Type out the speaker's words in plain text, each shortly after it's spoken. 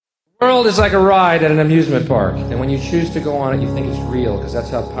The world is like a ride at an amusement park, and when you choose to go on it, you think it's real, because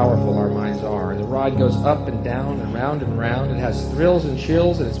that's how powerful our minds are. And the ride goes up and down and round and round. It has thrills and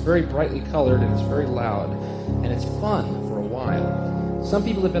chills, and it's very brightly colored, and it's very loud, and it's fun for a while. Some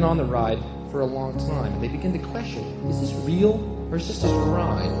people have been on the ride for a long time, and they begin to question, is this real, or is this just a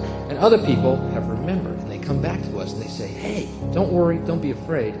ride? And other people have remembered, and they come back to us, and they say, hey, don't worry, don't be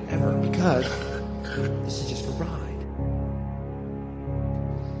afraid, ever, because this is just a ride.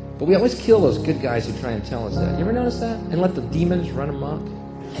 But we always kill those good guys who try and tell us that. You ever notice that? And let the demons run amok?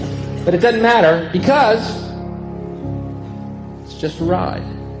 But it doesn't matter, because it's just a ride.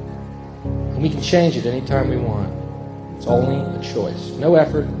 And we can change it anytime we want. It's only a choice. No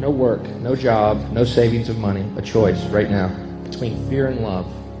effort, no work, no job, no savings of money. A choice right now between fear and love.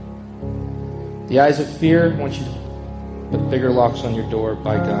 The eyes of fear want you to put bigger locks on your door,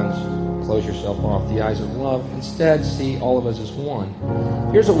 buy guns, close yourself off. The eyes of love instead see all of us as one.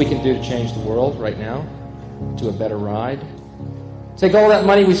 Here's what we can do to change the world right now, to a better ride. Take all that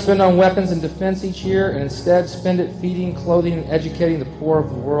money we spend on weapons and defense each year and instead spend it feeding, clothing, and educating the poor of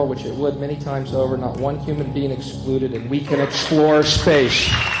the world, which it would many times over, not one human being excluded, and we can explore space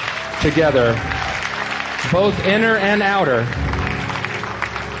together, both inner and outer,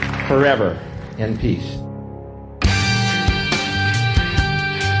 forever in peace.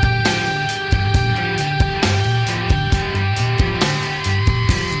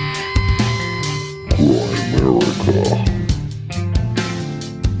 Grimerica.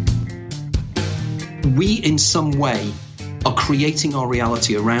 We, in some way, are creating our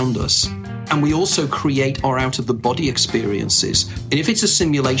reality around us, and we also create our out-of-the-body experiences. And if it's a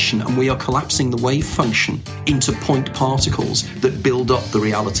simulation and we are collapsing the wave function into point particles that build up the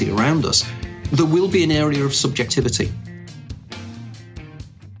reality around us, there will be an area of subjectivity.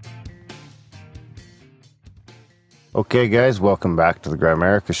 Okay, guys, welcome back to the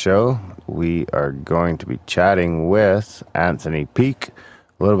Grimerica show. We are going to be chatting with Anthony Peake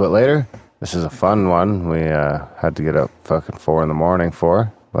a little bit later. This is a fun one. We had to get up fucking 4 a.m.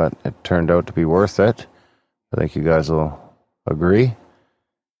 for, but it turned out to be worth it. I think you guys will agree.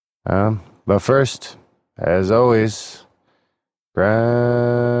 But first, as always,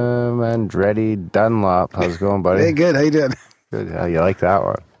 Graham Andretti Dunlop. How's it going, buddy? Hey, good. How you doing? Good. How you like that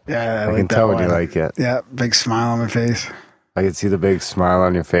one? Yeah, I can tell when you like it. Yeah, big smile on my face. I could see the big smile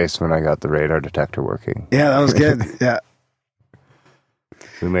on your face when I got the radar detector working. Yeah, that was good. Yeah.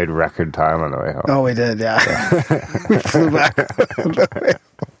 We made record time on the way home. Oh, we did, yeah. We flew back.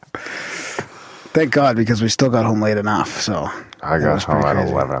 Thank God, because we still got home late enough. So I got home at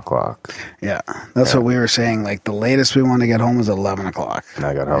 11 o'clock. Yeah, that's what we were saying. Like, the latest we wanted to get home was 11 o'clock. And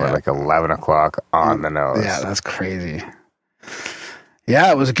I got home at like 11 o'clock on the nose. Yeah, that's crazy.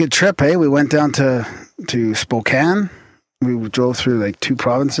 Yeah, it was a good trip, hey? We went down to Spokane. We drove through like 2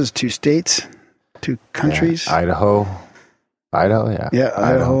 provinces, 2 states, 2 countries. Yeah. Idaho, yeah. Yeah,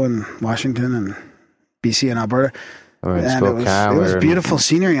 Idaho and Washington and BC and Alberta. And it was beautiful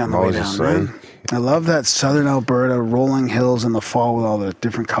scenery on the way down, man. I love that southern Alberta, rolling hills in the fall with all the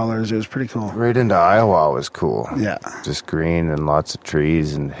different colors. It was pretty cool. Right into Iowa was cool. Yeah. Just green and lots of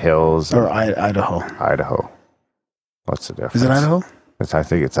trees and hills. Or Idaho. Idaho. What's the difference? Is it Idaho? I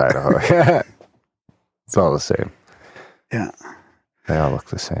think it's Idaho. It's all the same. Yeah. They all look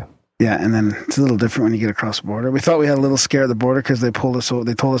the same. Yeah, and then it's a little different when you get across the border. We thought we had a little scare at the border because they told us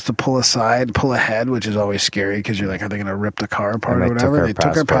to pull aside, pull ahead, which is always scary because you're like, are they going to rip the car apart or whatever? They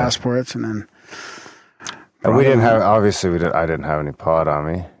took our passports and then... And we didn't have, obviously, I didn't have any pot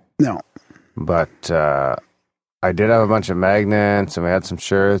on me. No. But I did have a bunch of magnets and we had some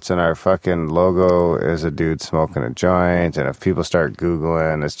shirts and our fucking logo is a dude smoking a joint. And if people start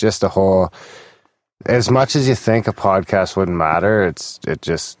Googling, it's just a whole... As much as you think a podcast wouldn't matter, it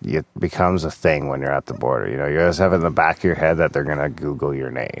becomes a thing when you're at the border. You know, you always have it in the back of your head that they're going to Google your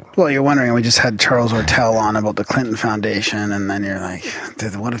name. Well, you're wondering, we just had Charles Ortel on about the Clinton Foundation, and then you're like,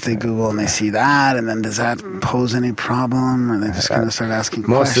 what if they Google and they see that, and then does that pose any problem? Or they just going to start asking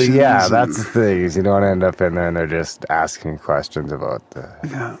questions? Mostly, yeah, that's the thing, is you don't end up in there and they're just asking questions about the...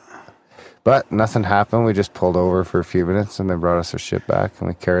 Yeah. But nothing happened. We just pulled over for a few minutes and they brought us our shit back and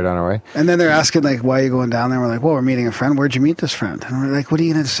we carried on our way. And then they're asking, like, why are you going down there? We're like, well, we're meeting a friend. Where'd you meet this friend? And we're like, what are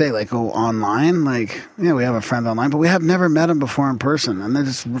you going to say? Like, oh, online? Like, yeah, we have a friend online, but we have never met him before in person. And then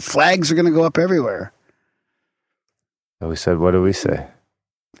just flags are going to go up everywhere. So we said, what did we say?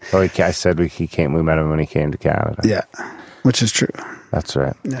 Oh, I said we met him when he came to Canada. Yeah, which is true. That's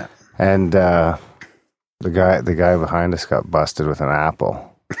right. Yeah. And the guy behind us got busted with an apple.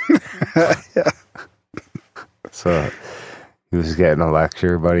 Yeah. So he was getting a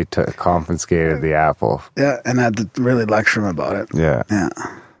lecture, but he confiscated the apple. Yeah, and had to really lecture him about it. Yeah. Yeah.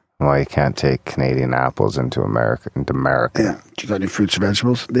 Well, you can't take Canadian apples into America. Yeah. Do you got any fruits or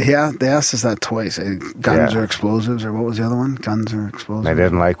vegetables? Yeah, they asked us that twice. Guns or explosives, or what was the other one? Guns or explosives? They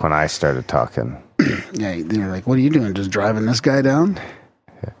didn't like when I started talking. Yeah, they were like, what are you doing? Just driving this guy down?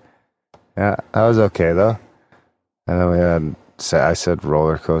 Yeah, that was okay, though. And then we had... I said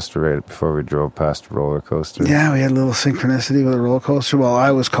roller coaster right before we drove past a roller coaster. Yeah, we had a little synchronicity with a roller coaster. Well,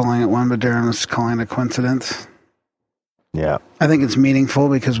 I was calling it one, but Darren was calling it a coincidence. Yeah. I think it's meaningful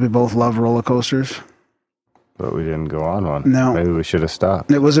because we both love roller coasters. But we didn't go on one. No. Maybe we should have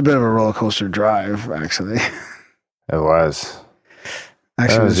stopped. It was a bit of a roller coaster drive, actually. It was.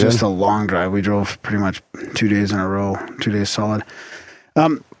 Actually, it was just a long drive. We drove pretty much 2 days in a row, 2 days solid.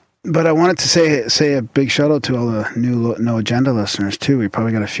 But I wanted to say a big shout out to all the new No Agenda listeners too. We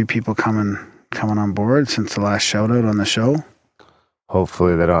probably got a few people coming on board since the last shout out on the show.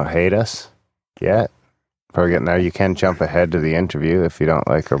 Hopefully they don't hate us yet. Probably getting there. You can jump ahead to the interview if you don't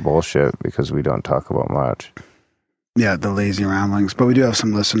like our bullshit because we don't talk about much. Yeah, the lazy ramblings. But we do have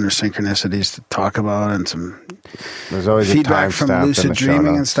some listener synchronicities to talk about and some There's always feedback a from timestamp lucid in the show dreaming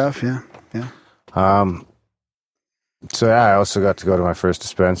and notes. stuff. Yeah. So yeah, I also got to go to my first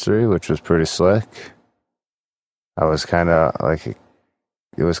dispensary, which was pretty slick. I was kind of like,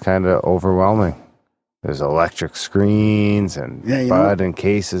 it was kind of overwhelming. There's electric screens and bud and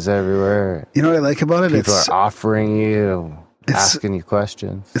cases everywhere. You know what I like about it? People are offering you, asking you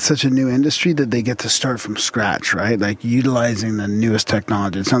questions. It's such a new industry that they get to start from scratch, right? Like utilizing the newest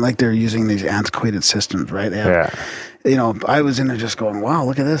technology. It's not like they're using these antiquated systems, right? They have, you know, I was in there just going, wow,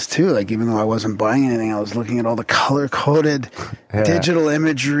 look at this too. Like, even though I wasn't buying anything, I was looking at all the color-coded digital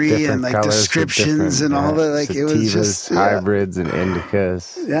imagery different and like colors descriptions and all the, like, sativas, it was just hybrids and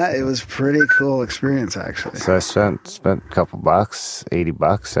indicas. Yeah, it was pretty cool experience, actually. So I spent a couple bucks, $80,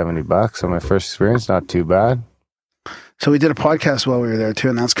 $70 on my first experience. Not too bad. So we did a podcast while we were there too,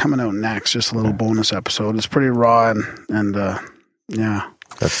 and that's coming out next. Just a little bonus episode. It's pretty raw and yeah.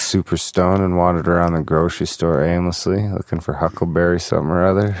 Got super stoned and wandered around the grocery store aimlessly, looking for Huckleberry something or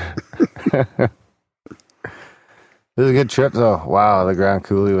other. It was a good trip, though. Wow, the Grand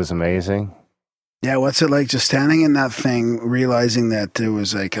Coulee was amazing. Yeah, what's it like just standing in that thing, realizing that there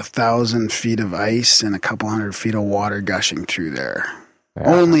was like 1,000 feet of ice and a couple hundred feet of water gushing through there?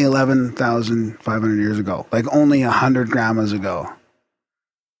 Yeah. Only 11,500 years ago. Like only 100 grandmas ago.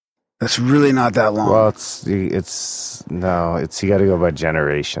 That's really not that long. Well, it's you got to go by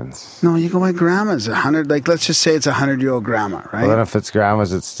generations. No, you go by grandmas. 100, like let's just say it's 100-year-old grandma, right? Well, then if it's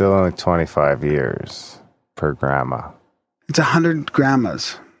grandmas, it's still only 25 years per grandma. It's 100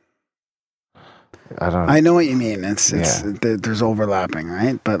 grandmas. I know what you mean. It's there's overlapping,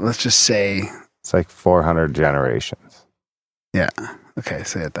 right? But let's just say it's like 400 generations. Yeah. Okay,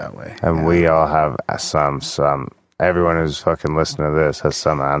 say it that way. And we all have some. Everyone who's fucking listening to this has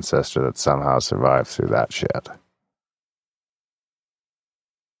some ancestor that somehow survived through that shit.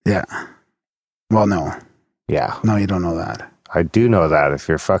 Yeah. Well, no. Yeah. No, you don't know that. I do know that. If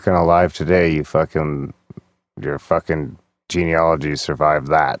you're fucking alive today, your fucking genealogy survived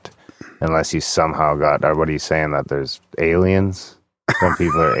that. Unless you somehow got, or what are you saying, that there's aliens? Some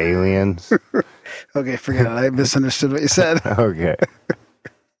people are aliens? Okay, forget it. I misunderstood what you said. Okay.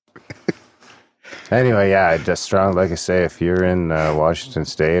 Anyway, yeah, just strong. Like I say, if you're in Washington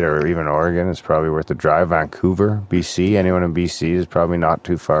State or even Oregon, it's probably worth a drive. Vancouver, BC. Anyone in BC is probably not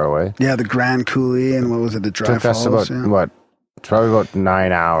too far away. Yeah, the Grand Coulee and what was it, the Dry Falls? Took us about, probably about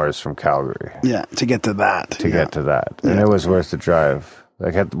 9 hours from Calgary. Yeah, to get to that. Get to that. And it was worth the drive.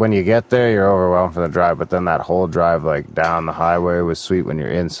 Like when you get there, you're overwhelmed from the drive, but then that whole drive like down the highway was sweet when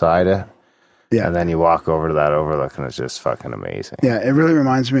you're inside it. Yeah. And then you walk over to that overlook and it's just fucking amazing. Yeah, it really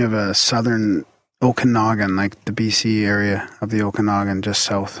reminds me of a southern Okanagan, like the BC area of the Okanagan, just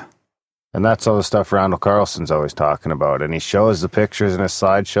south. And that's all the stuff Randall Carlson's always talking about. And he shows the pictures in his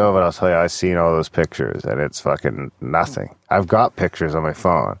slideshow, but I'll tell you, I've seen all those pictures and it's fucking nothing. I've got pictures on my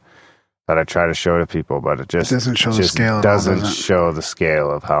phone that I try to show to people, but it doesn't show the scale. It doesn't show the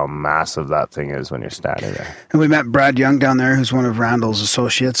scale of how massive that thing is when you're standing there. And we met Brad Young down there, who's one of Randall's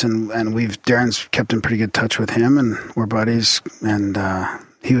associates, and Darren's kept in pretty good touch with him, and we're buddies. And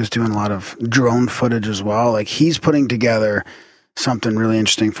he was doing a lot of drone footage as well. Like he's putting together something really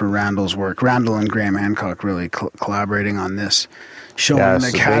interesting for Randall's work. Randall and Graham Hancock really collaborating on this, showing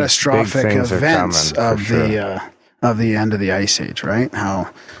the catastrophic events of the end of the Ice Age, right? How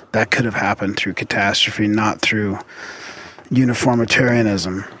that could have happened through catastrophe, not through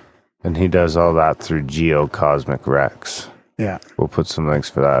uniformitarianism. And he does all that through geocosmic Rex. Yeah. We'll put some links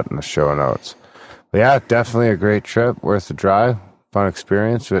for that in the show notes. But yeah, definitely a great trip, worth the drive. Fun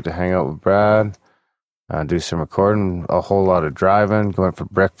experience. We had to hang out with Brad. do some recording, a whole lot of driving, going for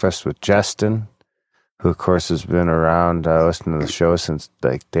breakfast with Justin, who, of course, has been around listening to the show since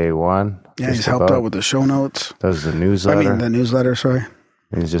like day one. Yeah, he's helped out with the show notes. Does the newsletter. The newsletter, sorry.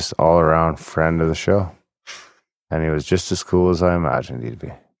 He's just all-around friend of the show. And he was just as cool as I imagined he'd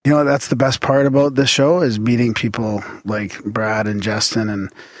be. You know, that's the best part about this show is meeting people like Brad and Justin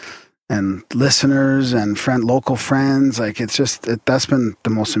and listeners and local friends. Like, that's been the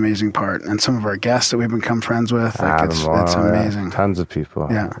most amazing part. And some of our guests that we've become friends with, like, it's amazing. Yeah. Tons of people.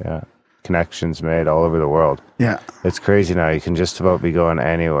 Yeah. Connections made all over the world. Yeah. It's crazy now. You can just about be going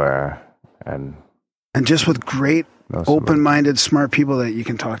anywhere. And just with great, open-minded, smart people that you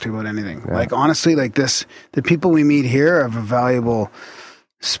can talk to about anything. Yeah. Like, honestly, like this, the people we meet here have a valuable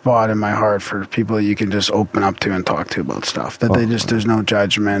spot in my heart for people that you can just open up to and talk to about stuff. That there's no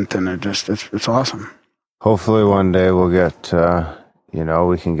judgment, and it's awesome. Hopefully one day we'll get,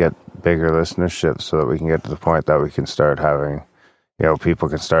 we can get bigger listenership so that we can get to the point that we can start having, people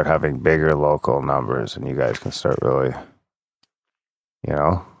can start having bigger local numbers, and you guys can start really,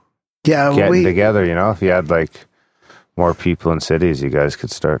 getting together. If you had like more people in cities, you guys could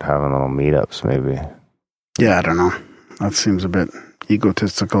start having little meetups maybe. Yeah, I don't know. That seems a bit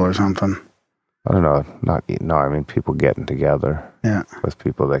egotistical or something. I don't know. I mean people getting together. Yeah. With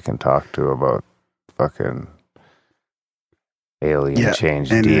people they can talk to about fucking alien change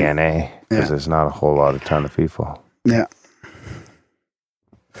DNA. Because there's not a whole ton of people. Yeah.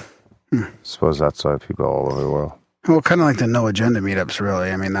 Suppose that's why people all over the world. Well, kind of like the No Agenda meetups,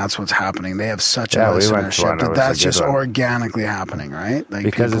 really. I mean, that's what's happening. They have such a listenership that's just organically happening, right? Like,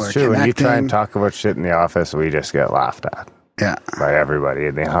 because it's true. When you try and talk about shit in the office, we just get laughed at. Yeah. By everybody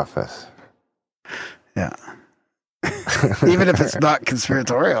in the office. Yeah. Even if it's not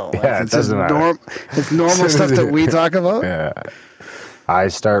conspiratorial. Yeah, it doesn't matter. It's normal stuff that we talk about. Yeah.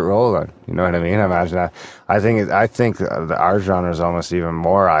 Eyes start rolling. You know what I mean? Imagine that. I think our genre is almost even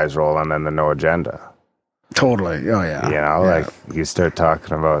more eyes rolling than the No Agenda. Totally. Oh, yeah. Like you start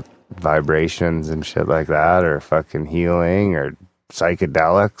talking about vibrations and shit like that, or fucking healing, or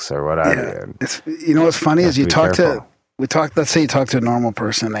psychedelics, or whatever. Yeah. What's funny is let's say you talk to a normal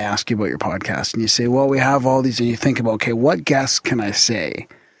person and they ask you about your podcast and you say, well, we have all these, and you think about, okay, what guests can I say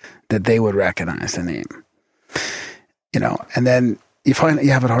that they would recognize the name? And then you find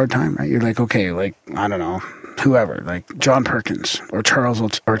you have a hard time, right? You're like, okay, like, I don't know, whoever, like John Perkins or Charles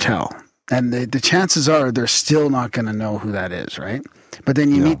Ortel. And the chances are they're still not going to know who that is, right? But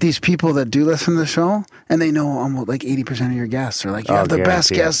then you meet these people that do listen to the show and they know almost like 80% of your guests. Or like, you have the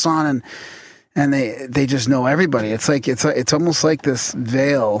best guests on, and they just know everybody. It's like it's almost like this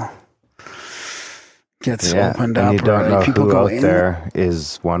veil gets opened up. And you don't know people who go out in. there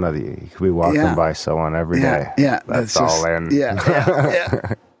is one of you. You could be walking by someone every day. Yeah, that's all in.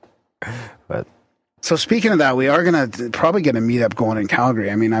 Yeah. But so speaking of that, we are going to probably get a meetup going in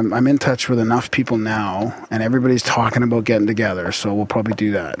Calgary. I mean, I'm in touch with enough people now, and everybody's talking about getting together, so we'll probably do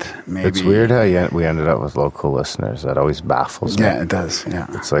that. Maybe. It's weird how we ended up with local listeners. That always baffles me. Yeah, it does. Yeah,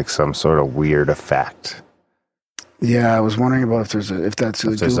 it's like some sort of weird effect. Yeah, I was wondering about if that's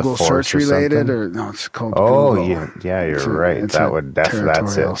Google search related, or no, it's called Google. Yeah, you're right.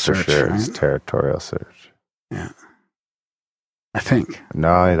 That's it for sure. Right? It's territorial search. Yeah. I think.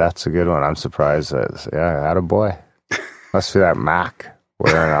 No, that's a good one. I'm surprised. Attaboy. Must be that Mac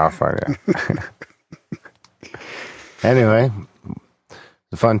wearing off on you. Anyway,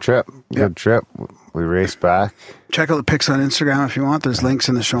 it's a fun trip. Good trip. We raced back. Check out the pics on Instagram if you want. There's links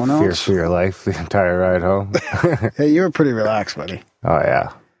in the show notes. Fear for your life the entire ride home. Hey, you were pretty relaxed, buddy. Oh,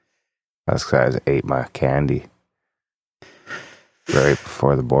 yeah. That's because I ate my candy right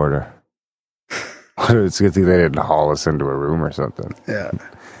before the border. It's a good thing they didn't haul us into a room or something. Yeah.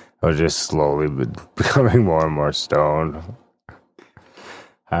 I was just slowly becoming more and more stoned.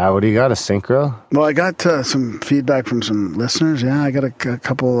 What do you got, a synchro? Well, I got some feedback from some listeners. Yeah, I got a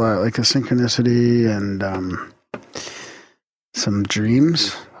couple, like a synchronicity and some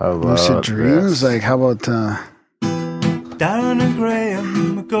dreams. Lucid dreams. Like, how about... Darren and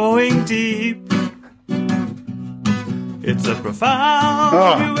Graham are going deep. It's a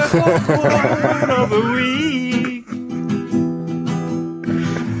profound UFO of the week.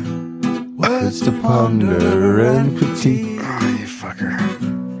 Words to ponder and critique. Oh, you fucker.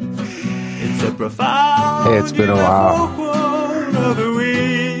 It's a profound Hey, it's been a while of the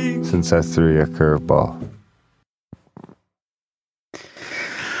week. since I threw you a curveball.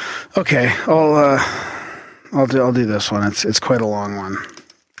 Okay, I'll do this one. It's quite a long one.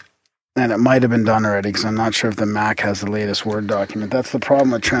 And it might have been done already because I'm not sure if the Mac has the latest Word document. That's the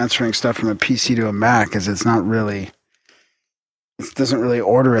problem with transferring stuff from a PC to a Mac, is it doesn't really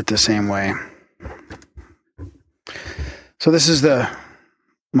order it the same way. So this is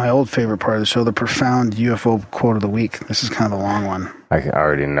my old favorite part of the show, the profound UFO quote of the week. This is kind of a long one. I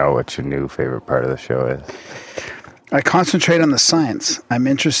already know what your new favorite part of the show is. I concentrate on the science. I'm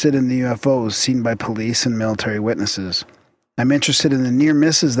interested in the UFOs seen by police and military witnesses. I'm interested in the near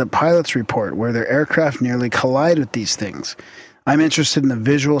misses that pilots report, where their aircraft nearly collide with these things. I'm interested in the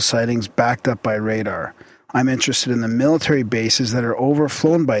visual sightings backed up by radar. I'm interested in the military bases that are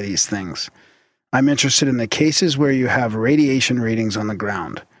overflown by these things. I'm interested in the cases where you have radiation readings on the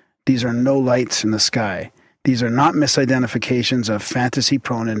ground. These are no lights in the sky. These are not misidentifications of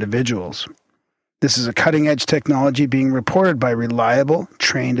fantasy-prone individuals. This is a cutting-edge technology being reported by reliable,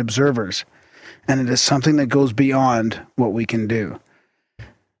 trained observers, and it is something that goes beyond what we can do.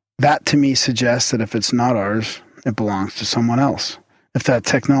 That, to me, suggests that if it's not ours, it belongs to someone else. If that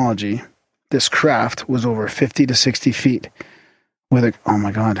technology, this craft, was over 50 to 60 feet with a... Oh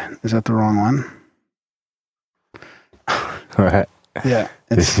my God, is that the wrong one? Right. Yeah,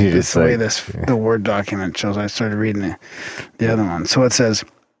 it's the way the Word document shows. I started reading the other one. So it says...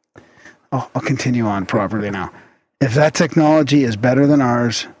 I'll continue on properly now. If that technology is better than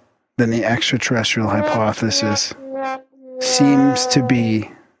ours, then the extraterrestrial hypothesis seems to be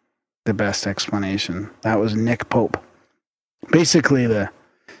the best explanation. That was Nick Pope. Basically, the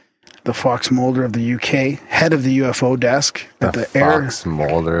Fox Mulder of the UK, head of the UFO desk. The Fox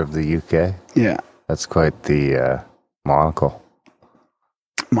Mulder of the UK? Yeah. That's quite the monocle.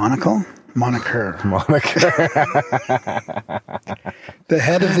 Monocle? Moniker. The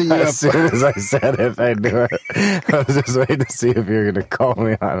head of the UFO. As soon as I said it, I knew it. I was just waiting to see if you were going to call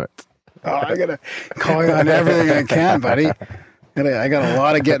me on it. Oh, I got to call you on everything I can, buddy. I got a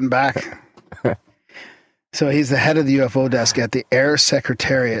lot of getting back. So he's the head of the UFO desk at the Air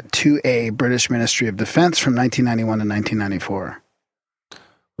Secretariat 2A, British Ministry of Defense from 1991 to 1994.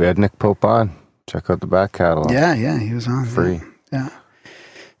 We had Nick Pope on. Check out the back catalog. Yeah, he was on. Free. Yeah.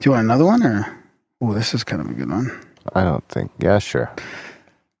 Do you want another one, or? Oh, this is kind of a good one. I don't think. Yeah, sure.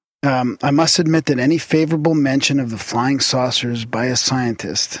 I must admit that any favorable mention of the flying saucers by a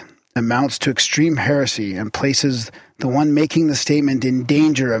scientist amounts to extreme heresy and places the one making the statement in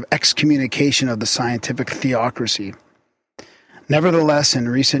danger of excommunication of the scientific theocracy. Nevertheless, in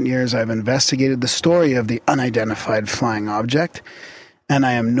recent years, I've investigated the story of the unidentified flying object, and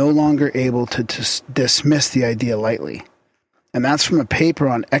I am no longer able to dismiss the idea lightly. And that's from a paper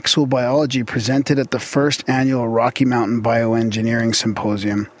on exobiology presented at the first annual Rocky Mountain Bioengineering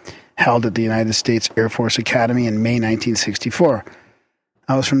Symposium held at the United States Air Force Academy in May 1964.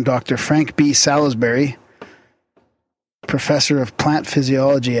 That was from Dr. Frank B. Salisbury, professor of plant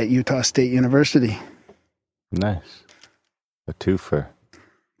physiology at Utah State University. Nice. A twofer. A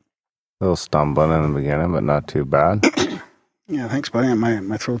little stumbling in the beginning, but not too bad. Yeah, thanks, buddy.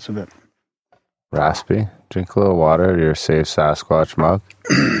 My throat's a bit raspy. Drink a little water out of your safe Sasquatch mug.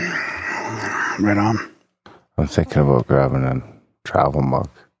 Right on. I'm thinking about grabbing a travel mug.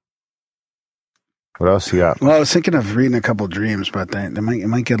 What else you got? Well, I was thinking of reading a couple dreams, but it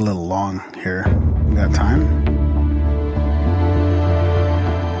might get a little long here. You got time?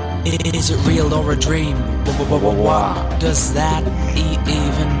 Is it real or a dream? What does that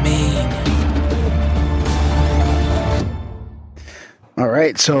even mean? All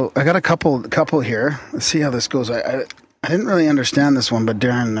right, so I got a couple here. Let's see how this goes. I didn't really understand this one, but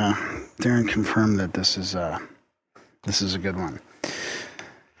Darren confirmed that this is a good one.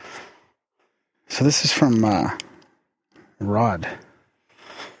 So this is from Rod.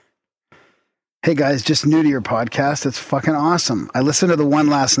 Hey guys, just new to your podcast. It's fucking awesome. I listened to the one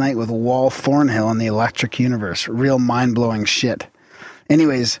last night with Wal Thornhill on the Electric Universe. Real mind-blowing shit.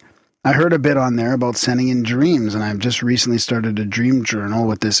 Anyways, I heard a bit on there about sending in dreams, and I've just recently started a dream journal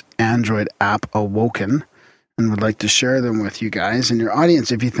with this Android app, Awoken, and would like to share them with you guys and your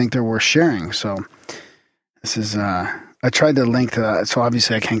audience if you think they're worth sharing. So this is... I tried to link to that, so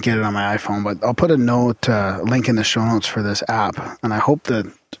obviously I can't get it on my iPhone, but I'll put a note, link in the show notes for this app. And I hope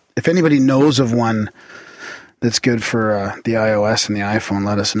that if anybody knows of one that's good for the iOS and the iPhone,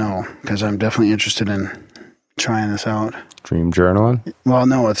 let us know, because I'm definitely interested in trying this out. Dream journaling? Well,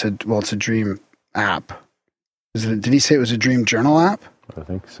 no, it's a dream app. Did he say it was a dream journal app? I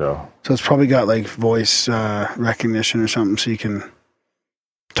think so. So it's probably got like voice recognition or something, so you can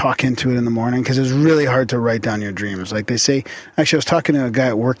talk into it in the morning, because it's really hard to write down your dreams. Like they say, actually I was talking to a guy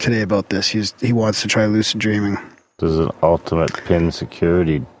at work today about this. He wants to try lucid dreaming. This is an ultimate pin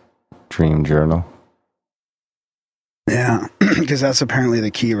security dream journal. Yeah, because that's apparently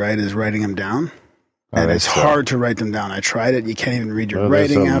the key, right, is writing them down. And it's hard to write them down. I tried it. You can't even read your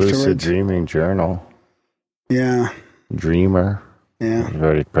writing afterwards. Lucid dreaming journal. Yeah. Dreamer.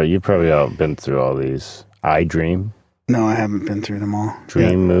 Yeah. You probably all been through all these. I Dream. No, I haven't been through them all.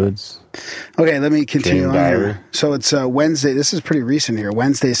 Dream moods. Okay, let me continue Dream on diary. here. So it's Wednesday. This is pretty recent here.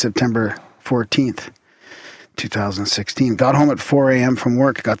 Wednesday, September 14th, 2016. Got home at 4 a.m. from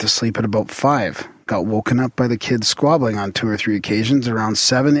work. Got to sleep at about 5. Got woken up by the kids squabbling on 2 or 3 occasions around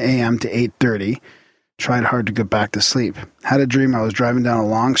 7 a.m. to 8:30. Tried hard to get back to sleep. Had a dream I was driving down a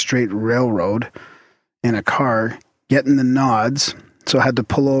long straight railroad in a car, getting the nods, so I had to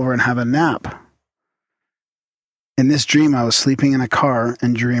pull over and have a nap. In this dream, I was sleeping in a car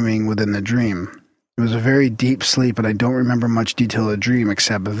and dreaming within the dream. It was a very deep sleep, and I don't remember much detail of the dream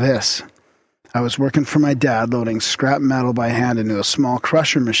except this. I was working for my dad, loading scrap metal by hand into a small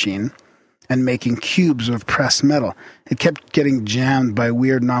crusher machine and making cubes of pressed metal. It kept getting jammed by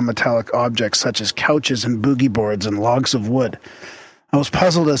weird non-metallic objects such as couches and boogie boards and logs of wood. I was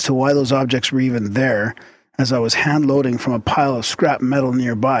puzzled as to why those objects were even there, as I was hand-loading from a pile of scrap metal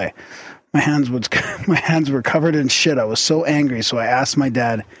nearby. My hands were covered in shit. I was so angry, so I asked my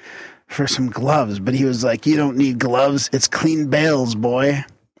dad for some gloves, but he was like, "You don't need gloves. It's clean bales, boy."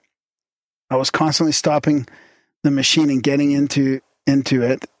 I was constantly stopping the machine and getting into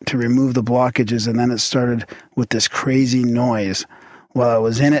it to remove the blockages, and then it started with this crazy noise while I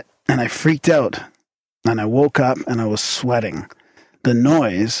was in it, and I freaked out, and I woke up and I was sweating. The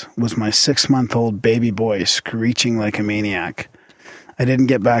noise was my 6-month-old baby boy screeching like a maniac. I didn't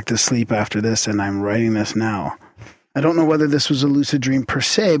get back to sleep after this, and I'm writing this now. I don't know whether this was a lucid dream per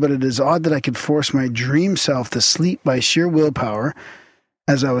se, but it is odd that I could force my dream self to sleep by sheer willpower,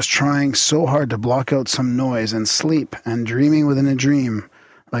 as I was trying so hard to block out some noise and sleep and dreaming within a dream,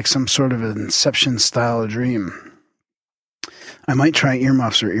 like some sort of an Inception-style dream. I might try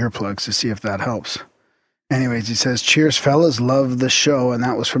earmuffs or earplugs to see if that helps. Anyways, he says, "Cheers, fellas. Love the show." And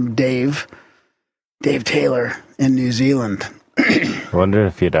that was from Dave Taylor in New Zealand. I wonder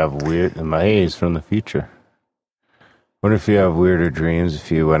if you'd have he's from the future. Wonder if you have weirder dreams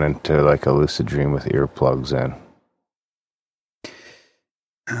if you went into like a lucid dream with earplugs in.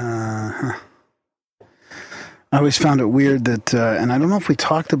 I always found it weird that, and I don't know if we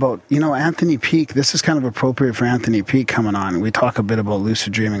talked about, Anthony Peake. This is kind of appropriate for Anthony Peake coming on. We talk a bit about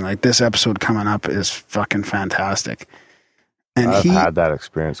lucid dreaming. Like this episode coming up is fucking fantastic. And I've had that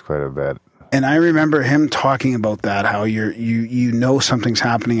experience quite a bit. And I remember him talking about that, how you know something's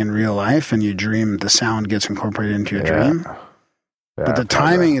happening in real life and you dream, the sound gets incorporated into your dream. Yeah, but the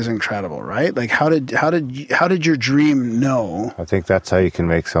timing is incredible, right? Like how did your dream know? I think that's how you can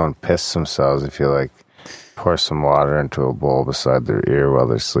make someone piss themselves if you like pour some water into a bowl beside their ear while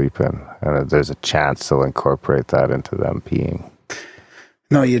they're sleeping. And there's a chance they'll incorporate that into them peeing.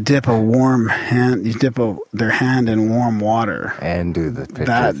 No, you dip their hand in warm water. And do the picture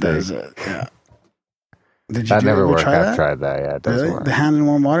That thing. does it, yeah. Did you that never worked. I've that? tried that, yeah. It doesn't work. The hand in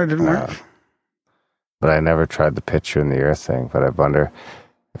warm water didn't work? But I never tried the picture in the ear thing. But I wonder,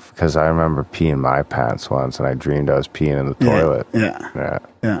 because I remember peeing my pants once and I dreamed I was peeing in the toilet.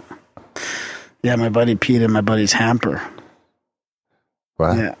 Yeah. Yeah, my buddy peed in my buddy's hamper.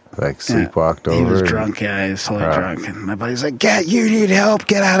 What? Yeah. Like sleepwalked over? He was drunk, he was totally drunk. And my buddy's like, you need help,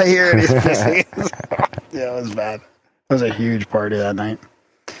 get out of here. And he's pissing. Yeah, it was bad. It was a huge party that night.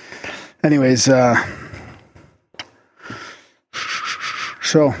 Anyways,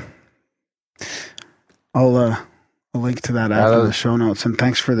 so I'll link to that after the show notes. And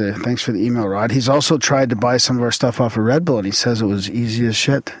thanks for the email, Rod. He's also tried to buy some of our stuff off of Red Bull, and he says it was easy as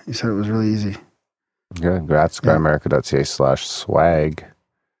shit. He said it was really easy. Yeah, congrats, Grimerica.ca/swag.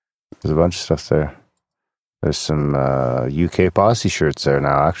 There's a bunch of stuff there. There's some UK Posse shirts there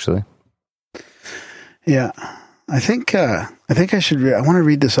now, actually. Yeah, I think I should. I want to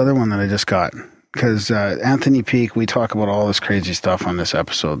read this other one that I just got because Anthony Peake. We talk about all this crazy stuff on this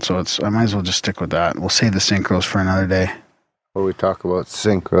episode, so I might as well just stick with that. We'll save the synchros for another day. Or we talk about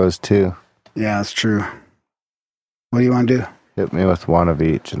synchros too. Yeah, that's true. What do you want to do? Hit me with one of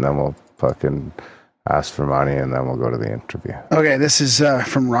each, and then we'll fucking ask for money, and then we'll go to the interview. Okay, this is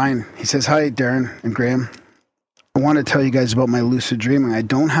from Ryan. He says, "Hi, Darren and Graham. I want to tell you guys about my lucid dreaming. I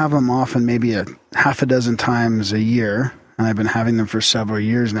don't have them often, maybe a half a dozen times a year, and I've been having them for several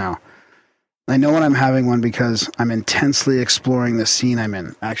years now. I know when I'm having one because I'm intensely exploring the scene I'm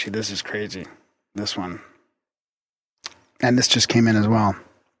in." Actually, this is crazy. This one. And this just came in as well.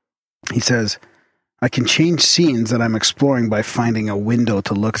 He says, "I can change scenes that I'm exploring by finding a window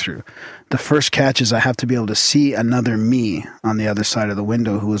to look through. The first catch is I have to be able to see another me on the other side of the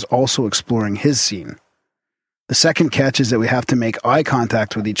window who is also exploring his scene. The second catch is that we have to make eye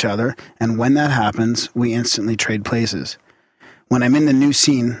contact with each other, and when that happens, we instantly trade places. When I'm in the new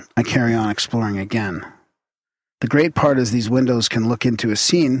scene, I carry on exploring again. The great part is these windows can look into a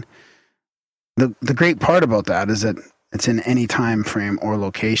scene The great part about that is that it's in any time frame or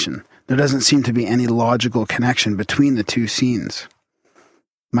location. There doesn't seem to be any logical connection between the two scenes.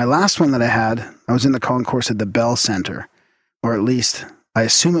 My last one that I was in the concourse at the Bell Center, or at least I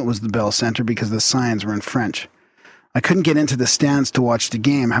assume it was the Bell Center because the signs were in French. I couldn't get into the stands to watch the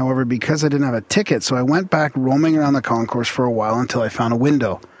game, however, because I didn't have a ticket, so I went back roaming around the concourse for a while until I found a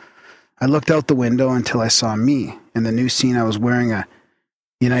window. I looked out the window until I saw me. In the new scene, I was wearing a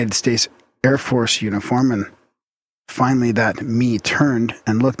United States Air Force uniform, and finally that me turned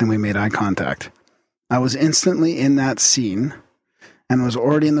and looked and we made eye contact. I was instantly in that scene and was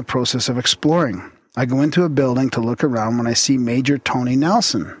already in the process of exploring. I go into a building to look around when I see Major Tony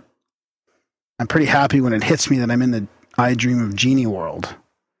Nelson. I'm pretty happy when it hits me that I'm in the I Dream of Jeannie world.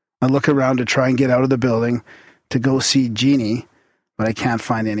 I look around to try and get out of the building to go see Jeannie, but I can't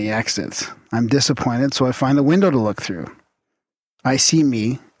find any exits. I'm disappointed, so I find a window to look through. I see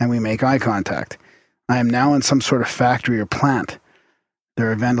me, and we make eye contact. I am now in some sort of factory or plant.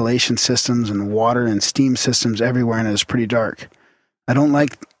 There are ventilation systems and water and steam systems everywhere, and it is pretty dark. I don't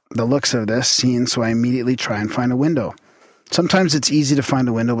like the looks of this scene, so I immediately try and find a window. Sometimes it's easy to find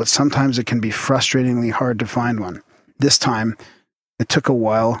a window, but sometimes it can be frustratingly hard to find one. This time, it took a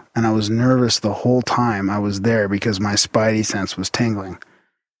while, and I was nervous the whole time I was there because my spidey sense was tingling.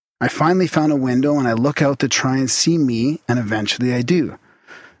 I finally found a window, and I look out to try and see me, and eventually I do.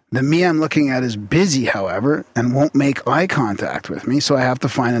 The me I'm looking at is busy, however, and won't make eye contact with me, so I have to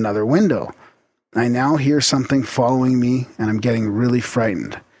find another window. I now hear something following me, and I'm getting really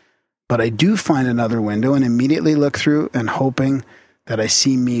frightened. But I do find another window and immediately look through and hoping that I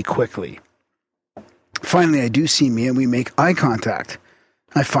see me quickly. Finally, I do see me and we make eye contact.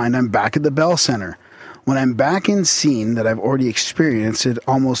 I find I'm back at the Bell Center. When I'm back in scene that I've already experienced, it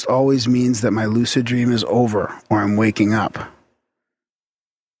almost always means that my lucid dream is over or I'm waking up.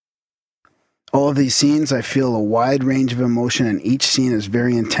 All of these scenes, I feel a wide range of emotion, and each scene is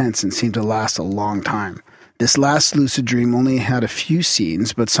very intense and seemed to last a long time. This last lucid dream only had a few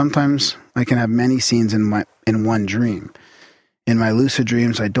scenes, but sometimes I can have many scenes in one dream. In my lucid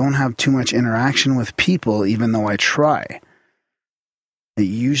dreams, I don't have too much interaction with people, even though I try. It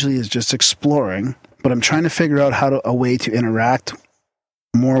usually is just exploring, but I'm trying to figure out a way to interact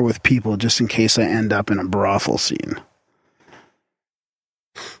more with people just in case I end up in a brothel scene.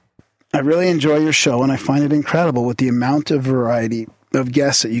 I really enjoy your show, and I find it incredible with the amount of variety of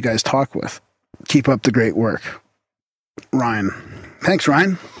guests that you guys talk with. Keep up the great work. Ryan. Thanks,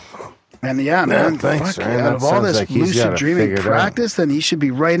 Ryan. And yeah, man, thanks, Ryan. Out of all this lucid dreaming practice, then he should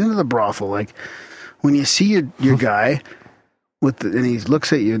be right into the brothel. Like, when you see your guy, and he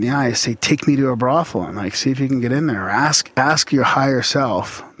looks at you in the eye, say, take me to a brothel, and like, see if you can get in there. Or ask your higher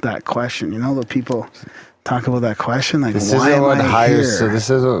self that question. You know, the people talk about that question, like, this why am I higher, here? So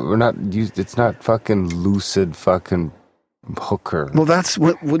this is we're not used. It's not fucking lucid fucking hooker. Well, that's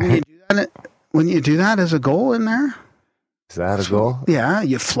what, wouldn't you do that? Wouldn't you do that as a goal in there? Is that a goal? Yeah,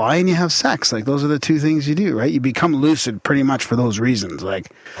 you fly and you have sex. Like, those are the two things you do, right? You become lucid pretty much for those reasons.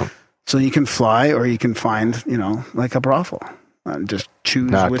 Like, so you can fly or you can find, like a brothel. Just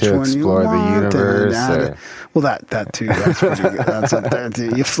choose not which to one you explore want. the universe. Well, that too. That's pretty good. That's up there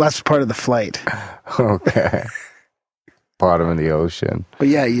too. That's part of the flight. Okay. Bottom of the ocean. But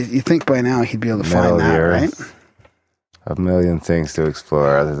yeah, you think by now he'd be able to find that, right? A million things to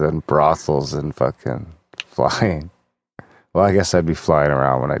explore other than brothels and fucking flying. Well, I guess I'd be flying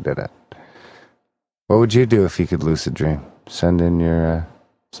around when I did it. What would you do if you could lucid dream? Send in your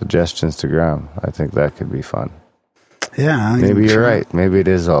suggestions to Graham. I think that could be fun. Yeah. Maybe you're right. Maybe it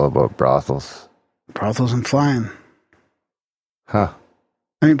is all about brothels. Brothels and flying. Huh.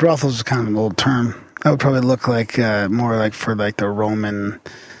 I mean, brothels is kind of an old term. That would probably look like more like for like the Roman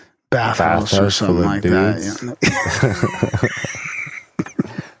bathhouse or something like dudes. that. Yeah.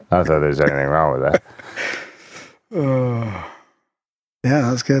 Not that there's anything wrong with that. Yeah,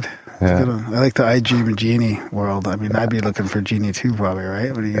 that's good. Yeah. Good one. I like the I Dream of Jeannie world. I mean, I'd be looking for Jeannie too, probably,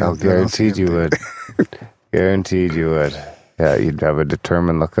 right? Guaranteed you would. Guaranteed you would. Yeah, you'd have a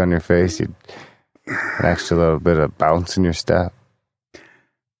determined look on your face. You'd an extra little bit of bounce in your step.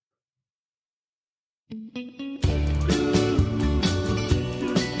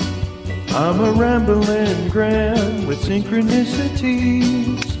 I'm a rambling Graham with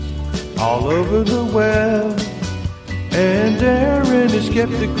synchronicities all over the web. And Darren is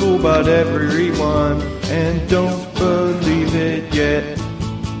skeptical about everyone and don't believe it yet.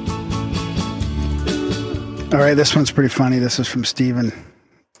 All right, this one's pretty funny. This is from Steven.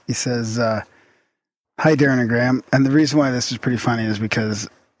 He says, hi, Darren and Graham. And the reason why this is pretty funny is because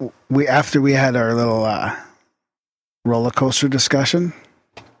after we had our little roller coaster discussion,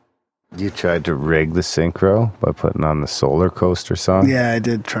 You tried to rig the synchro by putting on the Solar Coaster song? Yeah, I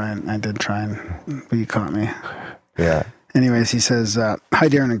did try and but you caught me. Yeah. Anyways, he says, hi,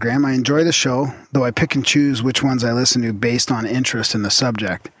 Darren and Graham. I enjoy the show, though I pick and choose which ones I listen to based on interest in the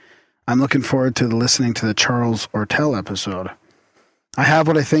subject. I'm looking forward to listening to the Charles Ortel episode. I have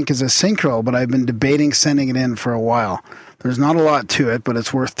what I think is a synchro, but I've been debating sending it in for a while. There's not a lot to it, but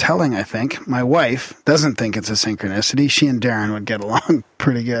it's worth telling, I think. My wife doesn't think it's a synchronicity. She and Darren would get along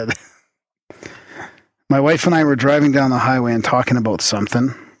pretty good. My wife and I were driving down the highway and talking about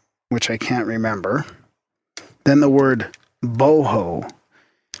something, which I can't remember. Then the word boho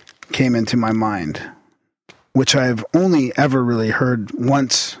came into my mind, which I've only ever really heard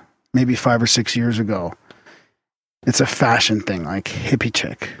once, maybe 5 or 6 years ago. It's a fashion thing, like hippie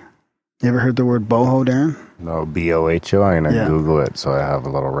chick. You ever heard the word boho, Darren? No, B-O-H-O. I'm going to Google it so I have a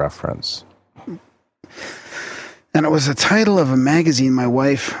little reference. And it was a title of a magazine my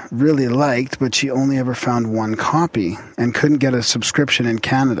wife really liked, but she only ever found one copy and couldn't get a subscription in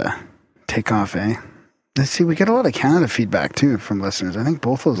Canada. Take off, eh? Let's see, we get a lot of Canada feedback, too, from listeners. I think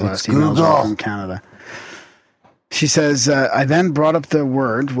both those last emails are from Canada. She says, I then brought up the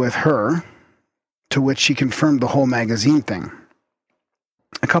word with her, to which she confirmed the whole magazine thing.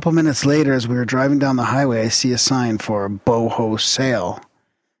 A couple minutes later, as we were driving down the highway, I see a sign for a boho sale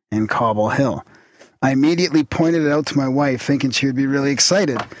in Cobble Hill. I immediately pointed it out to my wife, thinking she would be really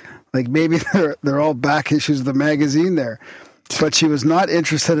excited. Like maybe they're all back issues of the magazine there. But she was not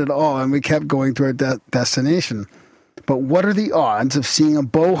interested at all, and we kept going to our destination. But what are the odds of seeing a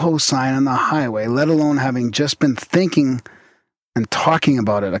boho sign on the highway, let alone having just been thinking and talking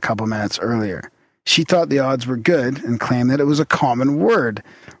about it a couple minutes earlier? She thought the odds were good and claimed that it was a common word,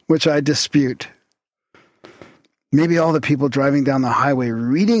 which I dispute. Maybe all the people driving down the highway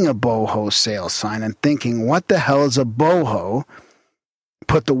reading a boho sale sign and thinking, what the hell is a boho?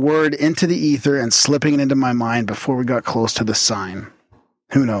 Put the word into the ether and slipping it into my mind before we got close to the sign.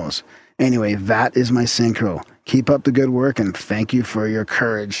 Who knows? Anyway, that is my synchro. Keep up the good work and thank you for your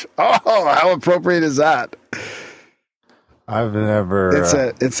courage. Oh, how appropriate is that? I've never...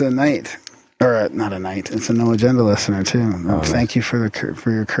 It's a night. Or not a night. It's a No Agenda listener, too. Thank you for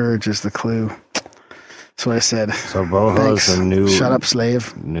your courage is the clue. That's what I said. So boho's a new... Shut up,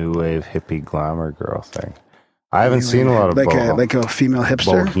 slave. New wave hippie glamour girl thing. I haven't seen a lot of boho. Like a female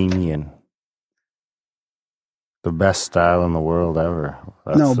hipster? Bohemian. The best style in the world ever.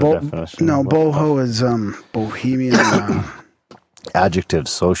 That's the definition. No, boho is bohemian. Adjective: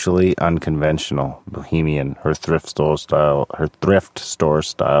 socially unconventional. Bohemian. Her thrift store style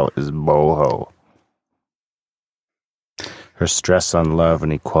is boho. Her stress on love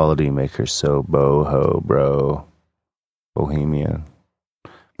and equality make her so boho, bro. Bohemian.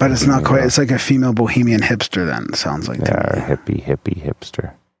 But it's not quite. It's like a female bohemian hipster. Then it sounds like. Yeah, hippie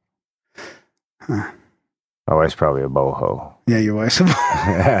hipster. Huh. My wife's probably a boho. Yeah, your wife's a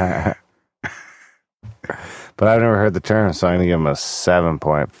boho. But I've never heard the term, so I'm going to give him a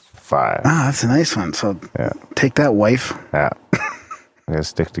 7.5. Ah, that's a nice one. So take that, wife. Yeah. We got to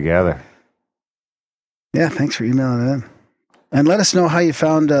stick together. Yeah, thanks for emailing it in. And let us know how you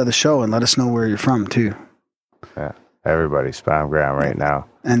found the show, and let us know where you're from, too. Yeah. Everybody spamgram right now.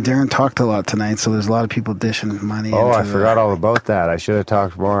 And Darren talked a lot tonight, so there's a lot of people dishing money. Oh, I forgot all about that. I should have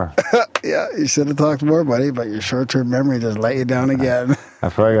talked more. Yeah, you should have talked more, buddy, but your short-term memory just let you down again. I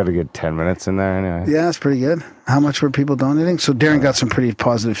probably got a good 10 minutes in there anyway. Yeah, that's pretty good. How much were people donating? So Darren got some pretty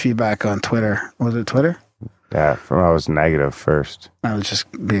positive feedback on Twitter. Was it Twitter? Yeah, I was negative first. I was just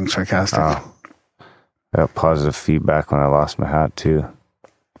being sarcastic. Oh. I got positive feedback when I lost my hat, too.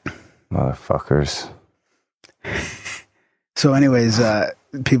 Motherfuckers. So anyways,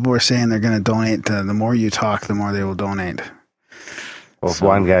 people were saying they're going to donate. The more you talk, the more they will donate. Well,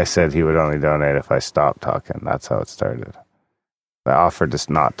 one guy said he would only donate if I stopped talking. That's how it started. I offered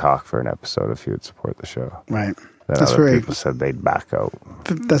to not talk for an episode if he would support the show. Right. Then other people said they'd back out.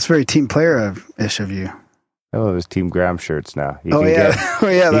 That's very team player-ish of you. Oh, there's Team Graham shirts now. You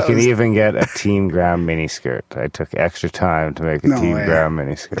can even get a Team Graham miniskirt. I took extra time to make a Team Graham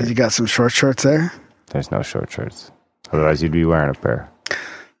miniskirt. Because you got some short shorts there? There's no short shorts. Otherwise, you'd be wearing a pair.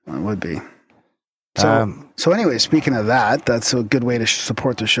 Well, it would be. So anyway, speaking of that, that's a good way to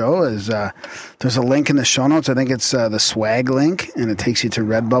support the show. Is there's a link in the show notes. I think it's the swag link, and it takes you to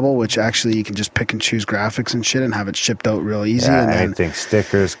Redbubble, which actually you can just pick and choose graphics and shit and have it shipped out real easy. Yeah, and anything: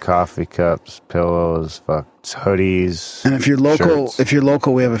 stickers, coffee cups, pillows, hoodies. And if you're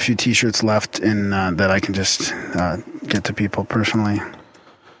local, we have a few T-shirts left in that I can just get to people personally.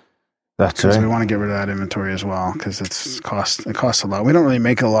 That's right. We want to get rid of that inventory as well because it costs a lot. We don't really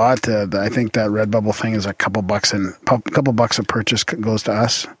make a lot. I think that Redbubble thing is a couple bucks a purchase goes to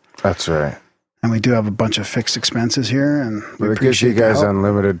us. That's right. And we do have a bunch of fixed expenses here, and we But it gives you appreciate the guys help.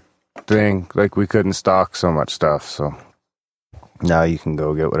 unlimited thing. Like, we couldn't stock so much stuff, so now you can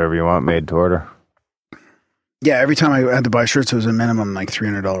go get whatever you want made to order. Yeah, every time I had to buy shirts, it was a minimum like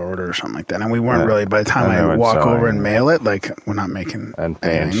 $300 order or something like that. And we weren't really, by the time And they I weren't walk selling over and it. mail it, like, we're not making And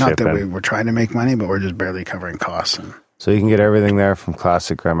paying anything. Not that we shipping. were trying to make money, but we're just barely covering costs. And So you can get everything there from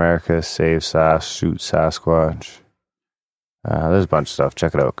Classic Grimerica, Save Sass, Shoot Sasquatch. There's a bunch of stuff.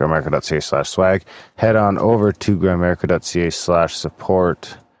 Check it out, grimerica.ca/swag. Head on over to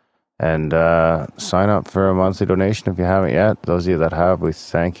grimerica.ca/support and sign up for a monthly donation if you haven't yet. Those of you that have, we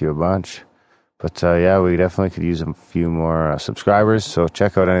thank you a bunch. But yeah, we definitely could use a few more subscribers. So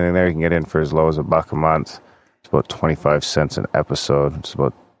check out anything there. You can get in for as low as $1 a month. It's about 25 cents an episode. It's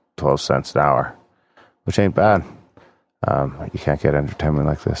about 12 cents an hour, which ain't bad. You can't get entertainment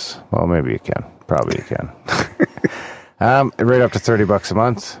like this. Well, maybe you can. Probably you can. Right up to $30 a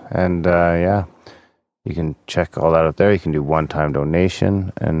month. And yeah, you can check all that out there. You can do one-time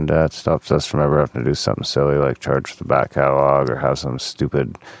donation, and it stops us from ever having to do something silly like charge for the back catalog or have some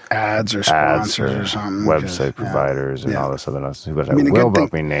stupid ads or sponsors or something. website providers and all this other stuff. But I mean, it will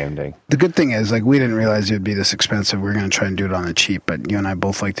about me named. The good thing is, like, we didn't realize it would be this expensive. We're going to try and do it on the cheap, but you and I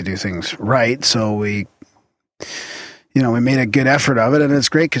both like to do things right. So we made a good effort of it, and it's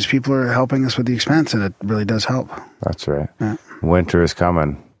great because people are helping us with the expense, and it really does help. That's right. Yeah. Winter is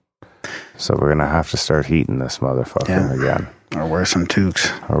coming. So we're going to have to start heating this motherfucker again. Or wear some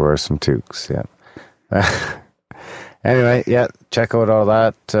toques. Yeah. Anyway, yeah, check out all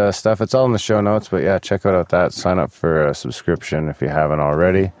that stuff. It's all in the show notes, but yeah, check out that. Sign up for a subscription if you haven't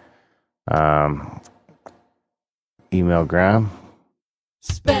already. Email Graham.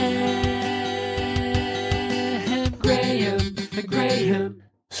 Graham.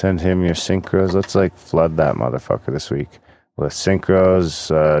 Send him your synchros. Let's flood that motherfucker this week with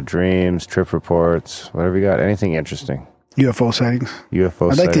synchros, dreams, trip reports, whatever you got. Anything interesting. UFO sightings.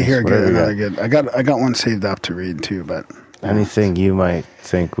 UFO I'd like to hear another good. I got one saved up to read too, but anything you might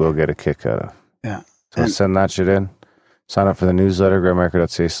think we'll get a kick out of. Yeah. So send that shit in. Sign up for the newsletter,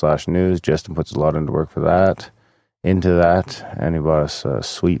 grimerica.ca/news. Justin puts a lot into work for that. And he bought us a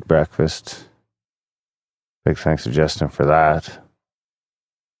sweet breakfast. Big thanks to Justin for that.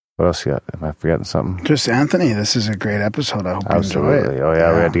 What else you got? Am I forgetting something? Just Anthony, this is a great episode. I hope you enjoy it. Oh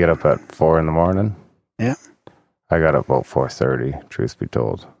yeah, we had to get up at 4 a.m. Yeah. I got up about 4:30, truth be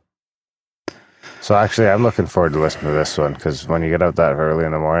told. So actually, I'm looking forward to listening to this one, because when you get up that early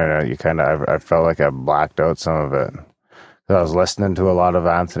in the morning, I felt like I blacked out some of it. I was listening to a lot of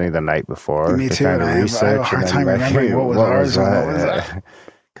Anthony the night before. Me too. Kind of I have a hard time remembering what was ours and what was that.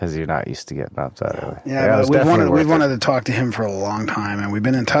 Because you're not used to getting up that early. Yeah, but we've wanted to talk to him for a long time, and we've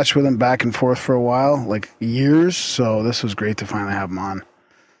been in touch with him back and forth for a while, like years. So this was great to finally have him on.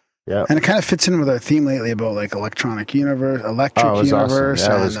 Yeah, and it kind of fits in with our theme lately about like electric universe,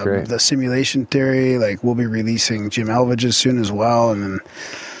 awesome. Yeah, and the simulation theory. Like, we'll be releasing Jim Elvidge's soon as well, and then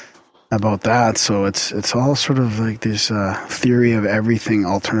about that. So it's all sort of like this theory of everything,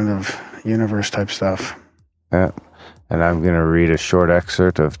 alternative universe type stuff. Yeah. And I'm going to read a short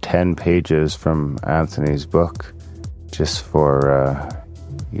excerpt of 10 pages from Anthony's book, just for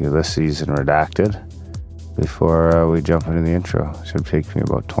Ulysses and Redacted, before we jump into the intro. It should take me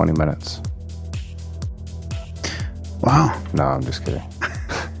about 20 minutes. Wow. No, I'm just kidding.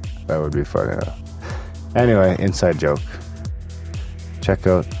 That would be funny enough. Anyway, inside joke. Check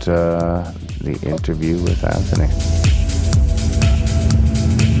out the interview with Anthony.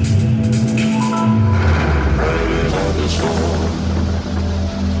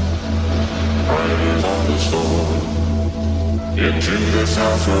 Into this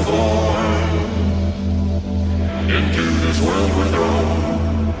house we're born, into this world we're thrown,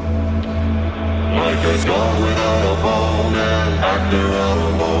 like a dog without a bone, an actor out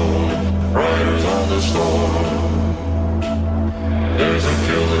alone, riders on the storm. There's a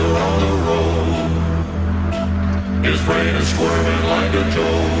killer on the road, his brain is squirming like a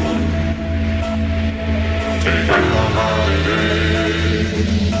toad. Take a long holiday,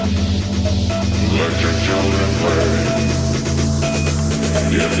 let your children play.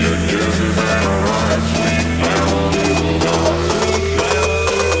 If your kids is at a right, sweet family will die.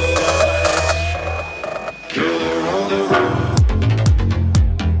 Killer on the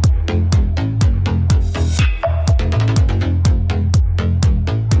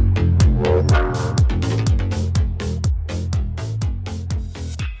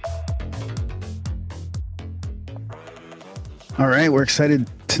All right, we're excited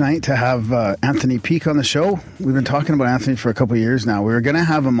tonight to have Anthony Peake on the show. We've been talking about Anthony for a couple of years now. We were going to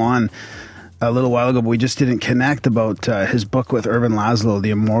have him on a little while ago, but we just didn't connect about his book with Ervin Laszlo, The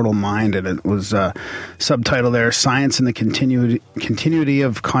Immortal Mind, and it was subtitled there, Science and the Continuity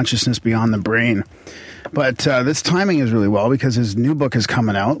of Consciousness Beyond the Brain. But this timing is really well because his new book is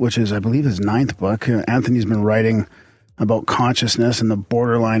coming out, which is, I believe, his 9th book. Anthony's been writing about consciousness and the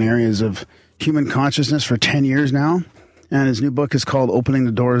borderline areas of human consciousness for 10 years now. And his new book is called Opening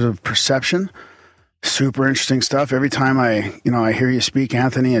the Doors of Perception. Super interesting stuff. Every time I hear you speak,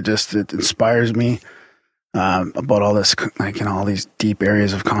 Anthony, it inspires me about all this, all these deep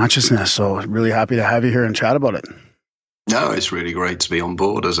areas of consciousness. So really happy to have you here and chat about it. No, it's really great to be on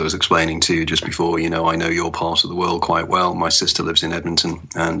board. As I was explaining to you just before, I know your part of the world quite well. My sister lives in Edmonton,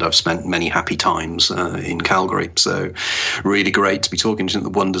 and I've spent many happy times in Calgary. So really great to be talking to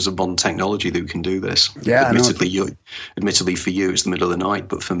the wonders of modern technology that we can do this. Yeah, admittedly for you, it's the middle of the night,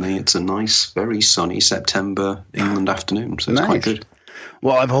 but for me, it's a nice, very sunny September England afternoon. So it's quite good.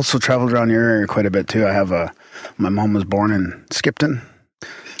 Well, I've also traveled around your area quite a bit too. I have my mom was born in Skipton.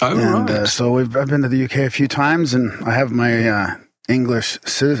 Oh, and, right. So I've been to the UK a few times, and I have my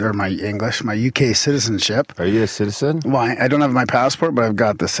my UK citizenship. Are you a citizen? Well, I don't have my passport, but I've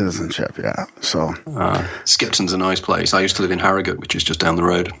got the citizenship. Yeah. So Skipton's a nice place. I used to live in Harrogate, which is just down the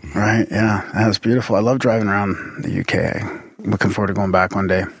road. Right. Yeah, that's beautiful. I love driving around the UK. I'm looking forward to going back one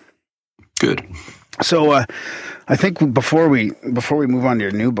day. Good. So I think before we move on to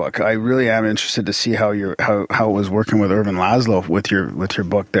your new book, I really am interested to see how it was working with Ervin Laszlo with your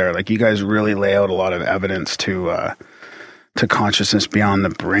book there. Like, you guys really lay out a lot of evidence to consciousness beyond the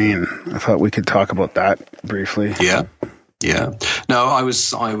brain. I thought we could talk about that briefly. Yeah. No, I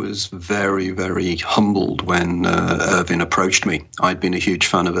was very, very humbled when Ervin approached me. I'd been a huge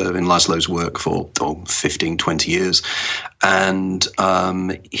fan of Ervin Laszlo's work for 15, 20 years. And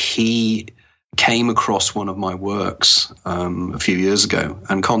he came across one of my works a few years ago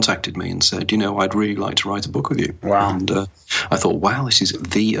and contacted me and said, I'd really like to write a book with you. Wow. And I thought, wow, this is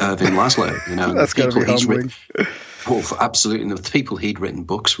the Ervin Laszlo. That's got to be humbling. Well, absolutely. And the people he'd written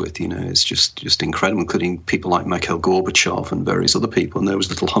books with, it's just incredible, including people like Mikhail Gorbachev and various other people. And there was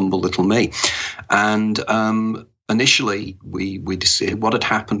humble little me. And initially, we decided what had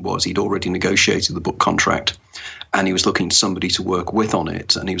happened was he'd already negotiated the book contract, and he was looking for somebody to work with on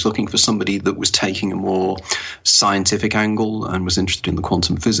it. And he was looking for somebody that was taking a more scientific angle and was interested in the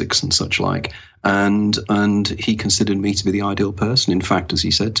quantum physics and such like. And he considered me to be the ideal person. In fact, as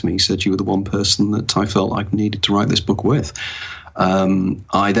he said to me, you were the one person that I felt I needed to write this book with.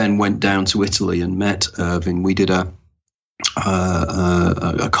 I then went down to Italy and met Ervin. We did a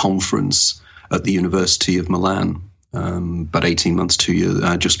conference at the University of Milan about 18 months, 2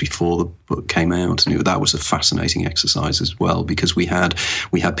 years, just before the book came out. And that was a fascinating exercise as well, because we had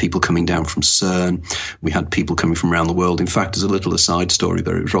people coming down from CERN, we had people coming from around the world. In fact, there's a little aside story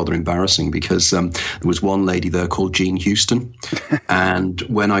there. It was rather embarrassing because there was one lady there called Jean Houston, and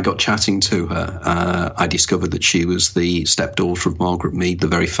when I got chatting to her, I discovered that she was the stepdaughter of Margaret Mead, the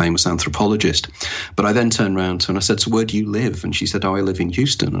very famous anthropologist. But I then turned around to her and I said, "So where do you live?" And she said, "Oh, I live in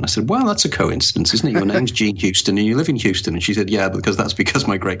Houston." And I said, "Well, that's a coincidence, isn't it? Your name's Jean Houston and you live in Houston." And she said, "Yeah, because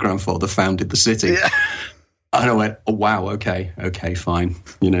my great-grandfather founded the city." Yeah. And I went, "Oh, wow, okay, fine."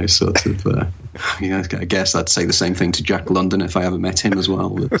 I guess I'd say the same thing to Jack London if I ever met him as well.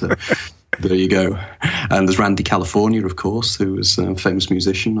 But there you go. And there's Randy California, of course, who was a famous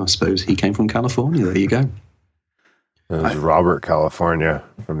musician. I suppose he came from California. There you go. There's Robert California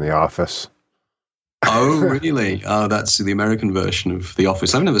from The Office. Oh, really? Oh, that's the American version of The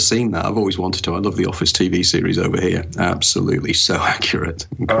Office. I've never seen that. I've always wanted to. I love The Office TV series over here. Absolutely. So accurate.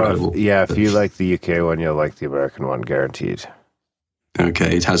 Incredible. Yeah, if you like the UK one, you'll like the American one, guaranteed.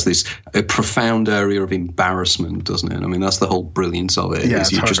 Okay, it has this profound area of embarrassment, doesn't it? I mean, that's the whole brilliance of it. Yeah,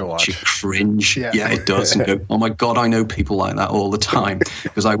 it's hard to watch. You cringe. Yeah, it does. And go, oh my God, I know people like that all the time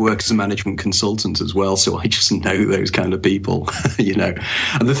because I work as a management consultant as well, so I just know those kind of people,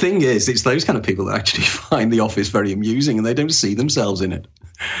 And the thing is, it's those kind of people that actually find The Office very amusing and they don't see themselves in it.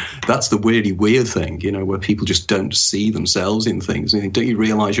 That's the really weird thing, where people just don't see themselves in things. Don't you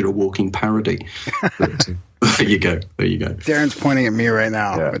realise you're a walking parody? But, there you go. Darren's pointing at me right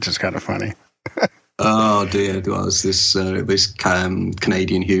now, which is kind of funny. Oh dear, well, it's this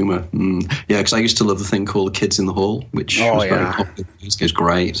Canadian humour. Yeah, because I used to love the thing called Kids in the Hall, which was very popular. It's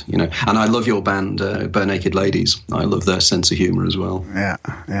great, And I love your band, Bare Naked Ladies. I love their sense of humour as well. Yeah,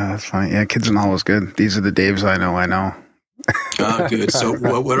 that's funny. Yeah, Kids in the Hall was good. These are the Daves I know. Oh, good. So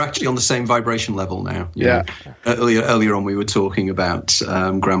we're actually on the same vibration level now. Yeah. Earlier on, we were talking about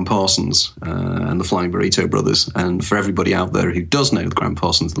Graham Parsons and the Flying Burrito Brothers. And for everybody out there who does know the Graham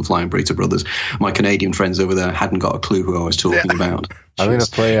Parsons and the Flying Burrito Brothers, my Canadian friends over there hadn't got a clue who I was talking about. I'm going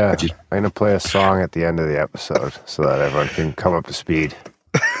to play a song at the end of the episode so that everyone can come up to speed.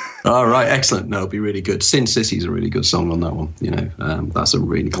 All right, excellent. No, it'll be really good. Sin City is a really good song on that one. That's a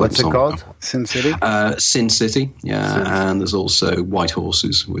really good song. What's it called? Sin City? Sin City, yeah. And there's also White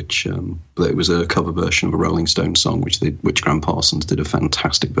Horses, which it was a cover version of a Rolling Stones song, which Graham Parsons did a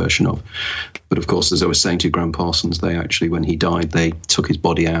fantastic version of. But of course, as I was saying to Graham Parsons, they actually, when he died, they took his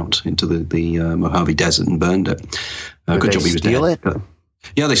body out into the Mojave Desert and burned it. Good job he was dead. It?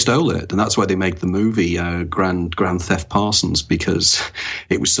 Yeah, they stole it, and that's why they made the movie Grand Theft Parsons, because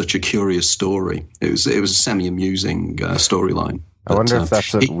it was such a curious story. It was a semi-amusing storyline. I wonder if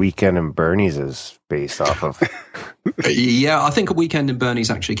that's what Weekend in Bernie's is based off of. Yeah, I think A Weekend in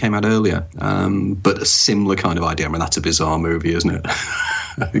Bernie's actually came out earlier, but a similar kind of idea. I mean, that's a bizarre movie, isn't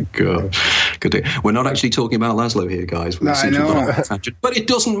it? God. We're not actually talking about Laszlo here, guys. No, I know. But it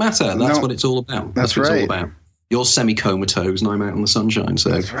doesn't matter. That's what it's all about. That's what right. It's all about. You're semi-comatose, and I'm out in the sunshine.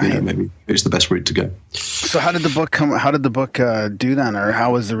 So right. Maybe it's the best route to go. So how did the book come? How did the book do then, or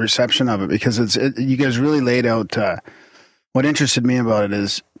how was the reception of it? Because you guys really laid out. What interested me about it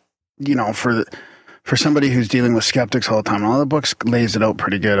is, for somebody who's dealing with skeptics all the time, all the books lays it out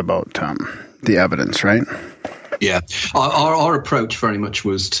pretty good about the evidence, right? Yeah, our approach very much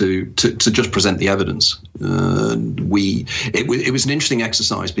was to just present the evidence. It was an interesting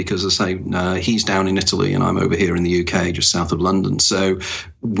exercise because, as I say, he's down in Italy and I'm over here in the UK, just south of London. So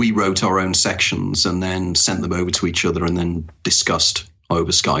we wrote our own sections and then sent them over to each other and then discussed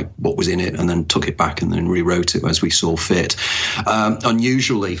over Skype what was in it, and then took it back and then rewrote it as we saw fit.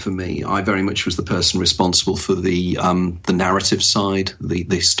 Unusually for me, I very much was the person responsible for the narrative side, the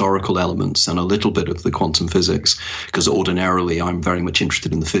historical elements, and a little bit of the quantum physics, because ordinarily I'm very much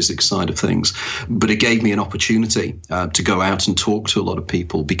interested in the physics side of things. But it gave me an opportunity to go out and talk to a lot of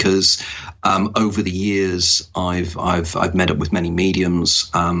people, because over the years I've met up with many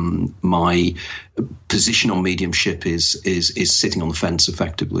mediums. My position on mediumship is sitting on the fence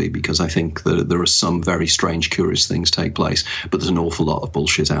effectively, because I think that there are some very strange, curious things take place, but there's an awful lot of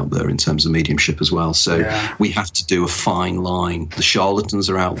bullshit out there in terms of mediumship as well. So we have to do a fine line. The charlatans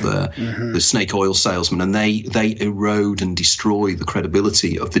are out there, the snake oil salesmen, and they erode and destroy the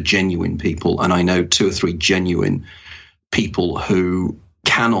credibility of the genuine people. And I know 2 or 3 genuine people who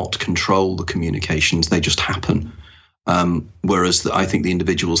cannot control the communications. They just happen. Whereas I think the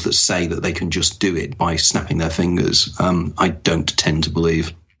individuals that say that they can just do it by snapping their fingers, I don't tend to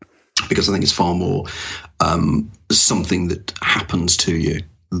believe, because I think it's far more something that happens to you,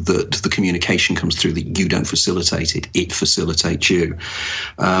 that the communication comes through, that you don't facilitate it, it facilitates you.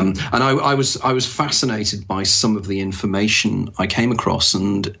 And I was fascinated by some of the information I came across,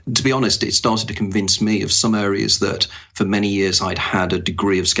 and to be honest, it started to convince me of some areas that for many years I'd had a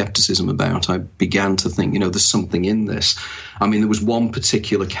degree of skepticism about. I began to think, there's something in this. I mean, there was one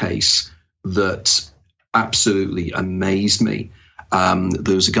particular case that absolutely amazed me.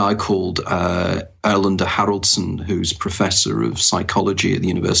 There was a guy called Erlander Haraldsson, who's professor of psychology at the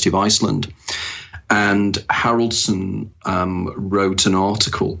University of Iceland. And Haraldsson wrote an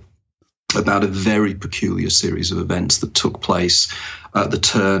article about a very peculiar series of events that took place at the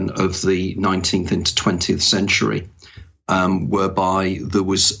turn of the 19th into 20th century, whereby there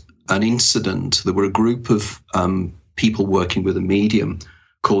was an incident. There were a group of people working with a medium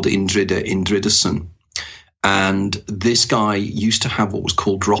called Indrida Indridason. And this guy used to have what was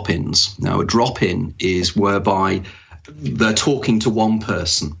called drop-ins. Now, a drop-in is whereby they're talking to one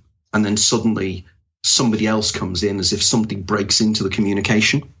person and then suddenly somebody else comes in, as if something breaks into the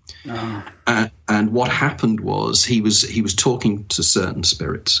communication. And what happened was he was talking to certain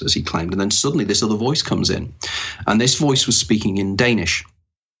spirits, as he claimed, and then suddenly this other voice comes in. And this voice was speaking in Danish,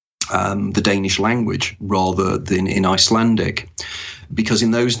 the Danish language, rather than in Icelandic. Because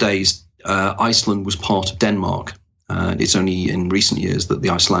in those days, Iceland was part of Denmark. It's only in recent years that the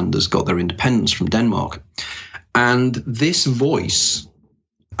Icelanders got their independence from Denmark. And this voice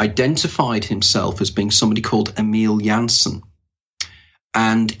identified himself as being somebody called Emil Jansen.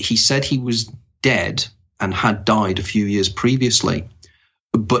 And he said he was dead and had died a few years previously,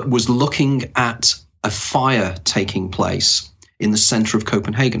 but was looking at a fire taking place in the center of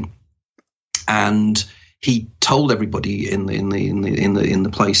Copenhagen. And he told everybody in the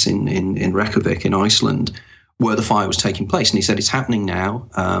place in Reykjavik in Iceland where the fire was taking place, and he said, "It's happening now.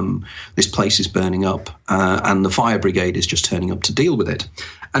 This place is burning up, and the fire brigade is just turning up to deal with it."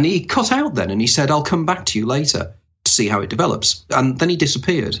 And he cut out then, and he said, "I'll come back to you later see how it develops. And then he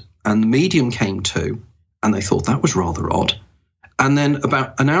disappeared, and the medium came to, and they thought that was rather odd. And then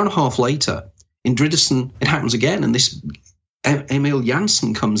about an hour and a half later, in Dridderson, it happens again, and this Emil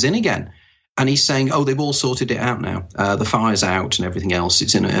Janssen comes in again, and he's saying, oh, they've all sorted it out now. The fire's out and everything else.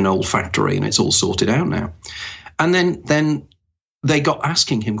 It's in an old factory, and it's all sorted out now. And then they got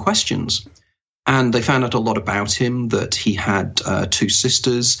asking him questions, and they found out a lot about him, that he had 2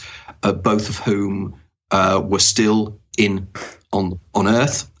 sisters, both of whom were still on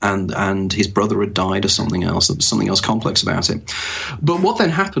Earth, and his brother had died or something else. There was something else complex about it. But what then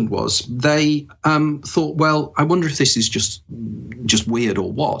happened was they thought, well, I wonder if this is just weird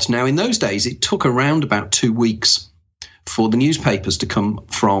or what. Now, in those days, it took around about 2 weeks for the newspapers to come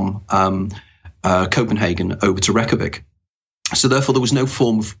from Copenhagen over to Reykjavik. So therefore, there was no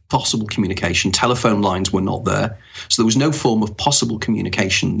form of possible communication. Telephone lines were not there. So there was no form of possible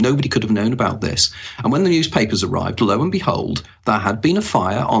communication. Nobody could have known about this. And when the newspapers arrived, lo and behold, there had been a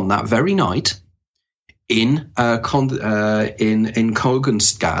fire on that very night in Kogensgade,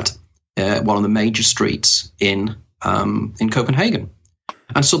 one of the major streets in Copenhagen.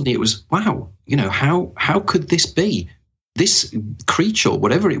 And suddenly it was, wow, how could this be? This creature,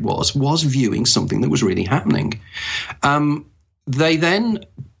 whatever it was viewing something that was really happening.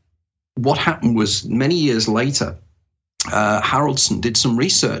 What happened was, many years later, Haraldson did some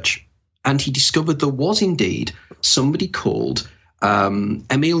research, and he discovered there was indeed somebody called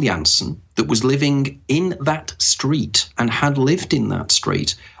Emil Janssen that was living in that street and had lived in that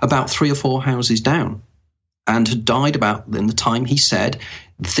street about 3 or 4 houses down, and had died about in the time he said.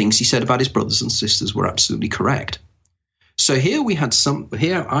 The things he said about his brothers and sisters were absolutely correct. So here I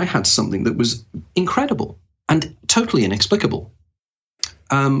had something that was incredible and totally inexplicable.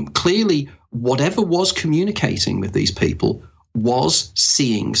 Clearly, whatever was communicating with these people was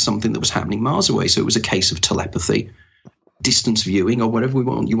seeing something that was happening miles away. So it was a case of telepathy, distance viewing, or whatever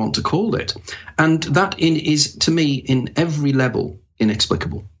you want to call it. And that is, to me, in every level,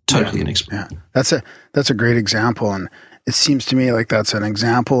 inexplicable. Totally inexplicable. Yeah. That's a great example. And it seems to me like that's an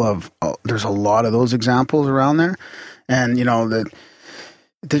example of, there's a lot of those examples around there. And, that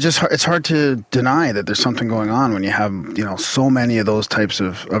they're just, it's hard to deny that there's something going on when you have, so many of those types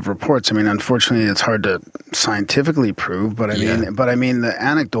of reports. I mean, unfortunately, it's hard to scientifically prove, but I mean, the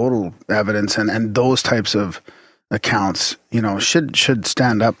anecdotal evidence and those types of accounts, should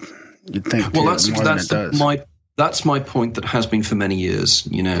stand up, you'd think. Well, that's my point that has been for many years.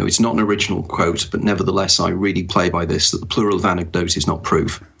 It's not an original quote, but nevertheless, I really play by this, that the plural of anecdote is not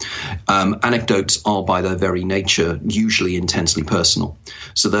proof. Anecdotes are by their very nature usually intensely personal.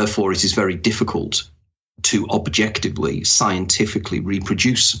 So therefore, it is very difficult to objectively, scientifically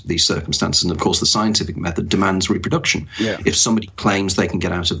reproduce these circumstances. And of course, the scientific method demands reproduction. Yeah. If somebody claims they can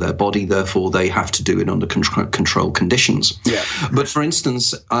get out of their body, therefore they have to do it under controlled conditions. Yeah. But for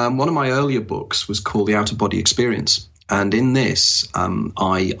instance, one of my earlier books was called The Out-of-Body Experience. And in this,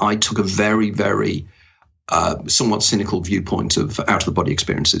 I took a very, very somewhat cynical viewpoint of out-of-the-body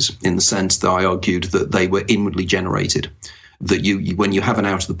experiences, in the sense that I argued that they were inwardly generated. That you when you have an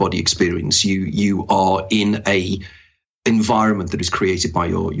out-of-the-body experience, you are in a environment that is created by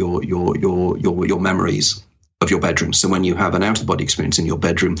your memories of your bedroom. So when you have an out-of-body experience in your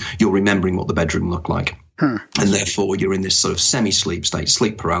bedroom, you're remembering what the bedroom looked like. And therefore, you're in this sort of semi-sleep state,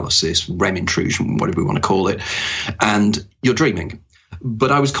 sleep paralysis, REM intrusion, whatever we want to call it, and you're dreaming.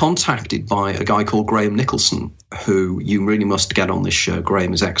 But I was contacted by a guy called Graham Nicholson, who you really must get on this show.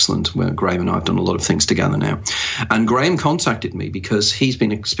 Graham is excellent. Graham and I have done a lot of things together now. And Graham contacted me because he's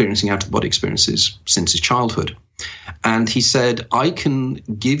been experiencing out-of-body experiences since his childhood. And he said, I can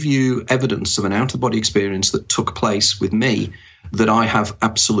give you evidence of an out-of-body experience that took place with me that I have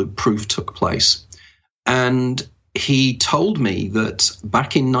absolute proof took place. And he told me that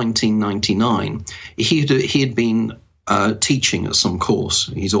back in 1999, he had been teaching at some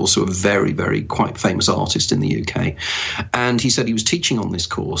course. He's also a very, very quite famous artist in the UK. And he said he was teaching on this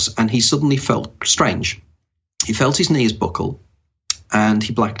course, and he suddenly felt strange. He felt his knees buckle, and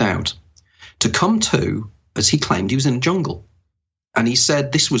he blacked out. To come to, as he claimed, he was in a jungle. And he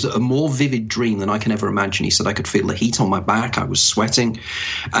said this was a more vivid dream than I can ever imagine. He said I could feel the heat on my back, I was sweating,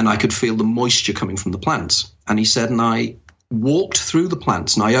 and I could feel the moisture coming from the plants. And he said, and I walked through the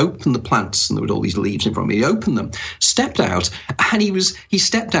plants, and I opened the plants, and there were all these leaves in front of me. He opened them, stepped out, and he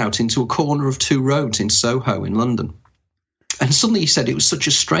stepped out into a corner of 2 roads in Soho in London. And suddenly he said it was such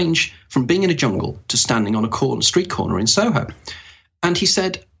a strange, from being in a jungle to standing on a street corner in Soho. And he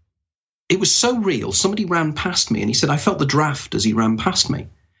said, it was so real. Somebody ran past me, and he said, I felt the draft as he ran past me.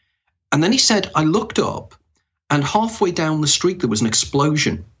 And then he said, I looked up, and halfway down the street there was an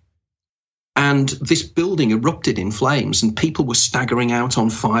explosion. And this building erupted in flames, and people were staggering out on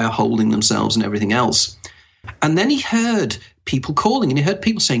fire, holding themselves and everything else. And then he heard people calling, and he heard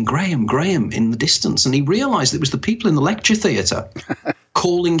people saying, "Graham, Graham," in the distance. And he realized it was the people in the lecture theatre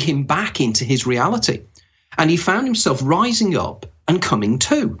calling him back into his reality. And he found himself rising up and coming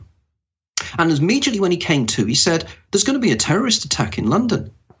to. And immediately when he came to, he said, "There's going to be a terrorist attack in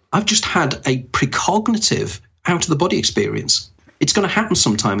London. I've just had a precognitive out-of-the-body experience. It's going to happen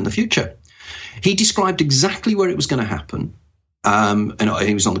sometime in the future." He described exactly where it was going to happen. And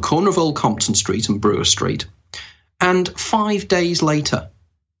he was on the corner of Old Compton Street and Brewer Street. And 5 days later,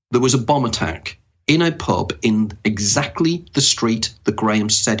 there was a bomb attack in a pub in exactly the street that Graham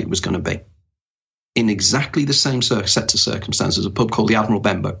said it was going to be. In exactly the same set of circumstances, a pub called the Admiral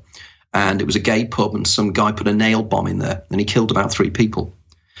Benbow. And it was a gay pub, and some guy put a nail bomb in there, and he killed about 3 people.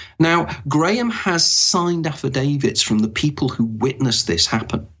 Now, Graham has signed affidavits from the people who witnessed this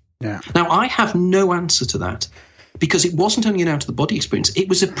happen. Yeah. Now, I have no answer to that, because it wasn't only an out-of-the-body experience, it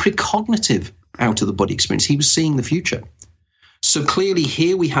was a precognitive out-of-the-body experience. He was seeing the future. So clearly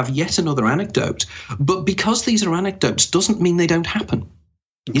here we have yet another anecdote, but because these are anecdotes doesn't mean they don't happen.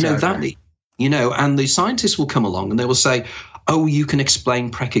 Exactly. And the scientists will come along and they will say, "Oh, you can explain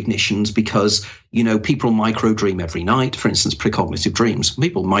precognitions because, people micro-dream every night." For instance, precognitive dreams.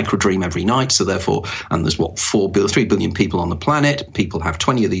 People micro-dream every night, so therefore, and there's 3 billion people on the planet. People have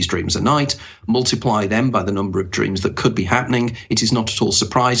 20 of these dreams a night. Multiply them by the number of dreams that could be happening. It is not at all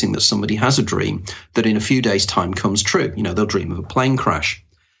surprising that somebody has a dream that in a few days' time comes true. They'll dream of a plane crash.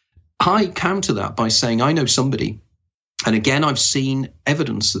 I counter that by saying I know somebody, and again, I've seen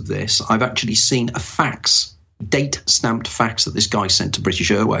evidence of this. I've actually seen a fax, date-stamped fax that this guy sent to British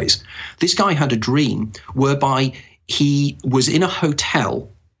Airways. This guy had a dream whereby he was in a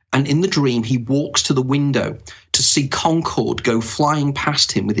hotel, and in the dream he walks to the window to see Concorde go flying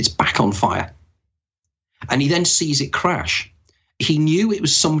past him with its back on fire. And he then sees it crash. He knew it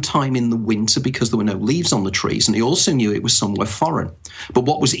was sometime in the winter because there were no leaves on the trees, and he also knew it was somewhere foreign. But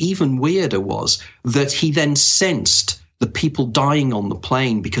what was even weirder was that he then sensed the people dying on the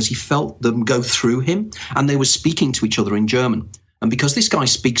plane because he felt them go through him, and they were speaking to each other in German. And because this guy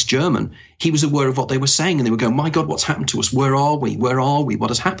speaks German, he was aware of what they were saying, and they were going, "My God, what's happened to us? Where are we? Where are we?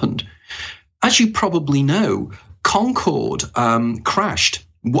 What has happened?" As you probably know, Concorde crashed.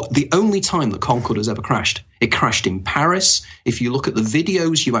 The only time that Concorde has ever crashed. It crashed in Paris. If you look at the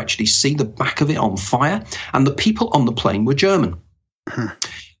videos, you actually see the back of it on fire, and the people on the plane were German.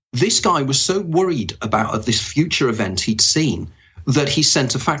 This guy was so worried about this future event he'd seen that he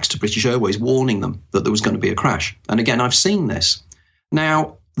sent a fax to British Airways warning them that there was going to be a crash. And again, I've seen this.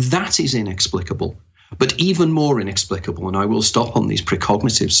 Now, that is inexplicable. But even more inexplicable, and I will stop on these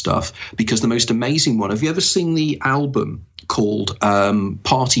precognitive stuff, because the most amazing one, have you ever seen the album called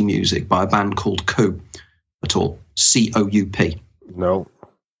Party Music by a band called Coup at all? C-O-U-P. No.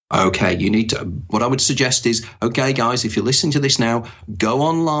 Okay, you need to, what I would suggest is, okay, guys, if you're listening to this now, go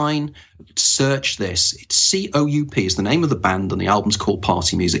online, search this. It's C-O-U-P is the name of the band, and the album's called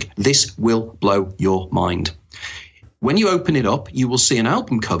Party Music. This will blow your mind. When you open it up, you will see an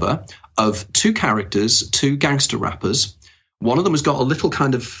album cover of 2 characters, 2 gangster rappers. One of them has got a little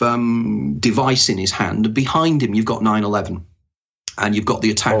kind of device in his hand. Behind him, you've got 9/11, and you've got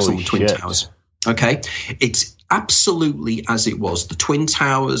the attacks on the Twin Towers. Okay, it's absolutely as it was. The Twin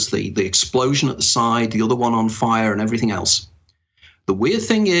Towers, the explosion at the side, the other one on fire, and everything else. The weird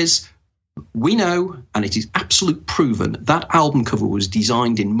thing is, we know, and it is absolute proven, that album cover was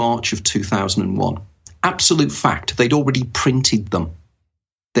designed in March of 2001. Absolute fact. They'd already printed them.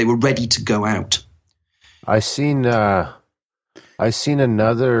 They were ready to go out. I seen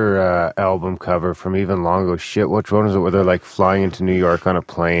another album cover from even long ago. Shit, which one was it? Where they're like flying into New York on a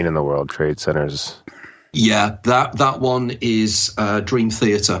plane in the World Trade Centers. Yeah, that one is Dream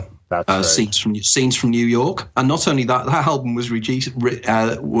Theater. That's right. Scenes from New York, and not only that album was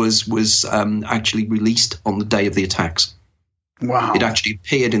actually released on the day of the attacks. Wow! It actually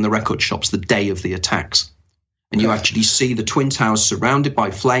appeared in the record shops the day of the attacks, and you actually see the Twin Towers surrounded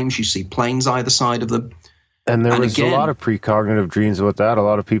by flames. You see planes either side of them. And there was a lot of precognitive dreams with that. A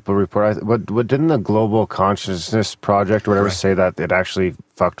lot of people report. What didn't the Global Consciousness Project or whatever say that it actually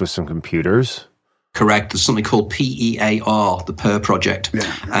fucked with some computers? Correct. There's something called PEAR, the PEAR project,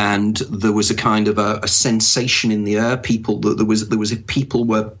 and there was a kind of a sensation in the air. People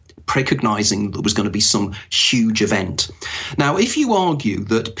were precognizing there was going to be some huge event. Now, if you argue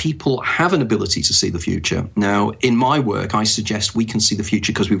that people have an ability to see the future, now in my work I suggest we can see the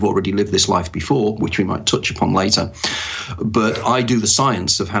future because we've already lived this life before, which we might touch upon later. But I do the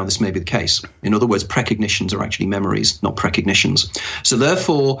science of how this may be the case. In other words, precognitions are actually memories, not precognitions. So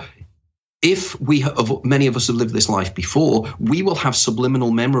therefore, if many of us have lived this life before, we will have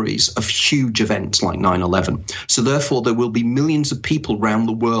subliminal memories of huge events like 9/11. So therefore, there will be millions of people around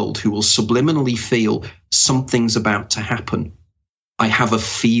the world who will subliminally feel something's about to happen. I have a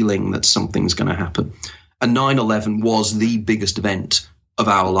feeling that something's going to happen. And 9/11 was the biggest event of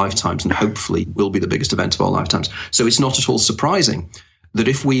our lifetimes, and hopefully will be the biggest event of our lifetimes. So it's not at all surprising that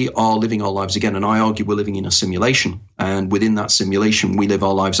if we are living our lives again, and I argue we're living in a simulation, and within that simulation, we live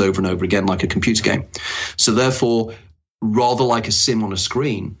our lives over and over again like a computer game. So therefore, rather like a sim on a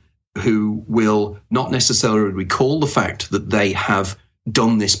screen, who will not necessarily recall the fact that they have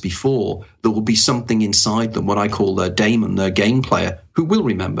done this before, there will be something inside them, what I call their daemon, their game player, who will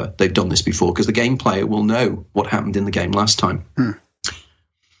remember they've done this before, because the game player will know what happened in the game last time.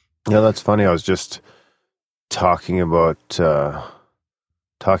 Yeah, that's funny. I was just talking about that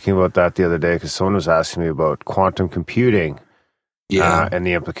the other day because someone was asking me about quantum computing and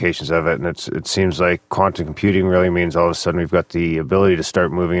the implications of it. And it seems like quantum computing really means all of a sudden we've got the ability to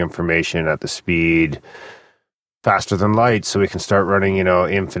start moving information at the speed faster than light, so we can start running,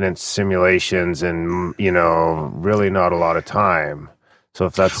 infinite simulations and, really not a lot of time. So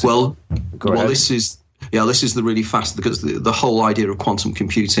if that's... Go ahead. This is the really fast, because the whole idea of quantum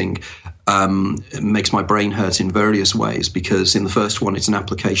computing makes my brain hurt in various ways, because in the first one, it's an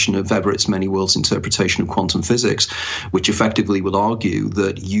application of Everett's many worlds interpretation of quantum physics, which effectively will argue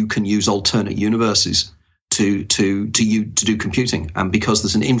that you can use alternate universes to do computing. And because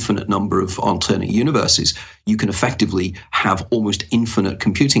there's an infinite number of alternate universes, you can effectively have almost infinite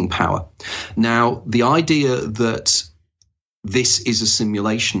computing power. Now, the idea that this is a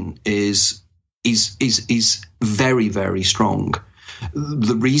simulation is very, very strong.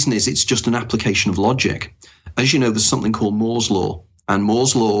 The reason is it's just an application of logic. As you know, there's something called Moore's law, and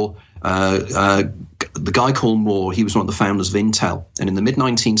Moore's law, the guy called Moore, he was one of the founders of Intel, and in the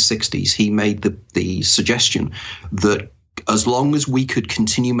mid-1960s, he made the suggestion that as long as we could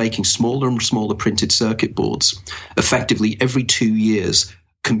continue making smaller and smaller printed circuit boards, effectively every 2 years,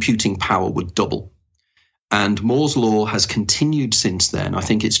 computing power would double. And Moore's law has continued since then. I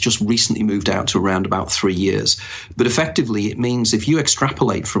think it's just recently moved out to around about 3 years. But effectively, it means if you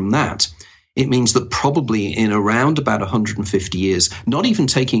extrapolate from that, it means that probably in around about 150 years, not even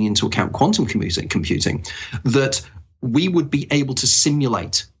taking into account quantum computing, that we would be able to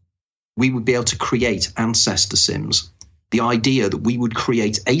simulate, we would be able to create ancestor sims. The idea that we would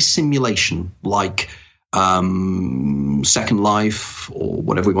create a simulation like Second Life, or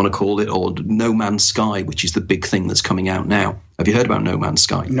whatever we want to call it, or No Man's Sky, which is the big thing that's coming out now. Have you heard about No Man's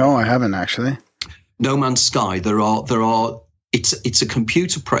Sky? No, I haven't actually. No Man's Sky. It's a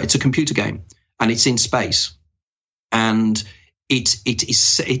computer game, and it's in space, and it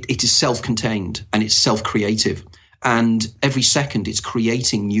is self-contained and it's self-creative. And every second, it's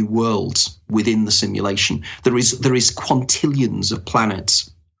creating new worlds within the simulation. There is quintillions of planets,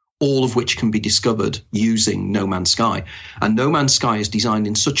 all of which can be discovered using No Man's Sky. And No Man's Sky is designed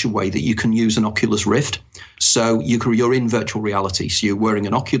in such a way that you can use an Oculus Rift. So you're in virtual reality. So you're wearing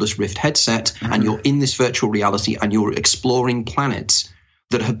an Oculus Rift headset, and you're in this virtual reality, and you're exploring planets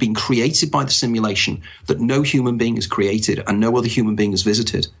that have been created by the simulation that no human being has created and no other human being has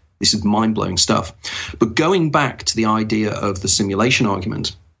visited. This is mind-blowing stuff. But going back to the idea of the simulation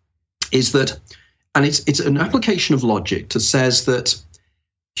argument is that, and it's an application of logic that says that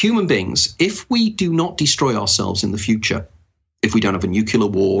human beings, if we do not destroy ourselves in the future, if we don't have a nuclear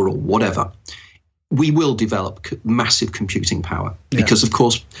war or whatever, we will develop massive computing power. Yeah. Because, of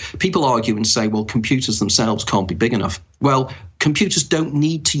course, people argue and say, well, computers themselves can't be big enough. Well, computers don't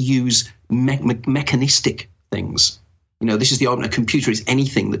need to use mechanistic things. This is the argument. A computer is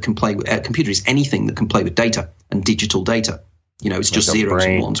anything that can play with data and digital data. It's just zeros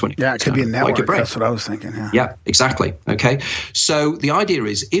and ones. It could be a network. Like a brain. That's what I was thinking. Yeah, exactly. Okay. So the idea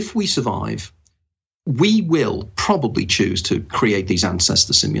is, if we survive, we will probably choose to create these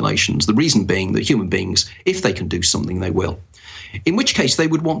ancestor simulations. The reason being that human beings, if they can do something, they will. In which case, they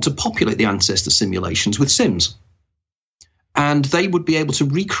would want to populate the ancestor simulations with sims. And they would be able to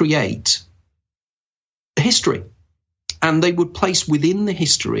recreate history. And they would place within the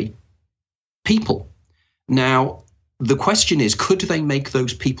history people. Now, the question is, could they make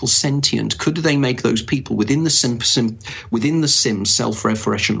those people sentient? Could they make those people within the sim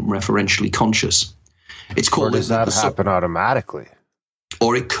self-referentially conscious? It's called. Or does that happen automatically?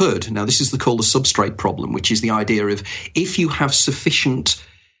 Or it could. Now, this is called the substrate problem, which is the idea of, if you have sufficient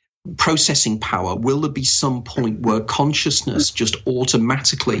processing power, will there be some point where consciousness just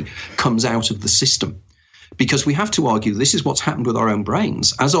automatically comes out of the system? Because we have to argue this is what's happened with our own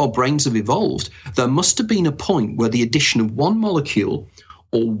brains. As our brains have evolved, there must have been a point where the addition of one molecule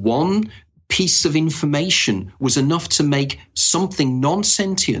or one piece of information was enough to make something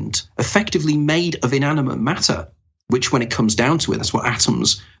non-sentient effectively made of inanimate matter, which when it comes down to it, that's what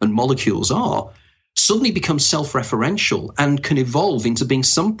atoms and molecules are, suddenly becomes self-referential and can evolve into being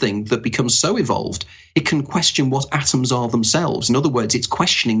something that becomes so evolved, it can question what atoms are themselves. In other words, it's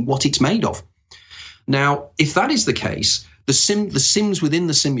questioning what it's made of. Now, if that is the case, the sims within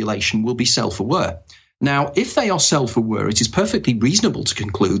the simulation will be self-aware. Now, if they are self-aware, it is perfectly reasonable to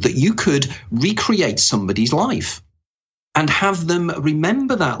conclude that you could recreate somebody's life and have them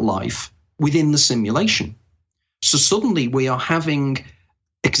remember that life within the simulation. So suddenly we are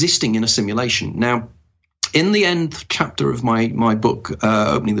existing in a simulation. Now, in the end chapter of my book,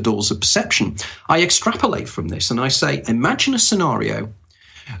 Opening the Doors of Perception, I extrapolate from this and I say, imagine a scenario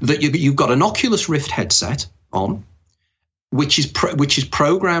that you've got an Oculus Rift headset on, which is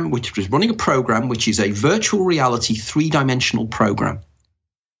running a program which is a virtual reality 3-dimensional program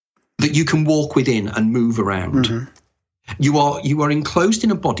that you can walk within and move around. Mm-hmm. You are enclosed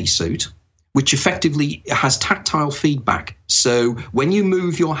in a bodysuit which effectively has tactile feedback. So when you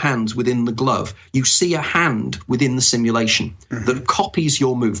move your hands within the glove, you see a hand within the simulation that copies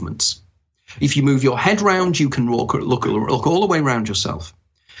your movements. If you move your head round, you can look all the way around yourself.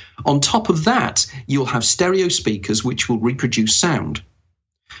 On top of that, you'll have stereo speakers which will reproduce sound.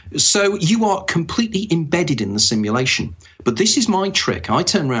 So you are completely embedded in the simulation. But this is my trick. I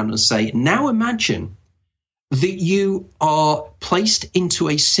turn around and say, now imagine that you are placed into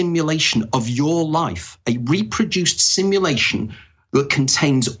a simulation of your life, a reproduced simulation that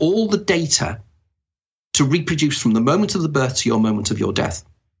contains all the data to reproduce from the moment of the birth to your moment of your death.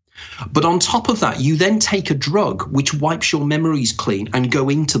 But on top of that, you then take a drug which wipes your memories clean and go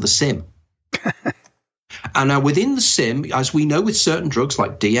into the sim. And now within the sim, as we know with certain drugs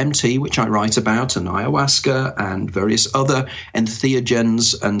like DMT, which I write about, and ayahuasca and various other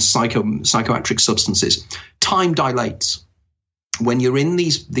entheogens and psychoactive substances, time dilates. When you're in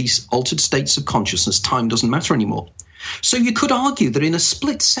these altered states of consciousness, time doesn't matter anymore. So you could argue that in a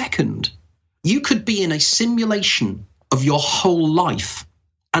split second, you could be in a simulation of your whole life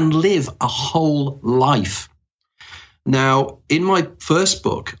and live a whole life. Now, in my first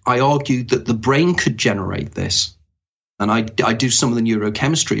book, I argued that the brain could generate this. And I do some of the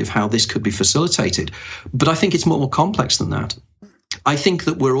neurochemistry of how this could be facilitated. But I think it's more complex than that. I think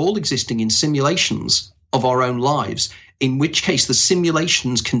that we're all existing in simulations of our own lives, in which case the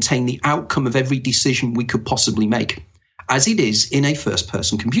simulations contain the outcome of every decision we could possibly make, as it is in a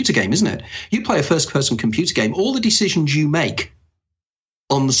first-person computer game, isn't it? You play a first-person computer game, all the decisions you make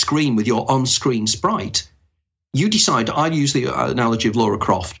on the screen with your on-screen sprite, you decide. I use the analogy of Lara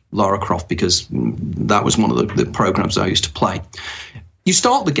Croft, because that was one of the programs I used to play. You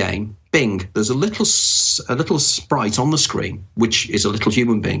start the game, bing, there's a little sprite on the screen, which is a little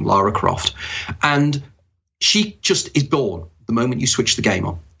human being, Lara Croft, and she just is born the moment you switch the game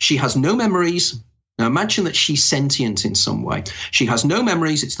on. She has no memories. Now imagine that she's sentient in some way. She has no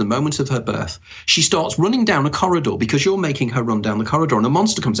memories. It's the moment of her birth. She starts running down a corridor because you're making her run down the corridor, and a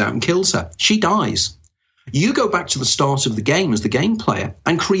monster comes out and kills her. She dies. You go back to the start of the game as the game player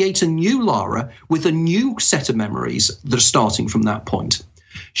and create a new Lara with a new set of memories that are starting from that point.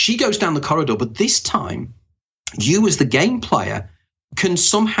 She goes down the corridor, but this time you as the game player can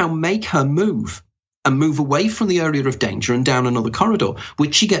somehow make her move and move away from the area of danger and down another corridor,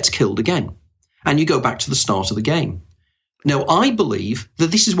 which she gets killed again. And you go back to the start of the game. Now, I believe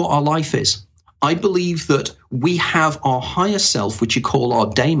that this is what our life is. I believe that we have our higher self, which you call our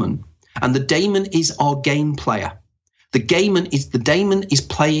daemon, and the daemon is our game player. The daemon is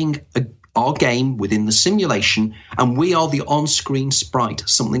playing our game within the simulation, and we are the on-screen sprite,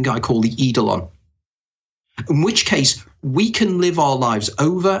 something I call the Eidolon. In which case, we can live our lives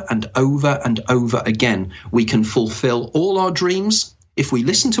over and over and over again. We can fulfill all our dreams. If we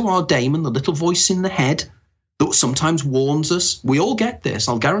listen to our daemon, the little voice in the head that sometimes warns us, we all get this.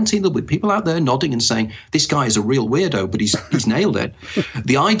 I'll guarantee there'll be people out there nodding and saying, this guy is a real weirdo, but he's nailed it.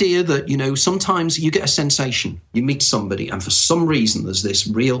 The idea that, sometimes you get a sensation, you meet somebody, and for some reason there's this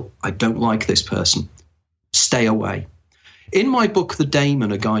real, I don't like this person. Stay away. In my book, The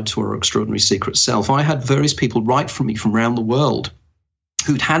Daemon, A Guide to Our Extraordinary Secret Self, I had various people write for me from around the world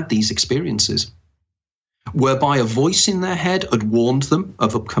who'd had these experiences, whereby a voice in their head had warned them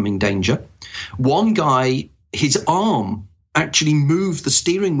of upcoming danger. One guy, his arm actually moved the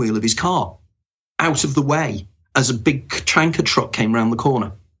steering wheel of his car out of the way as a big tanker truck came round the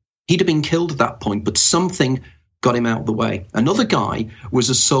corner. He'd have been killed at that point, but something got him out of the way. Another guy was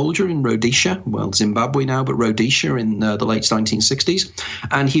a soldier in Rhodesia, well, Zimbabwe now, but Rhodesia in the late 1960s,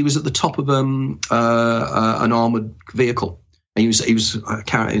 and he was at the top of an armoured vehicle. He was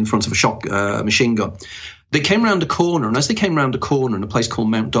in front of a machine gun. They came round a corner, and as they came round a corner in a place called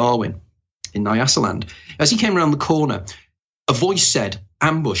Mount Darwin in Nyasaland, as he came round the corner, a voice said,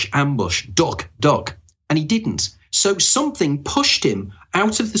 "Ambush, ambush, duck, duck," and he didn't. So something pushed him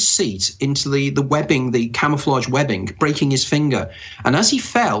out of the seat into the webbing, the camouflage webbing, breaking his finger. And as he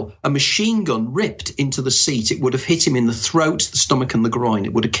fell, a machine gun ripped into the seat. It would have hit him in the throat, the stomach, and the groin.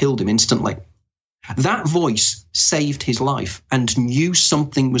 It would have killed him instantly. That voice saved his life and knew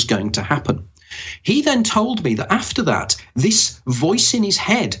something was going to happen. He then told me that after that, this voice in his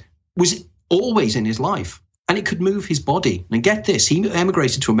head was always in his life. And it could move his body. And get this, he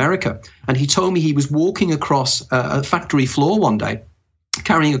emigrated to America, and he told me he was walking across a factory floor one day,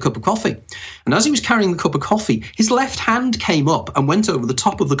 carrying a cup of coffee. And as he was carrying the cup of coffee, his left hand came up and went over the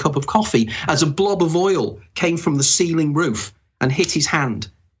top of the cup of coffee as a blob of oil came from the ceiling roof and hit his hand.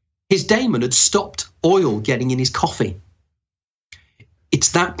 His daemon had stopped oil getting in his coffee. It's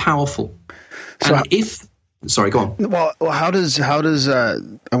that powerful. So and sorry, go on. Well, how does I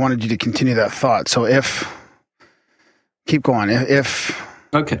wanted you to continue that thought. So keep going.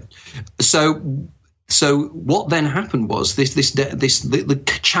 Okay, so what then happened was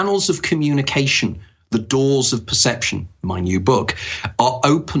the channels of communication, the doors of perception, my new book, are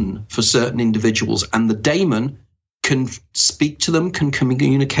open for certain individuals, and the daemon can speak to them, can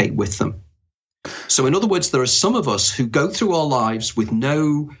communicate with them. So in other words, there are some of us who go through our lives with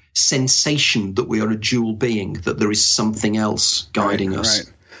no sensation that we are a dual being, that there is something else guiding us.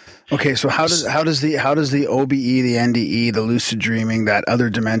 Right. Okay, so how does the OBE, the NDE, the lucid dreaming, that other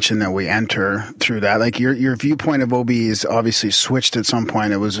dimension that we enter through that, like your viewpoint of OBE is obviously switched at some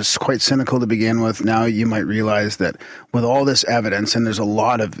point. It was just quite cynical to begin with. Now you might realize that with all this evidence, and there's a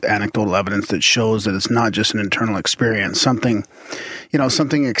lot of anecdotal evidence that shows that it's not just an internal experience, something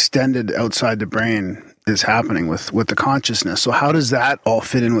extended outside the brain is happening with the consciousness. So how does that all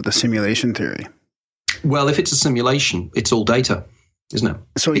fit in with the simulation theory? Well, if it's a simulation, it's all data, isn't it?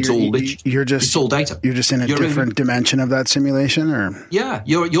 So it's all data. You're just in a different dimension of that simulation, or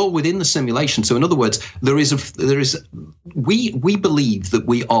you're within the simulation. So in other words, we believe that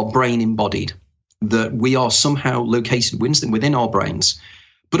we are brain embodied, that we are somehow located within our brains.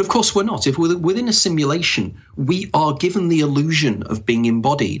 But of course we're not. If we're within a simulation, we are given the illusion of being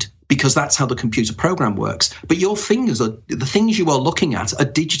embodied because that's how the computer program works. But your fingers the things you are looking at are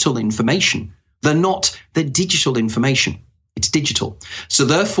digital information. They're digital information. It's digital. So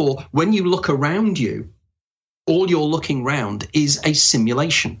therefore, when you look around you, all you're looking around is a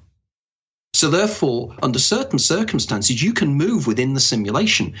simulation. So therefore, under certain circumstances, you can move within the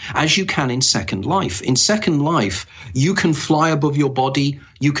simulation as you can in Second Life. In Second Life, you can fly above your body.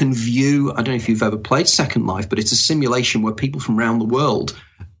 You can view, I don't know if you've ever played Second Life, but it's a simulation where people from around the world,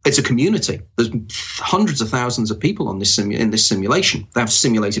 it's a community. There's hundreds of thousands of people in this simulation. They have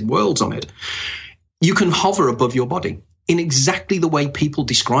simulated worlds on it. You can hover above your body in exactly the way people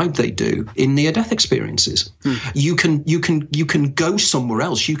describe they do in near-death experiences. You can go somewhere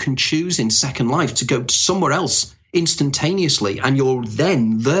else. You can choose in Second Life to go somewhere else instantaneously, and you're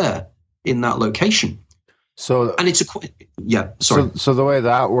then there in that location. So, and it's So the way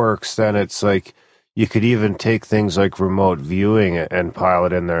that works, then it's like you could even take things like remote viewing and pile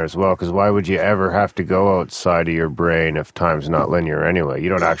it in there as well, because why would you ever have to go outside of your brain if time's not linear anyway? You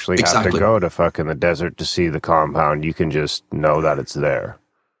don't actually have to go to fucking the desert to see the compound. You can just know that it's there.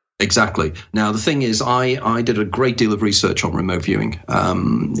 Exactly. Now, the thing is, I did a great deal of research on remote viewing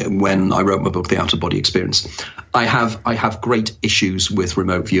when I wrote my book, The Outer Body Experience. I have great issues with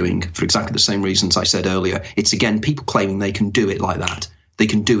remote viewing for exactly the same reasons I said earlier. It's, again, people claiming they can do it like that. They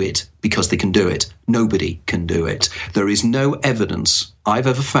can do it because they can do it. Nobody can do it. There is no evidence I've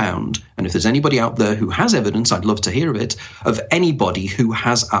ever found, and if there's anybody out there who has evidence, I'd love to hear of it, of anybody who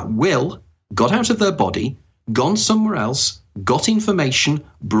has at will got out of their body, gone somewhere else, got information,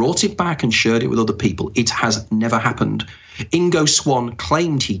 brought it back and shared it with other people. It has never happened. Ingo Swann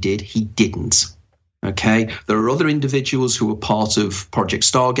claimed he did. He didn't. Okay? There are other individuals who are part of Project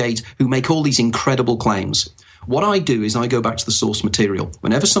Stargate who make all these incredible claims. What I do is I go back to the source material.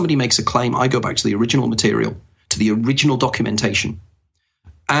 Whenever somebody makes a claim, I go back to the original material, to the original documentation.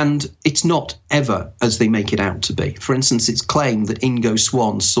 And it's not ever as they make it out to be. For instance, it's claimed that Ingo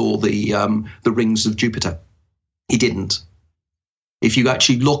Swann saw the rings of Jupiter. He didn't. If you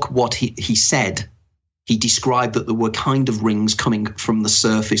actually look what he said, he described that there were kind of rings coming from the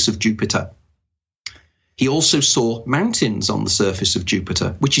surface of Jupiter. He also saw mountains on the surface of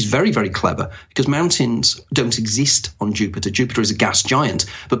Jupiter, which is very, very clever because mountains don't exist on Jupiter. Jupiter is a gas giant,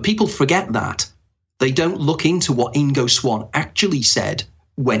 but people forget that. They don't look into what Ingo Swann actually said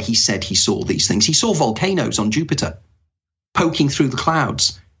when he said he saw these things. He saw volcanoes on Jupiter. poking through the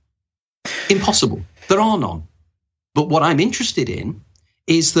clouds. Impossible. There are none. But what I'm interested in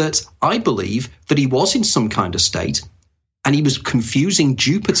is that I believe that he was in some kind of state and he was confusing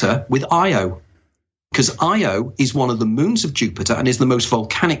Jupiter with Io, because Io is one of the moons of Jupiter and is the most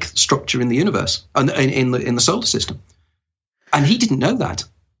volcanic structure in the universe, and in the solar system. And he didn't know that.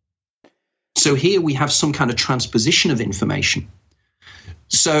 So here we have some kind of transposition of information.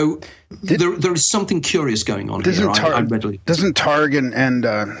 So there is something curious going on here. Doesn't Targ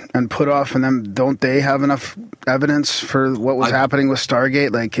and Puthoff and them, don't they have enough evidence for what was happening with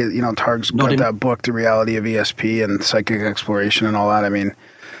Stargate? Like, Targ's got that book, The Reality of ESP and Psychic Exploration and all that. I mean,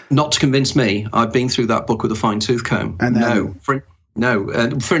 not to convince me. I've been through that book with a fine-tooth comb. And then,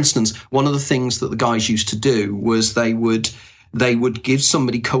 no. For instance, one of the things that the guys used to do was they would give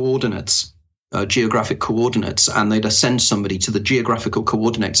somebody coordinates, geographic coordinates, and they'd send somebody to the geographical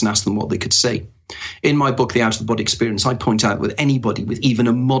coordinates and ask them what they could see. In my book, The Out-of-the-Body Experience, I point out that anybody with even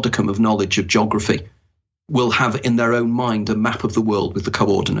a modicum of knowledge of geography will have in their own mind a map of the world with the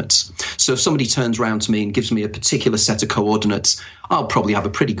coordinates. So if somebody turns around to me and gives me a particular set of coordinates, I'll probably have a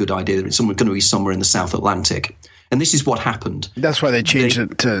pretty good idea that it's going to be somewhere in the South Atlantic. And this is what happened. That's why they changed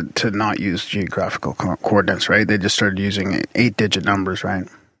it to not use geographical coordinates, right? They just started using 8-digit numbers, right?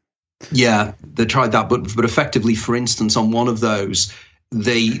 Yeah, they tried that, but effectively, for instance, on one of those,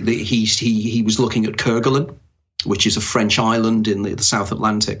 he was looking at Kerguelen, which is a French island in the South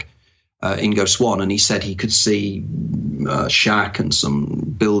Atlantic, Ingo Swann, and he said he could see a shack and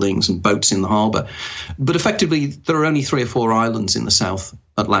some buildings and boats in the harbour. But effectively, there are only 3 or 4 islands in the South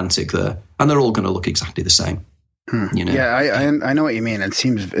Atlantic there, and they're all going to look exactly the same. Yeah, I know what you mean. It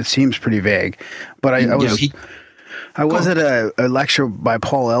seems pretty vague, but I was at a lecture by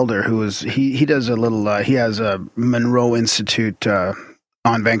Paul Elder, who was he does a little he has a Monroe Institute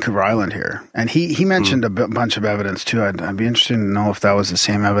on Vancouver Island here, and he mentioned a bunch of evidence too. I'd be interested to know if that was the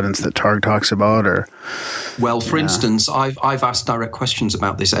same evidence that Targ talks about, or. Well, for instance, I've asked direct questions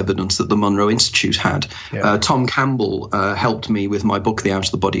about this evidence that the Monroe Institute had. Yeah. Tom Campbell helped me with my book, The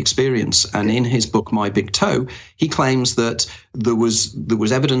Out-of-the-Body Experience, and in his book, My Big Toe, he claims that there was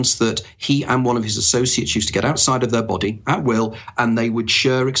evidence that he and one of his associates used to get outside of their body at will, and they would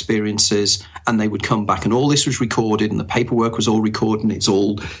share experiences, and they would come back, and all this was recorded, and the paperwork was all recorded, and it's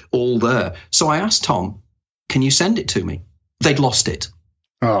all there. So I asked Tom, can you send it to me? They'd lost it.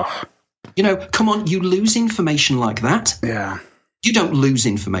 Oh. Come on, you lose information like that. Yeah. You don't lose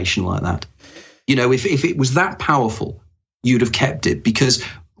information like that. If it was that powerful, you'd have kept it, because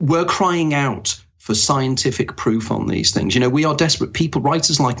we're crying out for scientific proof on these things. We are desperate people,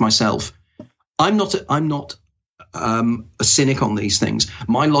 writers like myself. I'm not a cynic on these things.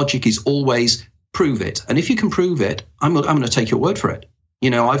 My logic is always prove it. And if you can prove it, I'm going to take your word for it.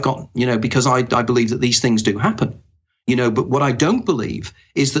 I've got, because I believe that these things do happen. But what I don't believe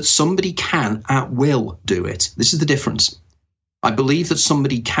is that somebody can at will do it. This is the difference. I believe that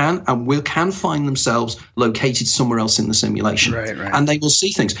somebody can find themselves located somewhere else in the simulation. Right. And they will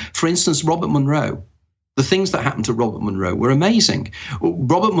see things. For instance, Robert Monroe, the things that happened to Robert Monroe were amazing.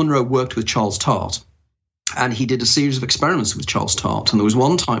 Robert Monroe worked with Charles Tart, and he did a series of experiments with Charles Tart. And there was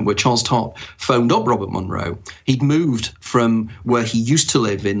one time where Charles Tart phoned up Robert Monroe. He'd moved from where he used to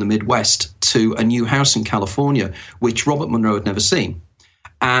live in the Midwest to a new house in California, which Robert Monroe had never seen.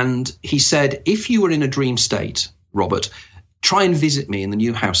 And he said, if you were in a dream state, Robert, try and visit me in the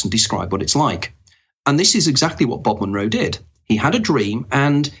new house and describe what it's like. And this is exactly what Bob Monroe did. He had a dream,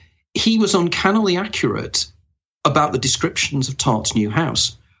 and he was uncannily accurate about the descriptions of Tart's new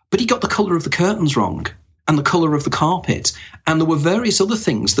house. But he got the colour of the curtains wrong, and the colour of the carpet, and there were various other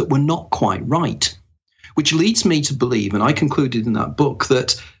things that were not quite right, which leads me to believe, and I concluded in that book,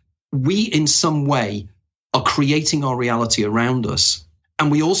 that we in some way are creating our reality around us,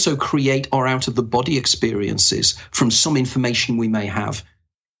 and we also create our out-of-the-body experiences from some information we may have.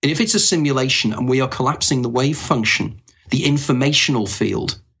 And if it's a simulation and we are collapsing the wave function, the informational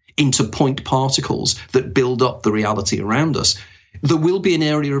field, into point particles that build up the reality around us, there will be an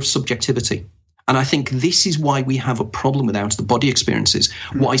area of subjectivity. And I think this is why we have a problem with out-of-the-body experiences,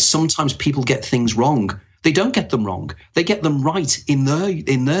 why sometimes people get things wrong. They don't get them wrong. They get them right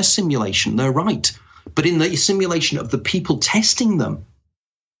in their simulation. They're right. But in the simulation of the people testing them,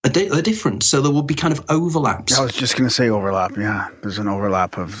 they're different. So there will be kind of overlaps. I was just going to say overlap, yeah. There's an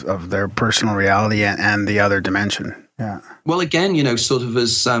overlap of their personal reality and the other dimension. Yeah. Well, again, sort of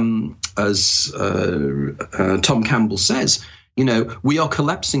as Tom Campbell says, we are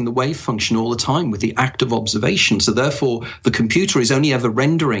collapsing the wave function all the time with the act of observation. So therefore, the computer is only ever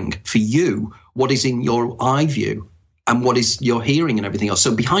rendering for you what is in your eye view and what is your hearing and everything else.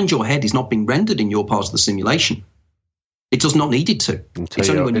 So behind your head is not being rendered in your part of the simulation. It does not need it to. It's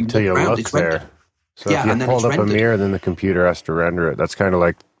only when you look around, it's there. rendered. So if you hold up a mirror, then the computer has to render it. That's kind of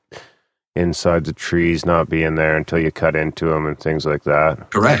like inside the trees not being there until you cut into them and things like that.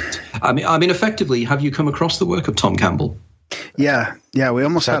 Correct. I mean, effectively, have you come across the work of Tom Campbell? Yeah, we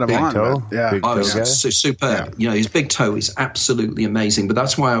almost had him on. Toe? Yeah, big toe guy? So superb. Yeah. His big toe is absolutely amazing. But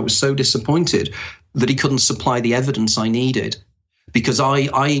that's why I was so disappointed that he couldn't supply the evidence I needed. Because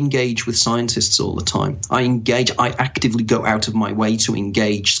I engage with scientists all the time. I actively go out of my way to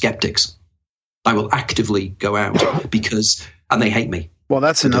engage skeptics. I will actively go out and they hate me. Well,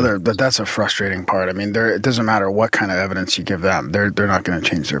 that's a frustrating part. I mean, it doesn't matter what kind of evidence you give them; they're not going to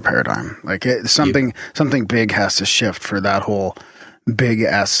change their paradigm. Like something big has to shift for that whole big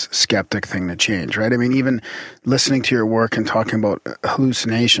S skeptic thing to change, right? I mean, even listening to your work and talking about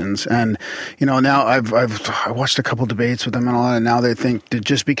hallucinations, and now I watched a couple debates with them and all that, and now they think that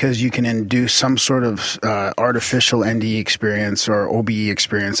just because you can induce some sort of artificial NDE experience or OBE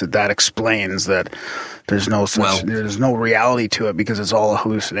experience, that explains that there's no reality to it because it's all a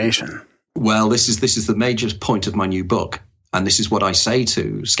hallucination. Well, this is the major point of my new book, and this is what I say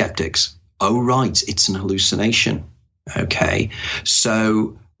to skeptics. Oh, right, it's an hallucination. Okay,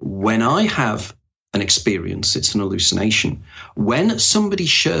 so when I have an experience, it's an hallucination. When somebody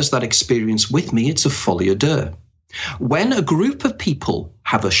shares that experience with me, it's a folie à deux. When a group of people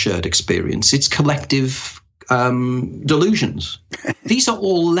have a shared experience, it's collective delusions. These are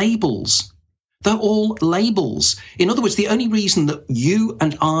all labels. They're all labels. In other words, the only reason that you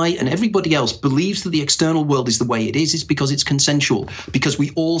and I and everybody else believes that the external world is the way it is because it's consensual, because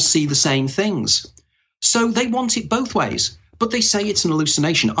we all see the same things. So they want it both ways, but they say it's an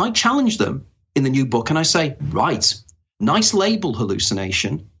hallucination. I challenge them in the new book and I say, right, nice label,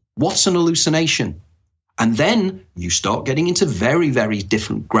 hallucination. What's an hallucination? And then you start getting into very, very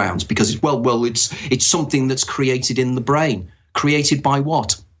different grounds because it's something that's created in the brain. Created by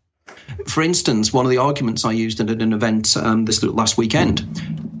what? For instance, one of the arguments I used at an event this last weekend,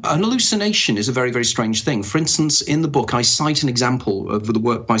 an hallucination is a very, very strange thing. For instance, in the book, I cite an example of the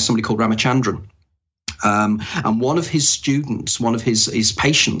work by somebody called Ramachandran. And one of his students, one of his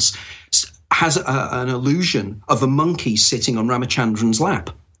patients, has an illusion of a monkey sitting on Ramachandran's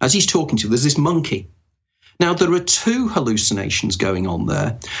lap. As he's talking to, there's this monkey. Now, there are two hallucinations going on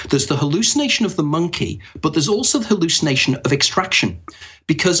there. There's the hallucination of the monkey, but there's also the hallucination of extraction.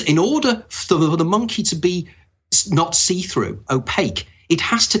 Because in order for the monkey to be not see-through, opaque, it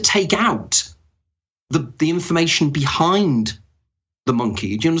has to take out the information behind the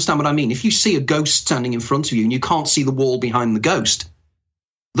monkey. Do you understand what I mean? If you see a ghost standing in front of you and you can't see the wall behind the ghost,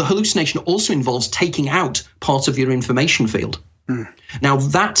 the hallucination also involves taking out part of your information field. Now,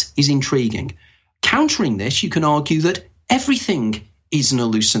 that is intriguing. Countering this, you can argue that everything is an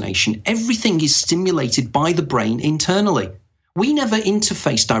hallucination. Everything is stimulated by the brain internally. We never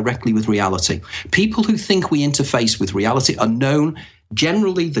interface directly with reality. People who think we interface with reality are known,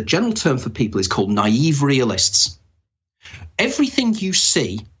 generally, the general term for people is called naive realists. Everything you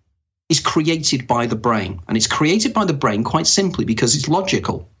see is created by the brain, and it's created by the brain quite simply because it's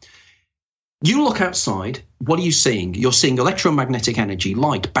logical. You look outside, what are you seeing? You're seeing electromagnetic energy,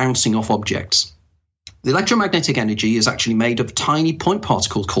 light bouncing off objects. The electromagnetic energy is actually made of tiny point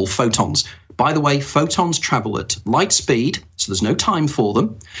particles called photons. By the way, photons travel at light speed, so there's no time for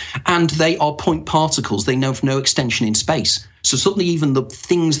them, and they are point particles. They have no extension in space. So suddenly even the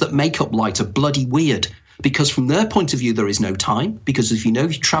things that make up light are bloody weird, because from their point of view, there is no time, because if you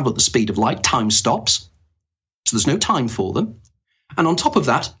travel at the speed of light, time stops. So there's no time for them. And on top of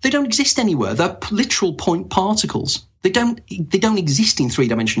that, they don't exist anywhere. They're literal point particles. They don't exist in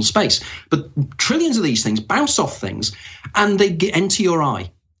three-dimensional space. But trillions of these things bounce off things, and they enter your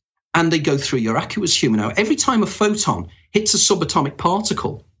eye, and they go through your aqueous humor. Now, every time a photon hits a subatomic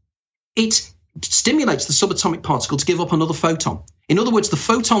particle, it stimulates the subatomic particle to give up another photon. In other words, the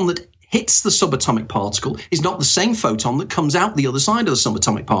photon that hits the subatomic particle is not the same photon that comes out the other side of the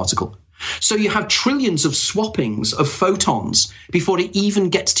subatomic particle. So you have trillions of swappings of photons before it even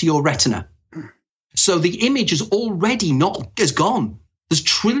gets to your retina. So the image is already gone. There's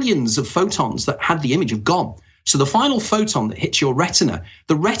trillions of photons that had the image have gone. So the final photon that hits your retina,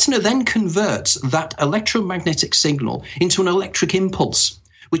 the retina then converts that electromagnetic signal into an electric impulse,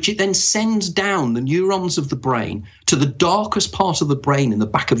 which it then sends down the neurons of the brain to the darkest part of the brain in the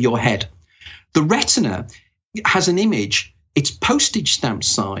back of your head. The retina has an image, it's postage stamp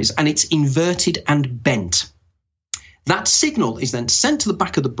size, and it's inverted and bent. That signal is then sent to the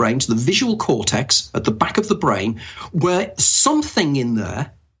back of the brain, to the visual cortex at the back of the brain, where something in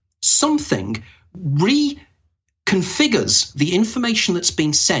there, reconfigures configures the information that's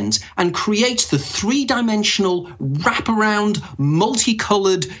been sent and creates the three-dimensional, wraparound,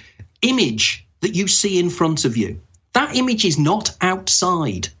 multicolored image that you see in front of you. That image is not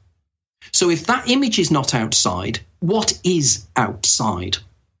outside. So if that image is not outside, what is outside?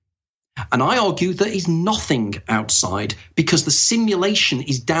 And I argue there is nothing outside, because the simulation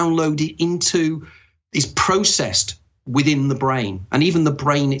is downloaded is processed within the brain. And even the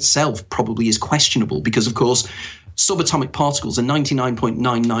brain itself probably is questionable, because, of course, subatomic particles are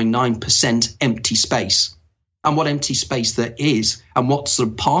 99.999% empty space. And what empty space there is, and what sort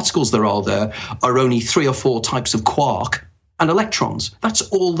of particles there are only 3 or 4 types of quark and electrons. That's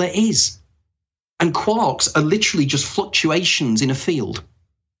all there is. And quarks are literally just fluctuations in a field,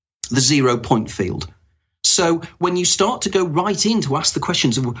 the 0 point field. So when you start to go right in to ask the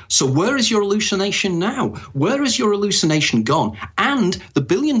questions of, so where is your hallucination now? Where has your hallucination gone? And the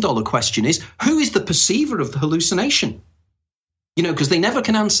billion-dollar question is, who is the perceiver of the hallucination? Because they never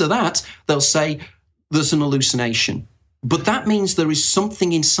can answer that. They'll say there's an hallucination. But that means there is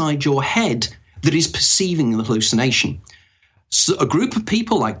something inside your head that is perceiving the hallucination. So a group of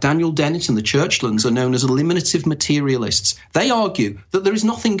people like Daniel Dennett and the Churchlands are known as eliminative materialists. They argue that there is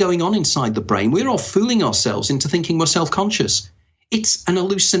nothing going on inside the brain. We're all fooling ourselves into thinking we're self-conscious. It's an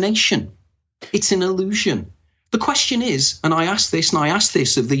hallucination. It's an illusion. The question is, and I ask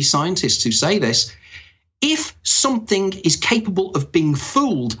this of these scientists who say this, if something is capable of being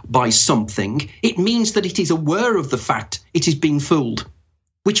fooled by something, it means that it is aware of the fact it is being fooled,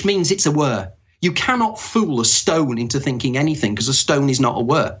 which means it's aware. You cannot fool a stone into thinking anything, because a stone is not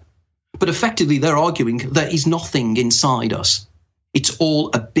aware. But effectively, they're arguing there is nothing inside us. It's all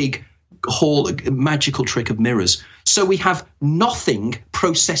a big magical trick of mirrors. So we have nothing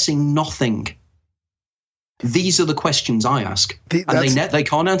processing nothing. These are the questions I ask, and they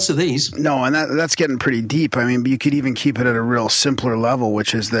can't answer these. No, and that's getting pretty deep. I mean, you could even keep it at a real simpler level,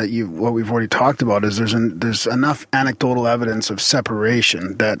 which is that what we've already talked about is there's enough anecdotal evidence of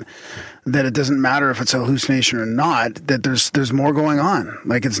separation that it doesn't matter if it's a hallucination or not. That there's more going on.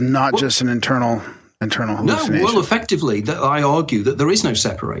 Like, it's not just an internal hallucination. No, well, effectively, I argue that there is no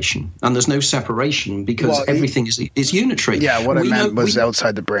separation, and there's no separation because everything is unitary. Yeah, what I meant was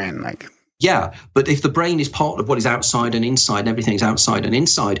outside the brain, like. Yeah, but if the brain is part of what is outside and inside, and everything's outside and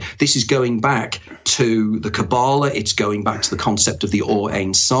inside, this is going back to the Kabbalah. It's going back to the concept of the Or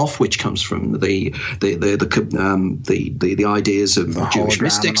Ein Sof, which comes from the ideas of the Jewish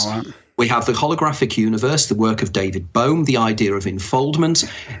mystics. We have the holographic universe, the work of David Bohm, the idea of enfoldment.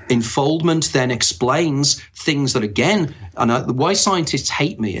 Enfoldment then explains things that, again, and why scientists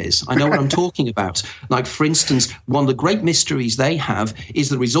hate me is, I know what I'm talking about. Like, for instance, one of the great mysteries they have is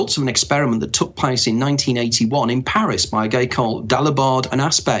the results of an experiment that took place in 1981 in Paris by a guy called Dalibard and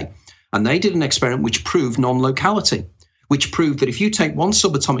Aspect. And they did an experiment which proved non-locality, which proved that if you take one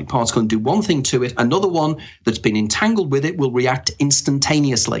subatomic particle and do one thing to it, another one that's been entangled with it will react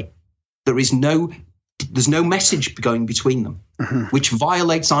instantaneously. There's no message going between them, which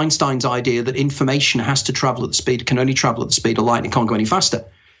violates Einstein's idea that information has to travel at the speed, can only travel at the speed of light, and it can't go any faster.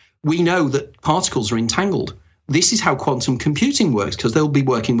 We know that particles are entangled. This is how quantum computing works, because they'll be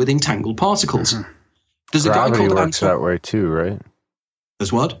working with entangled particles. There's Gravity works that way too, right?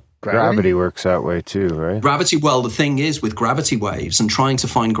 There's what? Gravity works that way too, right? Gravity, well, the thing is with gravity waves and trying to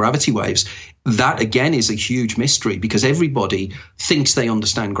find gravity waves, that again is a huge mystery, because everybody thinks they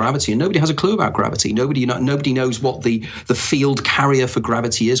understand gravity and nobody has a clue about gravity. Nobody knows what the field carrier for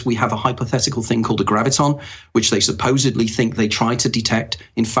gravity is. We have a hypothetical thing called a graviton, which they supposedly think they try to detect.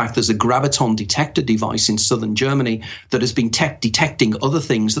 In fact, there's a graviton detector device in southern Germany that has been detecting other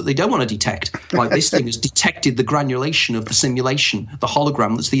things that they don't want to detect. Like, this thing has detected the granulation of the simulation, the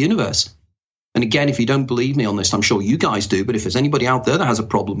hologram that's the universe. And again, if you don't believe me on this, I'm sure you guys do, but if there's anybody out there that has a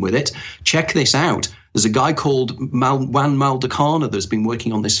problem with it, check this out. There's a guy called Juan Maldacana that's been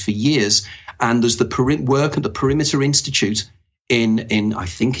working on this for years, and there's the work at the Perimeter Institute in I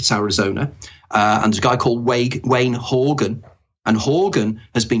think it's Arizona, and there's a guy called Wayne Horgan, and Horgan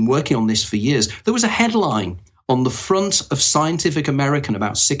has been working on this for years. There was a headline on the front of Scientific American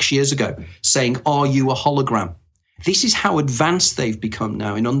about 6 years ago saying, "Are you a hologram?" This is how advanced they've become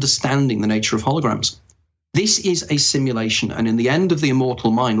now in understanding the nature of holograms. This is a simulation. And in The End of the Immortal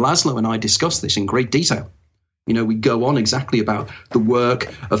Mind, Laszlo and I discuss this in great detail. We go on exactly about the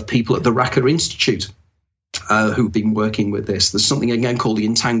work of people at the Raka Institute who've been working with this. There's something, again, called the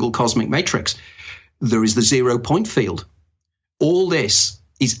entangled cosmic matrix. There is the 0 point field. All this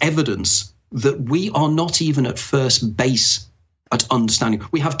is evidence that we are not even at first base at understanding.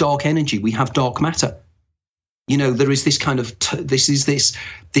 We have dark energy. We have dark matter. There is this kind of this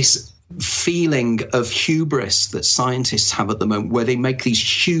feeling of hubris that scientists have at the moment, where they make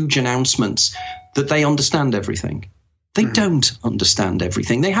these huge announcements that they understand everything. They don't understand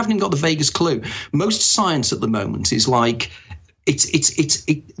everything. They haven't even got the vaguest clue. Most science at the moment is like,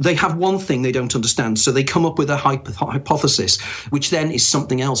 they have one thing they don't understand, so they come up with a hypothesis, which then is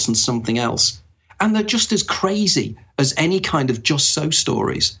something else and something else. And they're just as crazy as any kind of just so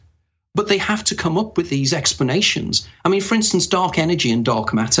stories. But they have to come up with these explanations. I mean, for instance, dark energy and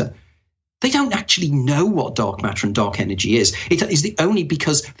dark matter. They don't actually know what dark matter and dark energy is. It is the only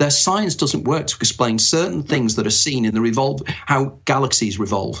because their science doesn't work to explain certain things that are seen in the how galaxies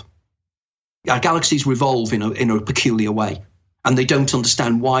revolve. Galaxies revolve in a peculiar way, and they don't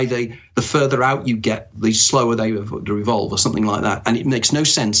understand why the further out you get, the slower they revolve, or something like that. And it makes no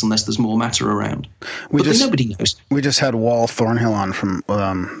sense unless there's more matter around. Nobody knows. We just had Wal Thornhill on from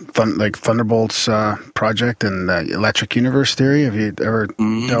Thunderbolt's project and electric universe theory. Have you ever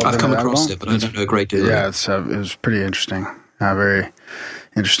delved I've into come that across at all? it, but I don't know a great deal. Yeah, it was pretty interesting. Very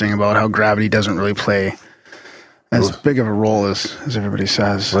interesting about how gravity doesn't really play as big of a role as everybody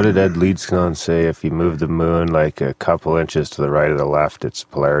says. What did Ed Leedston say? If you move the moon like a couple inches to the right or the left, its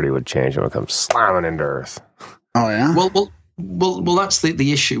polarity would change and it would come slamming into Earth. Oh, yeah? Well, that's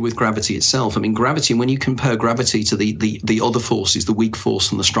the issue with gravity itself. I mean, gravity, when you compare gravity to the other forces, the weak force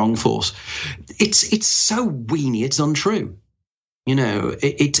and the strong force, it's so weenie, it's untrue. You know,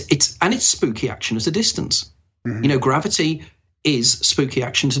 it's spooky action at a distance. Mm-hmm. You know, gravity is spooky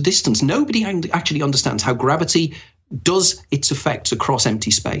action to distance. Nobody actually understands how gravity does its effects across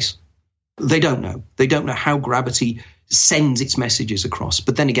empty space. They don't know. They don't know how gravity sends its messages across.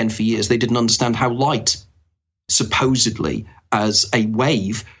 But then again, for years, they didn't understand how light, supposedly as a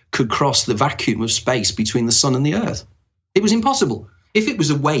wave, could cross the vacuum of space between the sun and the earth. It was impossible. If it was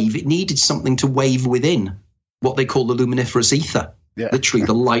a wave, it needed something to wave within, what they call the luminiferous ether, literally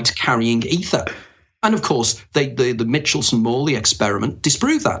the light-carrying ether. And of course, the Michelson-Morley experiment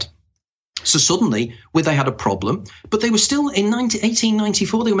disproved that. So suddenly, they had a problem, but they were still, in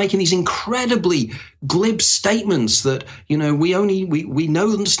 1894, they were making these incredibly glib statements that, you know, we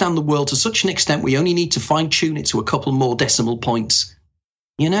understand the world to such an extent, we only need to fine-tune it to a couple more decimal points,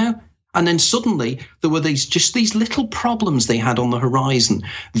 you know? And then suddenly, there were these little problems they had on the horizon,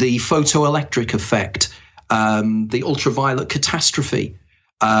 the photoelectric effect, the ultraviolet catastrophe,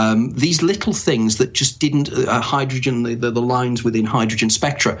 these little things that just didn't, hydrogen, the lines within hydrogen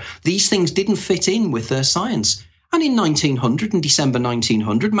spectra, these things didn't fit in with their science. And in 1900, in December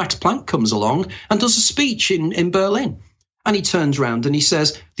 1900, Max Planck comes along and does a speech in Berlin. And he turns around and he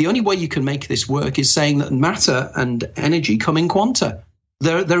says, the only way you can make this work is saying that matter and energy come in quanta.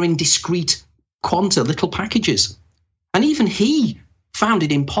 They're in discrete quanta, little packages. And even he found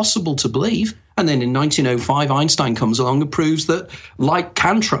it impossible to believe. And then in 1905, Einstein comes along and proves that light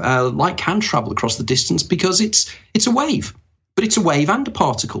can travel across the distance because it's a wave. But it's a wave and a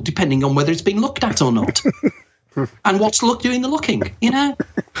particle, depending on whether it's been looked at or not. And what's doing the looking, you know?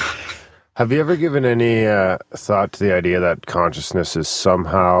 Have you ever given any thought to the idea that consciousness is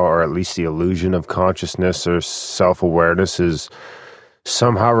somehow, or at least the illusion of consciousness or self-awareness is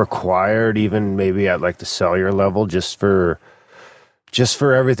somehow required, even maybe at like the cellular level, just for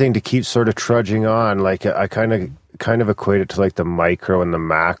everything to keep sort of trudging on? Like I kind of equate it to like the micro and the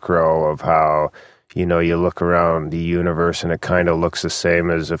macro of how, you know, you look around the universe and it kind of looks the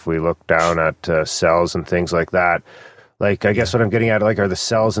same as if we look down at cells and things like that. Like, I guess what I'm getting at, like, are the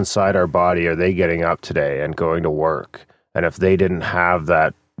cells inside our body, are they getting up today and going to work? And if they didn't have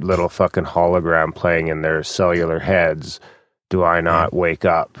that little fucking hologram playing in their cellular heads, do I not wake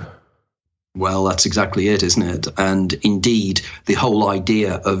up? Well, that's exactly it, isn't it? And indeed, the whole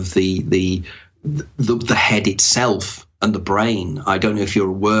idea of the head itself and the brain, I don't know if you're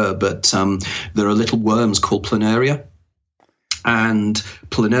aware, but there are little worms called planaria. And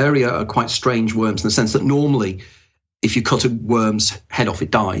planaria are quite strange worms in the sense that normally, if you cut a worm's head off, it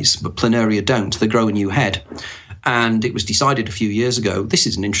dies, but planaria don't. They grow a new head. And it was decided a few years ago, this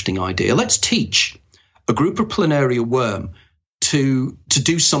is an interesting idea. Let's teach a group of planaria worm to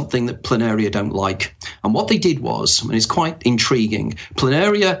do something that planaria don't like. And what they did was, and it's quite intriguing,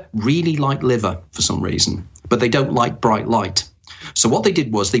 planaria really like liver for some reason, but they don't like bright light. So what they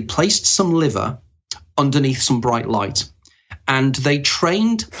did was they placed some liver underneath some bright light, and they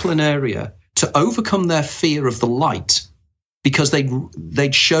trained planaria to overcome their fear of the light, because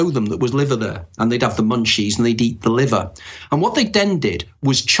they'd show them that was liver there, and they'd have the munchies and they'd eat the liver. And what they then did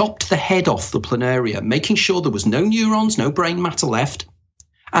was chopped the head off the planaria, making sure there was no neurons, no brain matter left.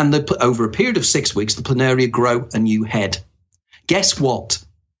 And over a period of 6 weeks, the planaria grow a new head. Guess what?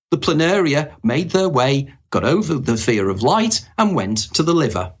 The planaria made their way, got over the fear of light, and went to the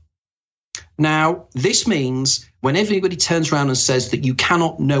liver. Now, this means when everybody turns around and says that you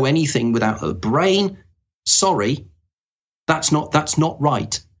cannot know anything without a brain, sorry, that's not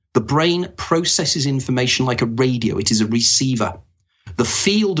right. The brain processes information like a radio. It is a receiver. The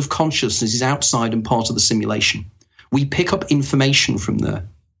field of consciousness is outside and part of the simulation. We pick up information from there.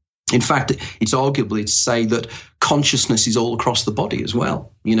 In fact, it's arguably to say that consciousness is all across the body as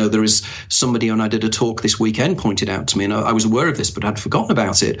well. You know, there is somebody, and I did a talk this weekend, pointed out to me, and I was aware of this but had forgotten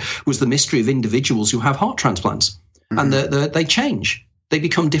about it, was the mystery of individuals who have heart transplants. Mm-hmm. And they change. They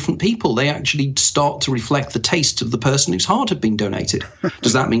become different people. They actually start to reflect the taste of the person whose heart had been donated.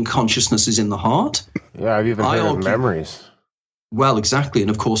 Does that mean consciousness is in the heart? Yeah, I've even heard of memories. Well, exactly.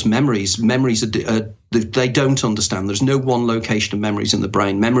 And of course, memories are, they don't understand. There's no one location of memories in the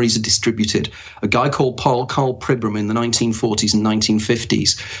brain. Memories are distributed. A guy called Carl Pribram in the 1940s and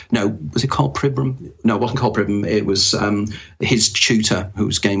 1950s. No, was it Carl Pribram? No, it wasn't Carl Pribram. It was his tutor,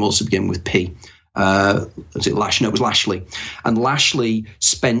 whose name also began with P. Was it Lash? No, it was Lashley. And Lashley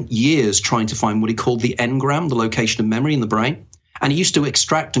spent years trying to find what he called the engram, the location of memory in the brain. And he used to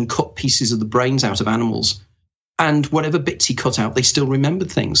extract and cut pieces of the brains out of animals. And whatever bits he cut out, they still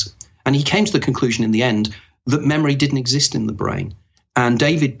remembered things. And he came to the conclusion in the end that memory didn't exist in the brain. And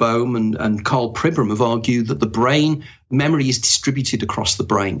David Bohm and Carl Pribram have argued that the brain, memory is distributed across the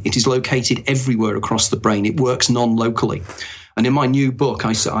brain. It is located everywhere across the brain. It works non-locally. And in my new book,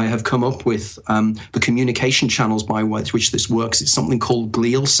 I have come up with the communication channels by which this works. It's something called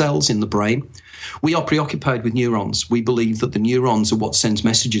glial cells in the brain. We are preoccupied with neurons. We believe that the neurons are what sends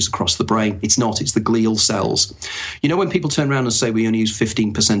messages across the brain. It's not. It's the glial cells. You know, when people turn around and say we only use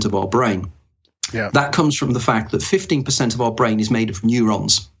 15% of our brain, that comes from the fact that 15% of our brain is made of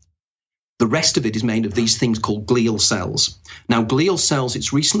neurons. The rest of it is made of these things called glial cells. Now, glial cells,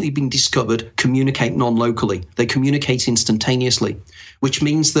 it's recently been discovered, communicate non-locally. They communicate instantaneously, which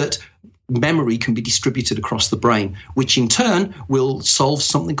means that memory can be distributed across the brain, which in turn will solve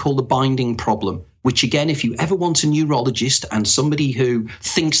something called the binding problem, which again, if you ever want a neurologist and somebody who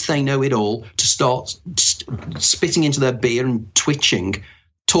thinks they know it all to start spitting into their beer and twitching,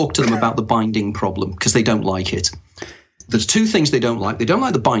 talk to them about the binding problem because they don't like it. There's two things they don't like. They don't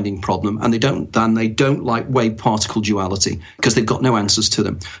like the binding problem, and they don't like wave particle duality because they've got no answers to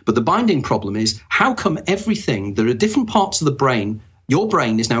them. But the binding problem is, how come everything, there are different parts of the brain. Your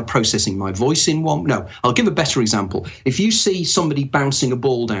brain is now processing my voice in one. No, I'll give a better example. If you see somebody bouncing a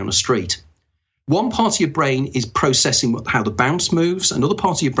ball down a street, one part of your brain is processing how the bounce moves. Another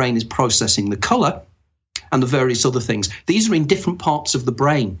part of your brain is processing the color and the various other things. These are in different parts of the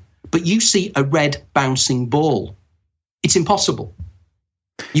brain. But you see a red bouncing ball. It's impossible.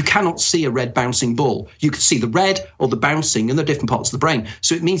 You cannot see a red bouncing ball. You can see the red or the bouncing in the different parts of the brain.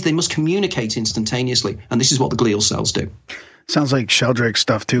 So it means they must communicate instantaneously. And this is what the glial cells do. Sounds like Sheldrake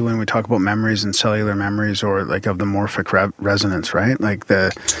stuff, too, when we talk about memories and cellular memories, or like of the morphic resonance, right? Like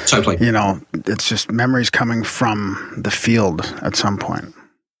totally. You know, it's just memories coming from the field at some point.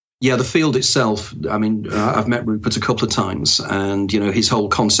 Yeah, the field itself, I mean, I've met Rupert a couple of times, and, you know, his whole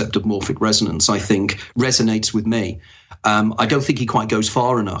concept of morphic resonance, I think, resonates with me. I don't think he quite goes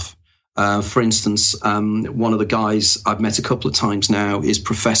far enough. For instance, one of the guys I've met a couple of times now is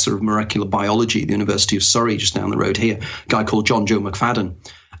Professor of Molecular Biology at the University of Surrey, just down the road here, a guy called John Joe McFadden.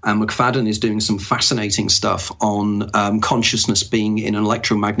 And McFadden is doing some fascinating stuff on consciousness being in an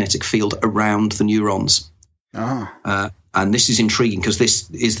electromagnetic field around the neurons. Oh. And this is intriguing because this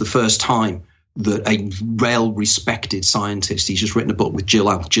is the first time that a well-respected scientist, he's just written a book with Jim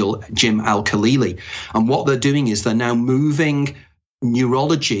Al-Khalili, and what they're doing is they're now moving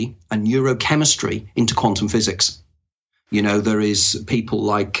neurology and neurochemistry into quantum physics. You know, there is people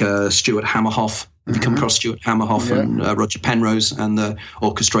like Stuart Hamerhoff. If you come across Stuart Hamerhoff and Roger Penrose and the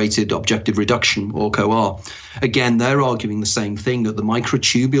orchestrated objective reduction, OR. Again, they're arguing the same thing, that the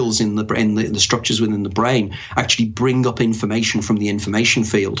microtubules in the brain, the structures within the brain, actually bring up information from the information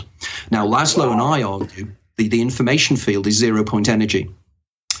field. Now, Laszlo and I argue the information field is 0-point energy.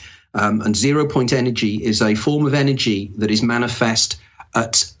 And 0-point energy is a form of energy that is manifest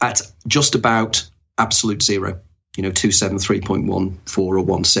at just about absolute zero, 273.14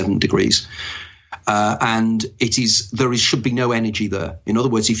 or 17 degrees. And there should be no energy there. In other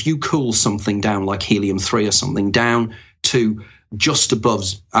words, if you cool something down like helium-3 or something down to just above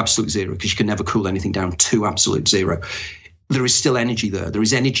absolute zero, because you can never cool anything down to absolute zero, there is still energy there. There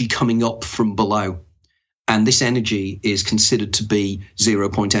is energy coming up from below. And this energy is considered to be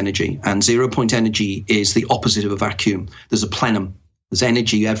 0-point energy. And 0-point energy is the opposite of a vacuum. There's a plenum. There's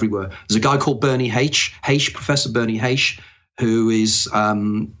energy everywhere. There's a guy called Bernie H, Professor Bernie H, who is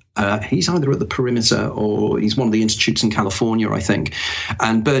He's either at the Perimeter or he's one of the institutes in California, I think.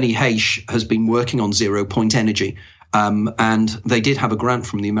 And Bernie Haish has been working on 0-point energy. And they did have a grant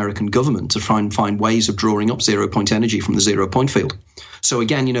from the American government to try and find ways of drawing up 0-point energy from the 0-point field. So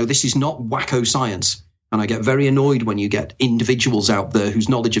again, this is not wacko science. And I get very annoyed when you get individuals out there whose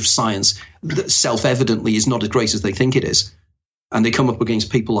knowledge of science that self-evidently is not as great as they think it is. And they come up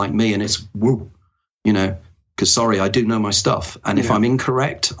against people like me and it's woo, because sorry, I do know my stuff. And if I'm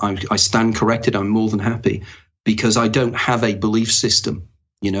incorrect, I stand corrected. I'm more than happy because I don't have a belief system.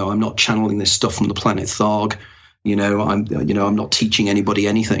 I'm not channeling this stuff from the planet Tharg. I'm not teaching anybody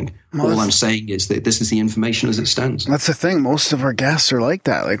anything. All I'm saying is that this is the information as it stands. That's the thing. Most of our guests are like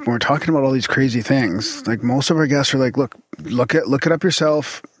that. Like when we're talking about all these crazy things, like most of our guests are like, look it up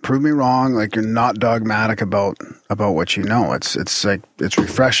yourself. Prove me wrong. Like you're not dogmatic about what you know. It's like, it's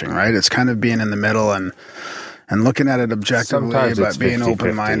refreshing, right? It's kind of being in the middle and looking at it objectively, but being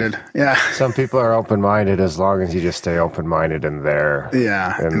open-minded. Yeah. Some people are open-minded as long as you just stay open-minded in their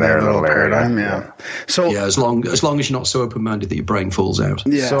little paradigm. Yeah. So as long as you're not so open-minded that your brain falls out.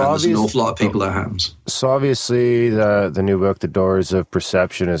 Yeah. So there's an awful lot of people that happens. So obviously, the new book, The Doors of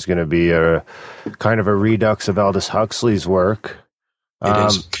Perception, is going to be a kind of a redux of Aldous Huxley's work. It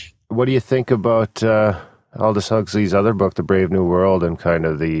is. What do you think about Aldous Huxley's other book, The Brave New World, and kind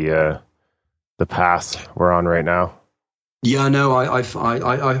of the path we're on right now? Yeah, no, I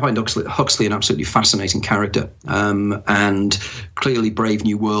find Huxley an absolutely fascinating character. And clearly Brave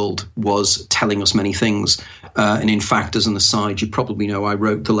New World was telling us many things. And in fact, as an aside, you probably know I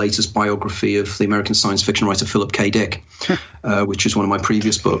wrote the latest biography of the American science fiction writer Philip K. Dick, which is one of my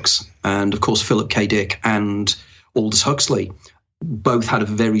previous books. And of course, Philip K. Dick and Aldous Huxley both had a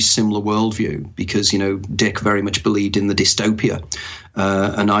very similar worldview because, Dick very much believed in the dystopia.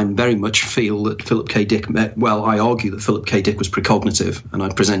 And I very much feel that Philip K. Dick, I argue that Philip K. Dick was precognitive, and I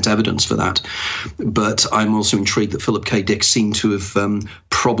present evidence for that. But I'm also intrigued that Philip K. Dick seemed to have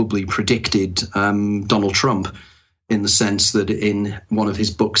probably predicted Donald Trump in the sense that in one of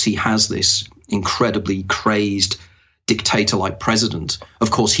his books, he has this incredibly crazed dictator-like president. Of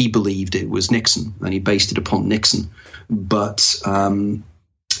course, he believed it was Nixon, and he based it upon Nixon. But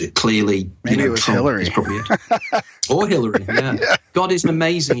clearly, maybe it was Trump Hillary. Is probably it. Or Hillary, yeah. God isn't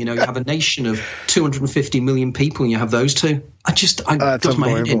amazing. You have a nation of 250 million people, and you have those two. Does my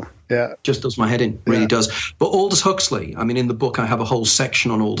head in. Yeah, just does my head in. Really does. But Aldous Huxley. I mean, in the book, I have a whole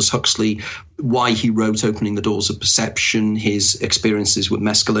section on Aldous Huxley, why he wrote "Opening the Doors of Perception," his experiences with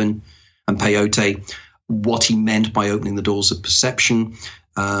mescaline and peyote, what he meant by opening the doors of perception,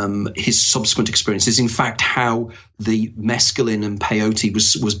 his subsequent experiences. In fact, how the mescaline and peyote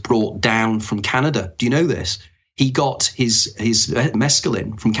was brought down from Canada. Do you know this? He got his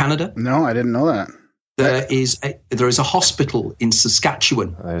mescaline from Canada. No, I didn't know that. There is a hospital in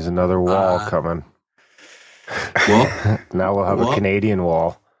Saskatchewan. There's another wall coming. What? Now we'll have a Canadian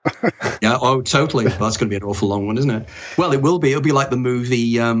wall. Yeah, oh, totally. Well, that's going to be an awful long one, isn't it? Well, it will be. It'll be like the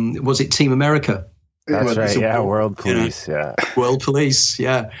movie, was it Team America? That's right, yeah, World Police, World Police,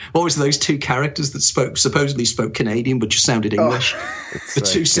 yeah. What was those two characters that supposedly spoke Canadian but just sounded English? The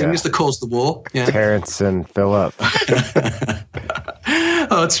two singers that caused the war. Yeah. Terrence and Philip.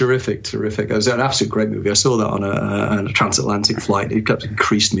 Oh, terrific. It was an absolute great movie. I saw that on a transatlantic flight. It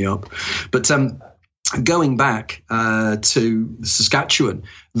creased me up. But going back to Saskatchewan,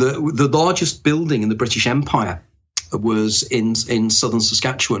 the largest building in the British Empire was in southern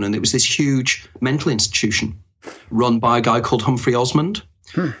Saskatchewan, and it was this huge mental institution run by a guy called Humphrey Osmond.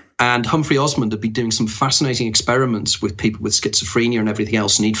 And Humphrey Osmond had been doing some fascinating experiments with people with schizophrenia and everything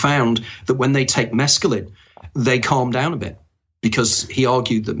else, and he'd found that when they take mescaline, they calm down a bit, because he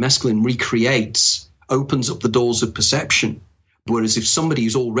argued that mescaline opens up the doors of perception, whereas if somebody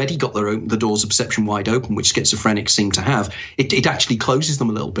who's already got the doors of perception wide open, which schizophrenics seem to have, it actually closes them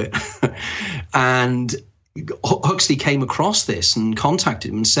a little bit. And Huxley came across this and contacted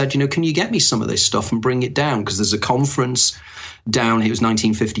him and said, can you get me some of this stuff and bring it down? Because there's a conference down, it was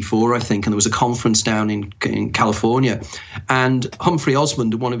 1954, I think, and there was a conference down in California. And Humphrey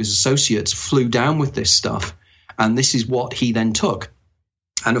Osmond and one of his associates flew down with this stuff. And this is what he then took.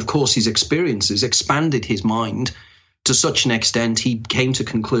 And of course, his experiences expanded his mind to such an extent he came to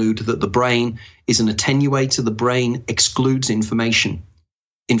conclude that the brain is an attenuator. The brain excludes information.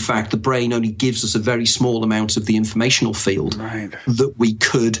 In fact, the brain only gives us a very small amount of the informational field that we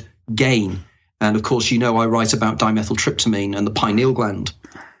could gain. And of course, I write about dimethyltryptamine and the pineal gland,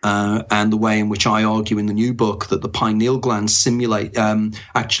 and the way in which I argue in the new book that the pineal gland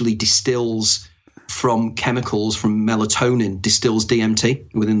actually distills from chemicals from melatonin distills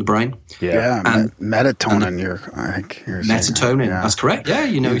DMT within the brain. And melatonin. I think you're melatonin. That's correct. Yeah,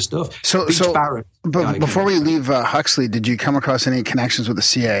 you know your stuff. So but before we leave Huxley, did you come across any connections with the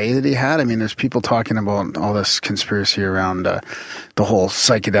CIA that he had? I mean, there's people talking about all this conspiracy around the whole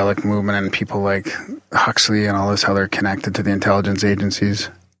psychedelic movement and people like Huxley and all this, how they're connected to the intelligence agencies.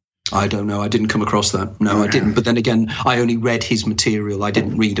 I don't know. I didn't come across that. No, I didn't. But then again, I only read his material. I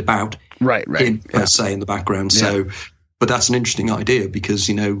didn't read about him per se in the background. So, but that's an interesting idea because,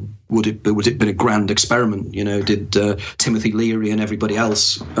 you know, would it been a grand experiment? You know, did Timothy Leary and everybody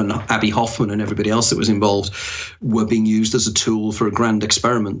else and Abby Hoffman and everybody else that was involved were being used as a tool for a grand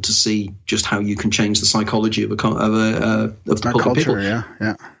experiment to see just how you can change the psychology of the public people?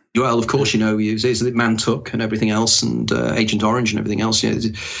 Yeah. Well, of course, you know, is it Mantuck and everything else, and Agent Orange and everything else. Yeah,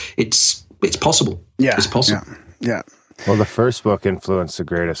 it's possible. Yeah, it's possible. Yeah. Well, the first book influenced the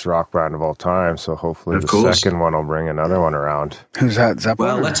greatest rock band of all time, so hopefully second one will bring another one around. Who's that?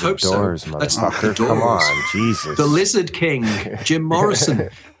 Zeppelin? Well, let's hope Doors, so. Motherfucker. Come on, Jesus. The Lizard King, Jim Morrison.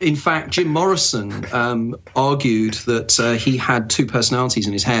 In fact, Jim Morrison argued that he had two personalities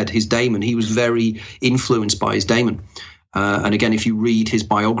in his head. His daemon, he was very influenced by his daemon. And again, if you read his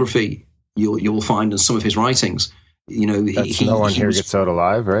biography, you'll find in some of his writings, you know, no one here gets out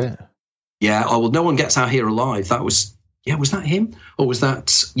alive, right? Yeah. Oh, well, no one gets out here alive. That was, was that him? Or was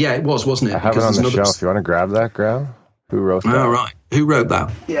that, it was, wasn't it? I have it on the shelf. You want to grab that, Graham? Who wrote that? All right. Who wrote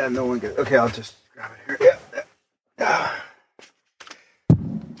that? Yeah, no one gets, okay, I'll just grab it here. Yeah.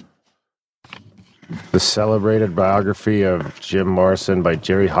 The celebrated biography of Jim Morrison by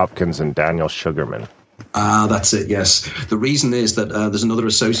Jerry Hopkins and Daniel Sugarman. That's it, yes. The reason is that there's another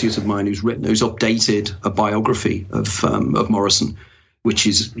associate of mine who's updated a biography of Morrison, which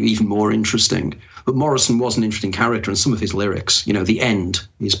is even more interesting. But Morrison was an interesting character, and some of his lyrics, you know, the end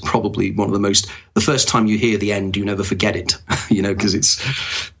is probably one of the first time you hear the end, you never forget it, you know, because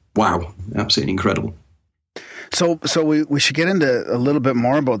it's, wow, absolutely incredible. So we should get into a little bit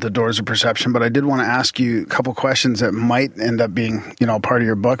more about the Doors of Perception, but I did want to ask you a couple questions that might end up being, you know, part of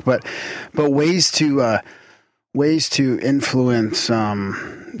your book, but ways to influence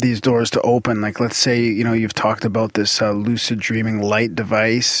these doors to open. Like, let's say, you know, you've talked about this lucid dreaming light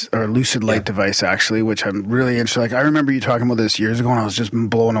device, or lucid light device, actually, which I'm really interested. Like, I remember you talking about this years ago, and I was just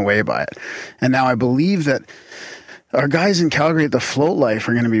blown away by it. And now I believe that our guys in Calgary at the Float Life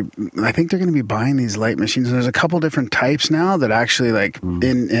are going to be, I think they're going to be buying these light machines. And there's a couple different types now that actually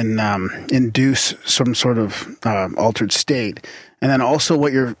induce some sort of altered state. And then also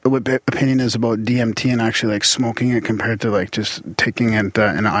what opinion is about DMT and actually like smoking it compared to like just taking it in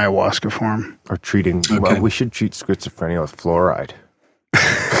ayahuasca form. Or treating, well, we should treat schizophrenia with fluoride.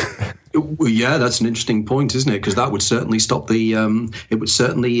 Well, yeah, that's an interesting point, isn't it? Because that would certainly stop it would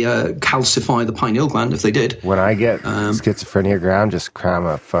certainly calcify the pineal gland if they did. When I get schizophrenia, Graham, just cram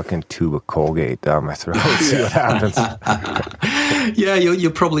a fucking tube of Colgate down my throat. See what happens. Yeah,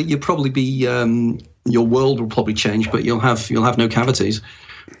 you'll probably be your world will probably change, but you'll have no cavities.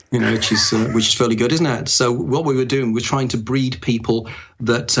 You know, which is fairly good, isn't it? So what we were doing, we're trying to breed people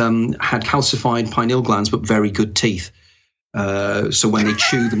that had calcified pineal glands but very good teeth. So when they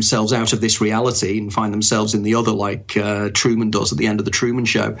chew themselves out of this reality and find themselves in the other, like Truman does at the end of the Truman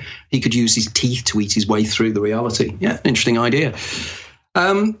Show, he could use his teeth to eat his way through the reality. Yeah, interesting idea.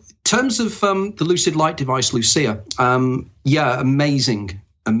 In terms of the lucid light device, Lucia,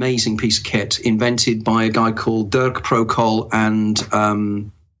 amazing piece of kit invented by a guy called Dirk Prokol and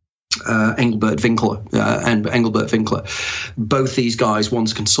Engelbert Winkler. Both these guys,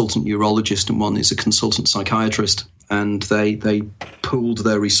 one's a consultant neurologist and one is a consultant psychiatrist, and they pooled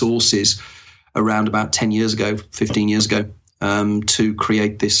their resources around about 10 years ago, 15 years ago, to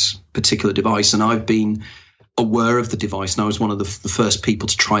create this particular device. And I've been aware of the device, and I was one of the first people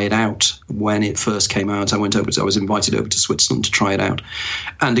to try it out when it first came out. I was invited over to Switzerland to try it out,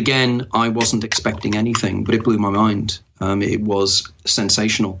 and again, I wasn't expecting anything, but it blew my mind. It was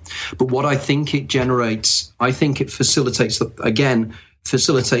sensational. But what I think it generates, I think it facilitates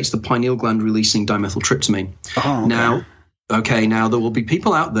the pineal gland releasing dimethyltryptamine. Oh, okay. Now there will be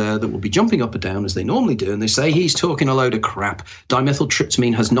people out there that will be jumping up and down as they normally do, and they say he's talking a load of crap.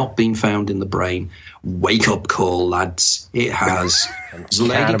 Dimethyltryptamine has not been found in the brain. Wake up call, lads. It has.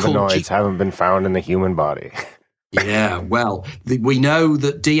 Cannabinoids haven't been found in the human body. Yeah, well, we know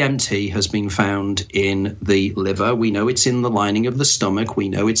that DMT has been found in the liver. We know it's in the lining of the stomach. We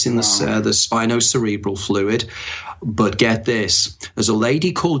know it's in the spinocerebral fluid. But get this, there's a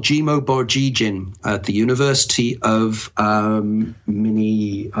lady called Jimo Barjigin at the University of Jimo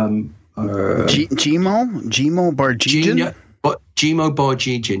Barjigin? But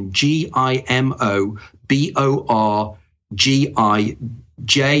Gimoborgigin, Gimoborgigin,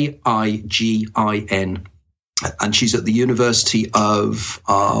 and she's at the University of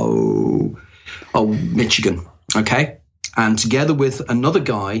Michigan. Okay, and together with another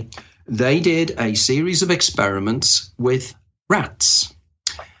guy, they did a series of experiments with rats,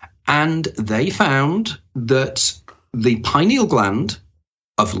 and they found that the pineal gland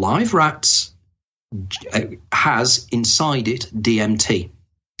of live rats has inside it DMT.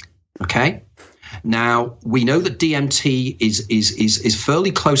 Okay. Now we know that DMT is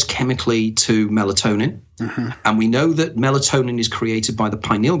fairly close chemically to melatonin, and we know that melatonin is created by the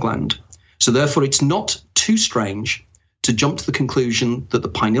pineal gland. So therefore, it's not too strange to jump to the conclusion that the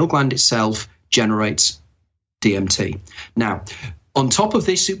pineal gland itself generates DMT. Now, on top of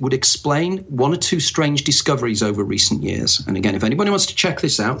this, it would explain one or two strange discoveries over recent years. And again, if anybody wants to check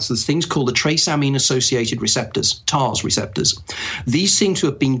this out, so there's things called the trace amine-associated receptors, TARS receptors. These seem to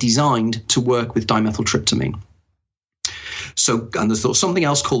have been designed to work with dimethyltryptamine. So, and there's something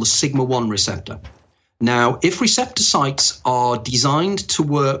else called the sigma-1 receptor. Now, if receptor sites are designed to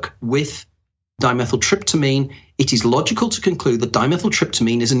work with dimethyltryptamine, it is logical to conclude that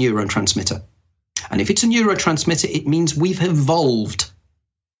dimethyltryptamine is a neurotransmitter. And if it's a neurotransmitter, it means we've evolved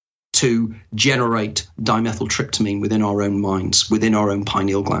to generate dimethyltryptamine within our own minds, within our own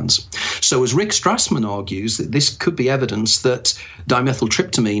pineal glands. So as Rick Strassman argues, that this could be evidence that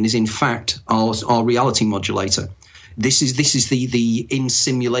dimethyltryptamine is in fact our reality modulator. This is the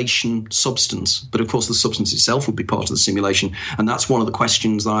in-simulation substance. But of course, the substance itself would be part of the simulation. And that's one of the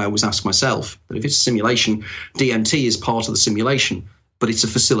questions that I always ask myself. That if it's a simulation, DMT is part of the simulation, but it's a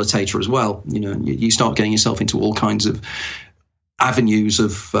facilitator as well. You know, you start getting yourself into all kinds of avenues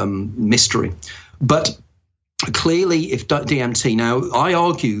of mystery. But clearly, if DMT, now I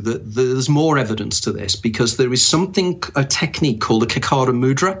argue that there's more evidence to this because there is a technique called the Kakara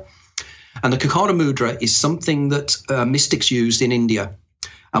Mudra. And the Kakara Mudra is something that mystics used in India.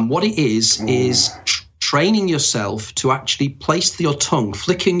 And what it is training yourself to actually place your tongue,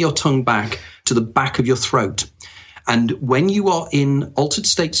 flicking your tongue back to the back of your throat. And when you are in altered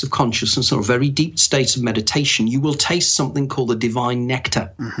states of consciousness or very deep states of meditation, you will taste something called the divine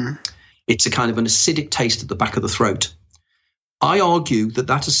nectar. It's a kind of an acidic taste at the back of the throat. I argue that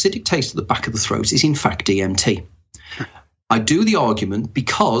acidic taste at the back of the throat is in fact DMT. I do the argument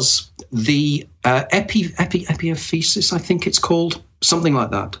because the epiphysis, I think it's called, something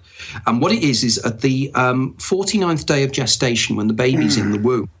like that. And what it is at the 49th day of gestation, when the baby's in the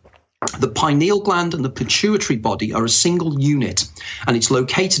womb, the pineal gland and the pituitary body are a single unit, and it's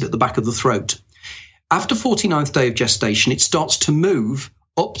located at the back of the throat. After 49th day of gestation, it starts to move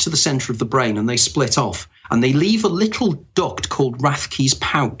up to the center of the brain, and they split off, and they leave a little duct called Rathke's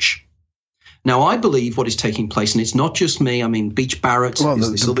pouch. Now, I believe what is taking place, and it's not just me. I mean, Beach Barrett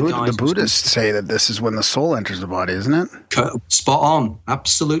is this other guy. The Buddhists say that this is when the soul enters the body, isn't it? Spot on.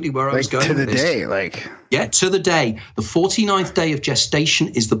 Absolutely where I was going. To the with this. day, Yeah, to the day. The 49th day of gestation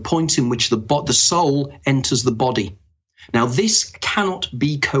is the point in which the soul enters the body. Now, this cannot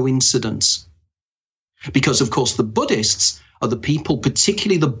be coincidence. Because, of course, the Buddhists are the people,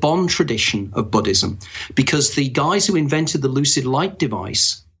 particularly the Bon tradition of Buddhism, because the guys who invented the lucid light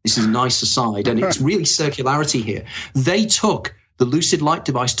device, this is a nice aside, and it's really circularity here. They took the lucid light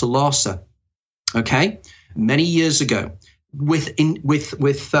device to Lhasa, okay, many years ago, with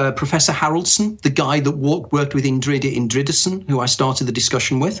Professor Haraldson, the guy that worked with Indridason, who I started the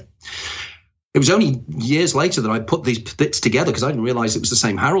discussion with. It was only years later that I put these bits together because I didn't realize it was the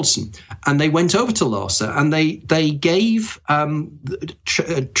same Haraldson. And they went over to Lhasa and they gave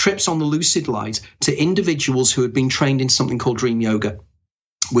trips on the lucid light to individuals who had been trained in something called dream yoga,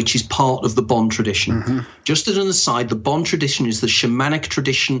 which is part of the Bon tradition. Just as an aside, the Bon tradition is the shamanic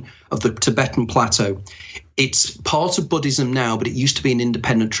tradition of the Tibetan plateau. It's part of Buddhism now, but it used to be an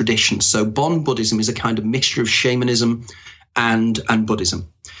independent tradition. So Bon Buddhism is a kind of mixture of shamanism and Buddhism.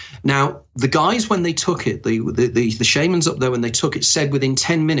 Now, the guys, when they took it, the shamans up there, when they took it, said within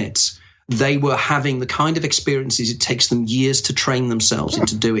 10 minutes, they were having the kind of experiences it takes them years to train themselves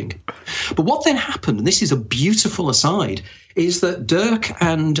into doing. But what then happened, and this is a beautiful aside, is that Dirk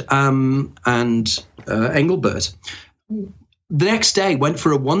and Engelbert, the next day went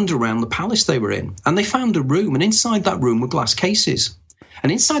for a wander around the palace they were in, and they found a room, and inside that room were glass cases.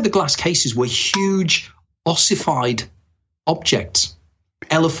 And inside the glass cases were huge ossified objects,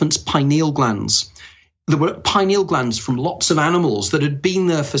 elephants' pineal glands. There were pineal glands from lots of animals that had been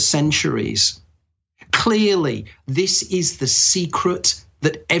there for centuries. Clearly, this is the secret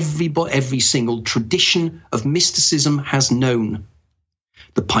that every single tradition of mysticism has known.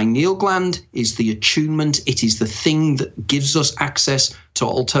 The pineal gland is the attunement. It is the thing that gives us access to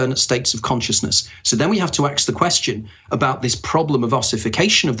alternate states of consciousness. So then we have to ask the question about this problem of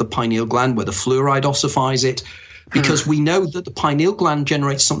ossification of the pineal gland, whether fluoride ossifies it, because we know that the pineal gland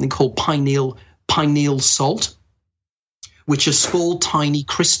generates something called pineal salt, which are small, tiny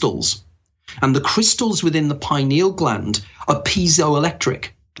crystals. And the crystals within the pineal gland are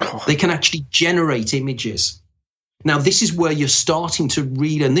piezoelectric. They can actually generate images. Now, this is where you're starting to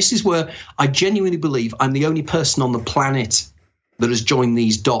read, and this is where I genuinely believe I'm the only person on the planet that has joined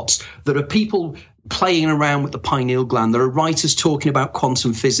these dots. There are people playing around with the pineal gland. There are writers talking about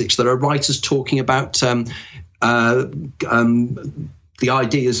quantum physics. There are writers talking about the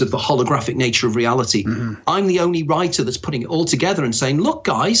ideas of the holographic nature of reality. I'm the only writer that's putting it all together and saying, look,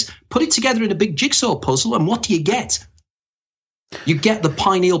 guys, put it together in a big jigsaw puzzle, and what do you get? You get the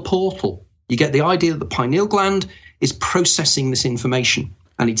pineal portal. You get the idea that the pineal gland is processing this information,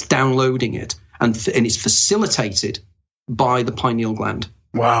 and it's downloading it, and it's facilitated by the pineal gland.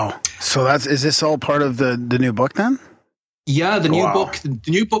 Wow. So is this all part of the new book then? Yeah, the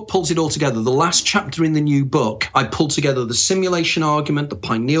new book pulls it all together. The last chapter in the new book, I pulled together the simulation argument, the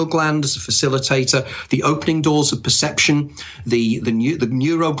pineal gland as a facilitator, the opening doors of perception, the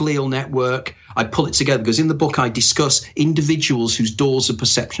neuroglial network. I pull it together because in the book I discuss individuals whose doors of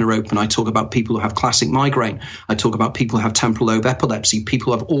perception are open. I talk about people who have classic migraine. I talk about people who have temporal lobe epilepsy,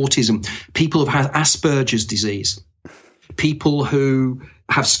 people who have autism, people who have Asperger's disease, people who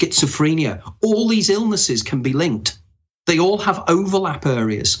have schizophrenia. All these illnesses can be linked. They all have overlap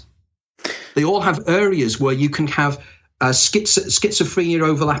areas. They all have areas where you can have schizophrenia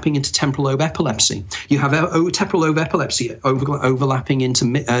overlapping into temporal lobe epilepsy. You have temporal lobe epilepsy overlapping into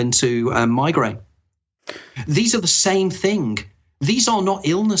migraine. These are the same thing. These are not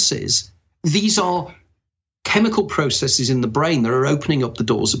illnesses. These are chemical processes in the brain that are opening up the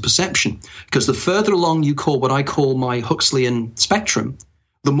doors of perception. Because the further along you call what I call my Huxleyan spectrum,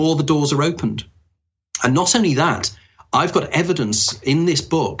 the more the doors are opened. And not only that, I've got evidence in this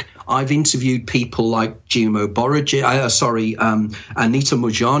book. I've interviewed people like Gimo Boragi, Anita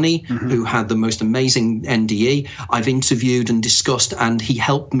Mujani, who had the most amazing NDE. I've interviewed and discussed, and he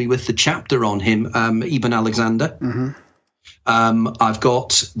helped me with the chapter on him, Eben Alexander. I've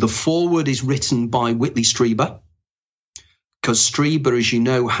got the foreword is written by Whitley Strieber, because Strieber, as you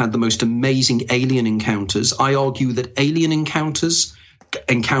know, had the most amazing alien encounters. I argue that alien encounters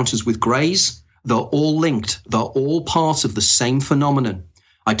with greys, they're all linked. They're all part of the same phenomenon.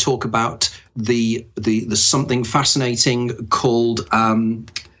 I talk about the something fascinating called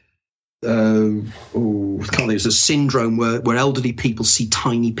there's a syndrome where elderly people see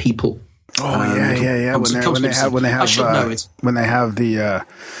tiny people. Yeah. When they have the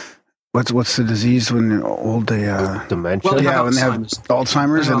what's the disease when they're old? Dementia. When they have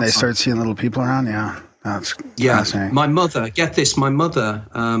Alzheimer's and they start seeing little people around. Yeah. That's fascinating. My mother, get this,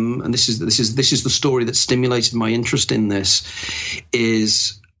 and this is the story that stimulated my interest in this,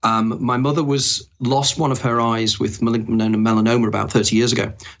 is my mother lost one of her eyes with malignant melanoma about 30 years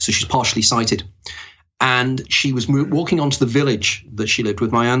ago, so she's partially sighted. And she was walking onto the village that she lived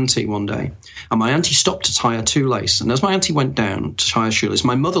with my auntie one day, and my auntie stopped to tie her shoelace. And as my auntie went down to tie her shoelace,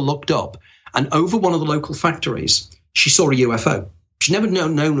 my mother looked up, and over one of the local factories, she saw a UFO. She'd never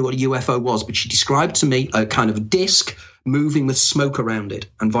known what a UFO was, but she described to me a kind of disc moving with smoke around it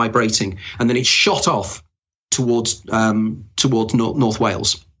and vibrating, and then it shot off towards North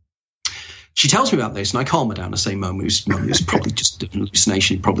Wales. She tells me about this, and I calm her down and say, Mum, it was probably just a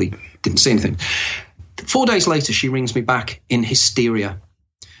hallucination. Probably didn't see anything. 4 days later, she rings me back in hysteria.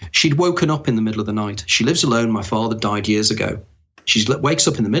 She'd woken up in the middle of the night. She lives alone. My father died years ago. She wakes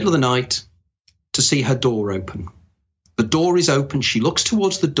up in the middle of the night to see her door open. The door is open. She looks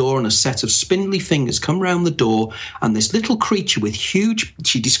towards the door, and a set of spindly fingers come round the door, and this little creature with she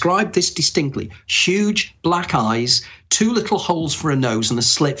described this distinctly, huge black eyes, 2 little holes for a nose and a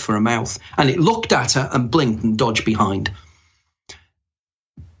slit for a mouth, and it looked at her and blinked and dodged behind.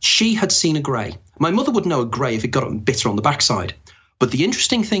 She had seen a grey. My mother would know a grey if it got up and bit her on the backside. But the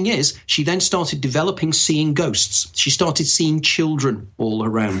interesting thing is, she then started developing seeing ghosts. She started seeing children all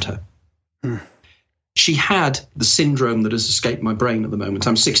around her. She had the syndrome that has escaped my brain at the moment.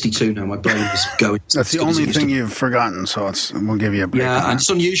 I'm 62 now. My brain is going. That's the only thing you've forgotten, so we'll give you a break. Yeah, and it's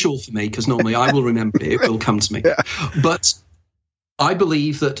unusual for me because normally I will remember it. It will come to me. Yeah. But I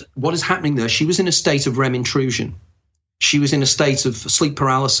believe that what is happening there, she was in a state of REM intrusion. She was in a state of sleep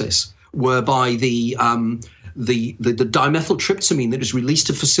paralysis, whereby the dimethyltryptamine that is released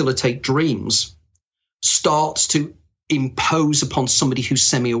to facilitate dreams starts to impose upon somebody who's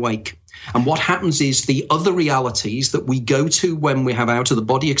semi-awake. And what happens is the other realities that we go to when we have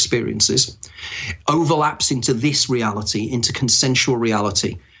out-of-the-body experiences overlaps into this reality, into consensual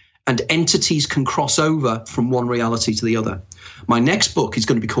reality. And entities can cross over from one reality to the other. My next book is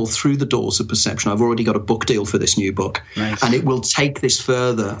going to be called Through the Doors of Perception. I've already got a book deal for this new book. Nice. And it will take this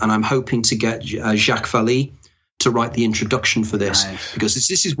further. And I'm hoping to get Jacques Vallée to write the introduction for this. Nice. Because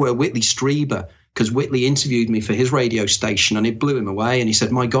this is where Whitley Strieber, because Whitley interviewed me for his radio station and it blew him away. And he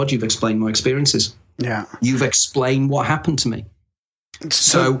said, my God, you've explained my experiences. Yeah. You've explained what happened to me.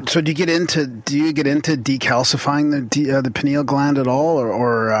 So do you get into decalcifying the pineal gland at all,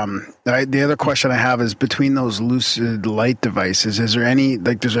 or the other question I have is between those lucid light devices, is there any,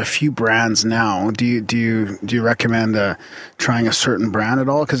 like, there's a few brands now. Do you recommend trying a certain brand at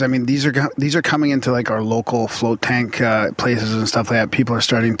all? Because I mean these are coming into like our local float tank places and stuff like that. People are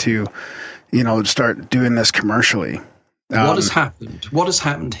starting to start doing this commercially. What has happened? What has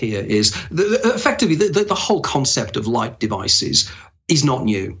happened here is effectively the whole concept of light devices is not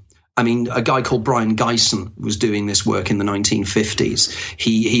new. I mean, a guy called Brian Geisen was doing this work in the 1950s.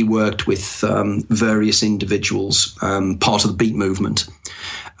 He worked with various individuals, part of the beat movement.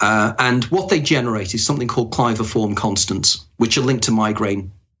 And what they generate is something called claviform constants, which are linked to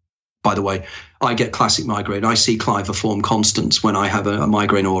migraine. By the way, I get classic migraine. I see claviform constants when I have a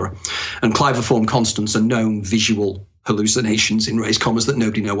migraine aura. And claviform constants are known visual hallucinations, in raised commas, that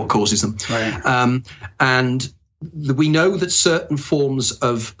nobody know what causes them. Right. And we know that certain forms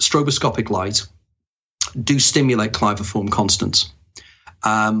of stroboscopic light do stimulate claviform constants.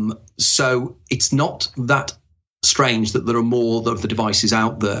 So it's not that strange that there are more of the devices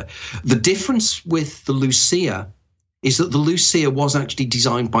out there. The difference with the Lucia is that the Lucia was actually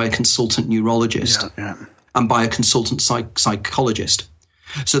designed by a consultant neurologist and by a consultant psychologist.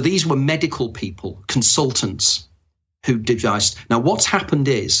 So these were medical people, consultants, who devised. Now, what's happened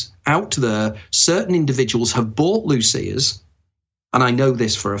is, out there, certain individuals have bought Lucias, and I know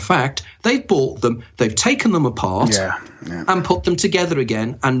this for a fact. They've bought them, they've taken them apart and put them together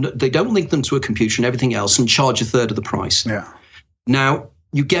again, and they don't link them to a computer and everything else and charge a third of the price. Yeah. Now,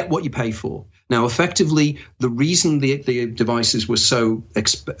 you get what you pay for. Now, effectively, the reason the devices were so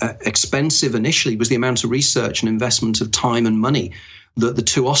expensive initially was the amount of research and investment of time and money that the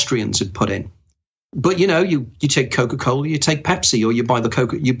two Austrians had put in. But you take Coca-Cola, you take Pepsi, or you buy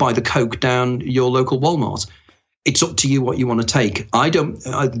the Coke down your local Walmart. It's up to you what you want to take. I don't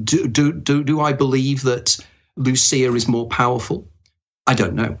do I believe that Lucia is more powerful? I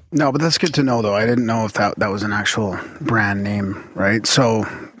don't know. No, but that's good to know, though. I didn't know if that was an actual brand name, right? So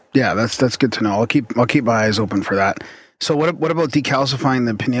yeah, that's good to know. I'll keep my eyes open for that. So what about decalcifying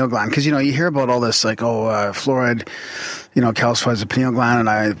the pineal gland? Because you hear about all this like fluoride, calcifies the pineal gland, and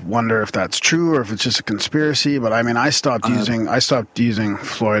I wonder if that's true or if it's just a conspiracy. But I mean, I stopped using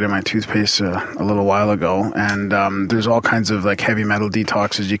fluoride in my toothpaste a little while ago, and there's all kinds of like heavy metal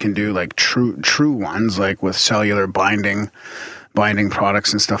detoxes you can do, like true ones, like with cellular binding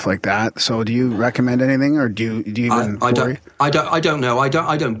products and stuff like that. So do you recommend anything, or do you even worry? I don't know. I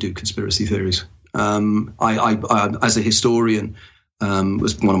don't do conspiracy theories. I as a historian,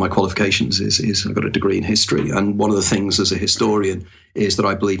 was one of my qualifications is I've got a degree in history, and one of the things as a historian is that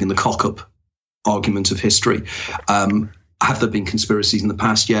I believe in the cock-up argument of history. Have there been conspiracies in the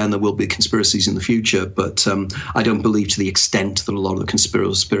past? Yeah, and there will be conspiracies in the future, but I don't believe to the extent that a lot of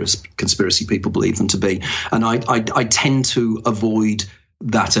the conspiracy people believe them to be. And I tend to avoid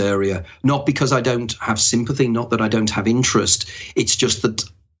that area, not because I don't have sympathy, not that I don't have interest. It's just that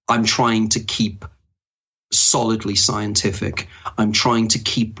I'm trying to keep solidly scientific. I'm trying to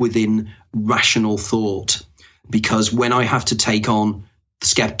keep within rational thought, because when I have to take on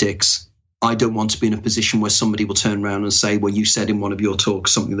skeptics, I don't want to be in a position where somebody will turn around and say, well, you said in one of your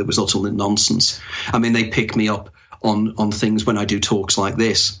talks something that was utter nonsense. I mean, they pick me up on things when I do talks like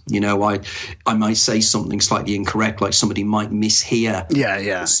this. I might say something slightly incorrect, like somebody might mishear.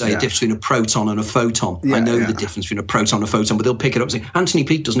 Say the difference between a proton and a photon. I know the difference between a proton and a photon, but they'll pick it up and say, Anthony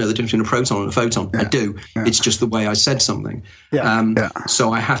Peake doesn't know the difference between a proton and a photon. I do. It's just the way I said something.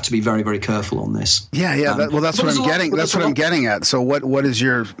 So I have to be very, very careful on this. That's what I'm getting. That's what I'm getting at. So what is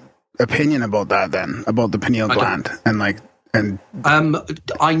your opinion about that then? About the pineal gland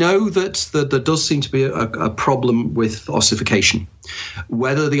I know that there does seem to be a problem with ossification.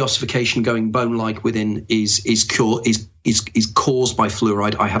 Whether the ossification going bone-like within is caused by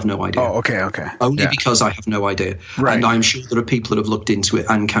fluoride, I have no idea. Oh, okay. Only because I have no idea. Right. And I'm sure there are people that have looked into it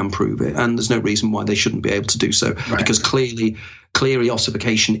and can prove it, and there's no reason why they shouldn't be able to do so. Right. Because clearly clearly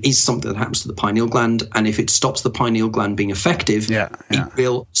ossification is something that happens to the pineal gland, and if it stops the pineal gland being effective, it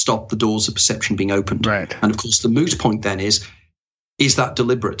will stop the doors of perception being opened. Right. And of course, the moot point then is that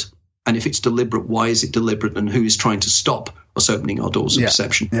deliberate? And if it's deliberate, why is it deliberate, and who is trying to stop us opening our doors of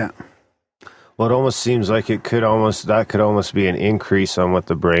perception? Yeah. Well, it almost seems like that could almost be an increase on what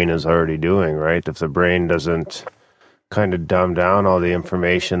the brain is already doing, right? If the brain doesn't kind of dumb down all the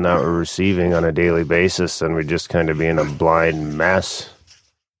information that we're receiving on a daily basis, then we just kind of be in a blind mess.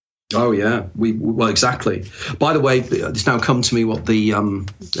 Oh yeah, well exactly. By the way, it's now come to me what the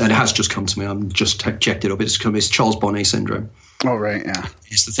and it has just come to me. I'm just checked it up. It's Charles Bonnet syndrome. Oh right, yeah.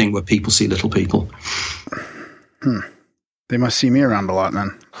 It's the thing where people see little people. They must see me around a lot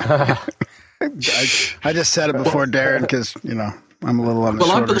then. I just said it before Darren because I'm a little on the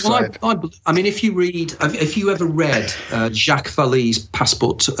shorter side. I mean, if you ever read Jacques Vallée's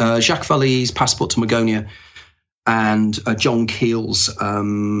Passport to Magonia, and John Keel's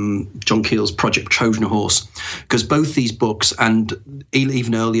Project Trojan Horse, because both these books and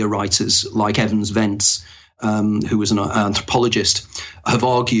even earlier writers like Evans Wentz, who was an anthropologist, have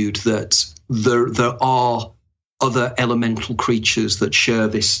argued that there are other elemental creatures that share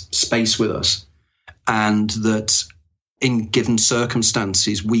this space with us, and that in given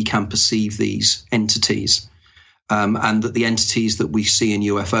circumstances we can perceive these entities. And that the entities that we see in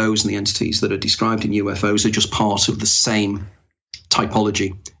UFOs and the entities that are described in UFOs are just part of the same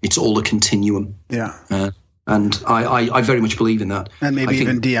typology. It's all a continuum. Yeah. And I very much believe in that. And maybe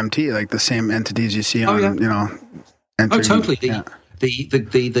even DMT, like the same entities you see on, Oh, totally.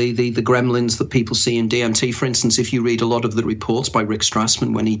 The gremlins that people see in DMT, for instance, if you read a lot of the reports by Rick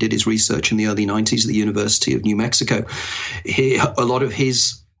Strassman when he did his research in the early 90s at the University of New Mexico, a lot of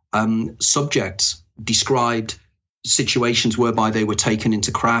his subjects described situations whereby they were taken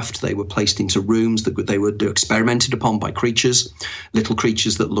into craft, they were placed into rooms, that they were experimented upon by creatures, little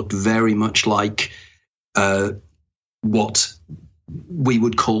creatures that looked very much like what we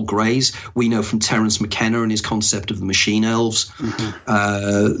would call greys. We know from Terence McKenna and his concept of the machine elves.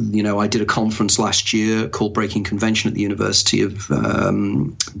 Mm-hmm. I did a conference last year called Breaking Convention at the University of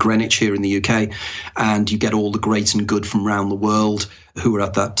Greenwich here in the UK, and you get all the great and good from around the world who were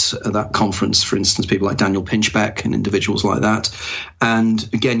at that conference, for instance, people like Daniel Pinchbeck and individuals like that. And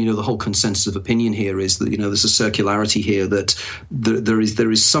again, the whole consensus of opinion here is that, there's a circularity here, that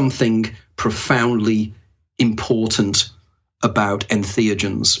there is something profoundly important about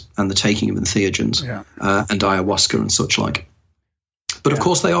entheogens and the taking of entheogens and ayahuasca and such like. But of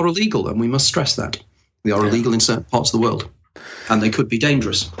course they are illegal, and we must stress that. They are illegal in certain parts of the world, and they could be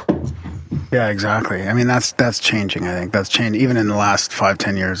dangerous. Yeah, exactly. I mean, that's changing. I think that's changed. Even in the last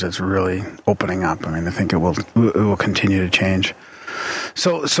 5-10 years, it's really opening up. I mean, I think it will continue to change.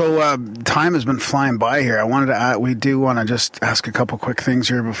 So time has been flying by here. We do want to just ask a couple quick things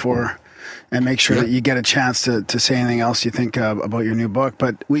here before, and make sure that you get a chance to say anything else you think about your new book.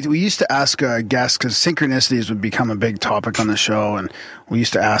 But we used to ask guests, because synchronicities would become a big topic on the show, and we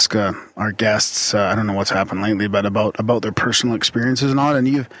used to ask our guests, I don't know what's happened lately, but about their personal experiences and all.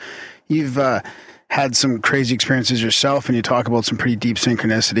 And you've had some crazy experiences yourself, and you talk about some pretty deep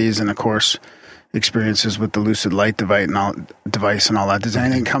synchronicities, and of course experiences with the lucid light device and all that. Does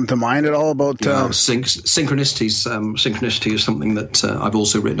anything come to mind at all about synchronicities? Synchronicity is something that I've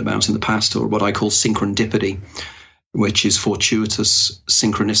also written about in the past, or what I call synchronidipity, which is fortuitous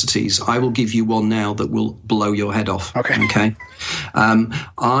synchronicities. I will give you one now that will blow your head off. Okay.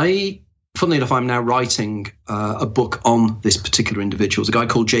 Funnily enough, I'm now writing a book on this particular individual. It's a guy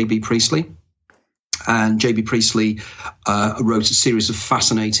called J.B. Priestley. And J.B. Priestley wrote a series of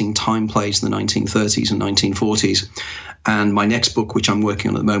fascinating time plays in the 1930s and 1940s. And my next book, which I'm working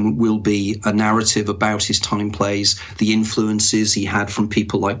on at the moment, will be a narrative about his time plays, the influences he had from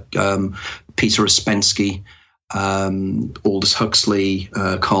people like Peter Ouspensky, Aldous Huxley,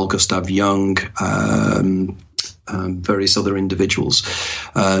 Carl Gustav Jung, various other individuals,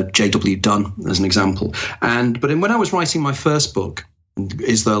 J.W. Dunn as an example. But when I was writing my first book,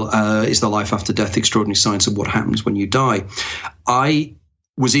 Is there Life After Death? Extraordinary Science of What Happens When You Die, I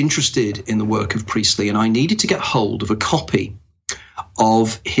was interested in the work of Priestley, and I needed to get hold of a copy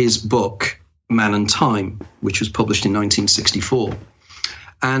of his book, Man and Time, which was published in 1964.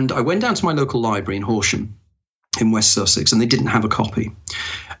 And I went down to my local library in Horsham in West Sussex, and they didn't have a copy.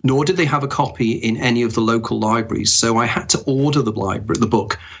 Nor did they have a copy in any of the local libraries. So I had to order the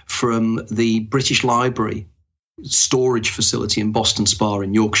book from the British Library storage facility in Boston Spa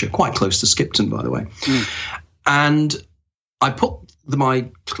in Yorkshire, quite close to Skipton, by the way. And I put my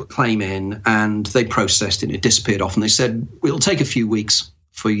claim in, and they processed it, and it disappeared off, and they said, it'll take a few weeks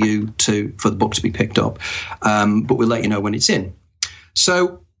for the book to be picked up, but we'll let you know when it's in.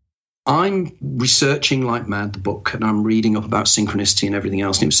 So I'm researching like mad the book, and I'm reading up about synchronicity and everything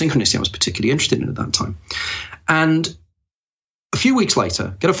else. And it was synchronicity I was particularly interested in at that time. And a few weeks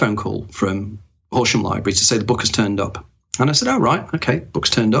later, get a phone call from Horsham Library to say the book has turned up. And I said, oh, right, okay, book's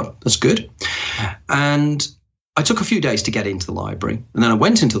turned up. That's good. And I took a few days to get into the library. And then I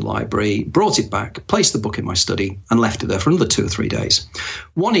went into the library, brought it back, placed the book in my study, and left it there for another 2 or 3 days.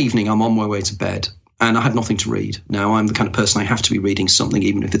 One evening, I'm on my way to bed, and I had nothing to read. Now, I'm the kind of person I have to be reading something,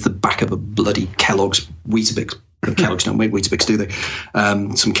 even if it's the back of a bloody Kellogg's Weetabix. Kellogg's don't make Weetabix, do they?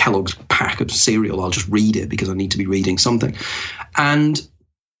 Some Kellogg's pack of cereal. I'll just read it because I need to be reading something. And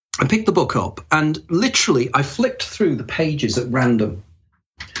I picked the book up, and literally I flipped through the pages at random.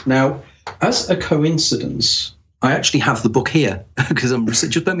 Now, as a coincidence, I actually have the book here because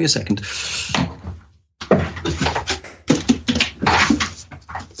just bear me a second.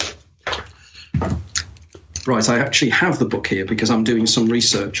 Right, I actually have the book here because I'm doing some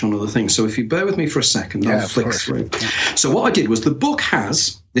research on other things. So if you bear with me for a second, I'll flick through. Yeah. So what I did was the book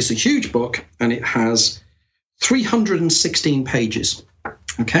has, this is a huge book, and it has 316 pages.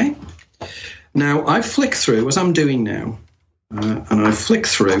 Okay? Now, I flick through, as I'm doing now, and I flick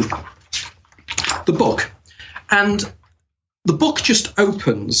through the book. And the book just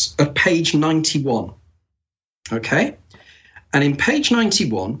opens at page 91. Okay? And in page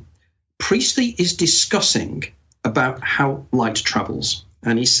 91, Priestley is discussing about how light travels.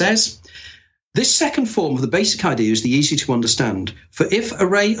 And he says, this second form of the basic idea is the easy to understand. For if a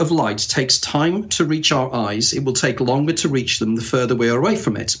ray of light takes time to reach our eyes, it will take longer to reach them the further we are away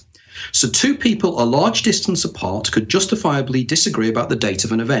from it. So two people a large distance apart could justifiably disagree about the date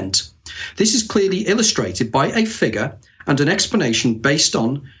of an event. This is clearly illustrated by a figure and an explanation based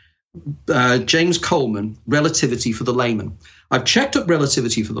on James Coleman, Relativity for the Layman. I've checked up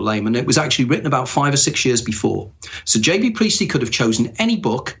Relativity for the Layman. It was actually written about 5 or 6 years before. So J.B. Priestley could have chosen any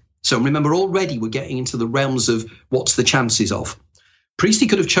book. So remember, already we're getting into the realms of what's the chances of. Priestley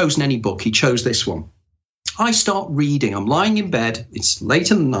could have chosen any book. He chose this one. I start reading. I'm lying in bed. It's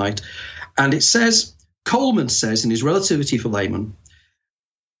late in the night. And it says, Coleman says in his Relativity for Layman,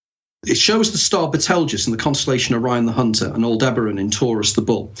 it shows the star Betelgeuse in the constellation Orion the Hunter and Aldebaran in Taurus the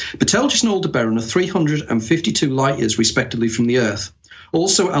Bull. Betelgeuse and Aldebaran are 352 light years respectively from the Earth.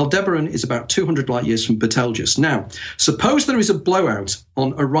 Also, Aldebaran is about 200 light years from Betelgeuse. Now, suppose there is a blowout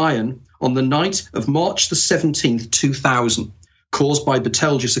on Orion on the night of March the 17th, 2000, caused by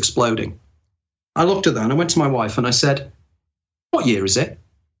Betelgeuse exploding. I looked at that and I went to my wife and I said, what year is it?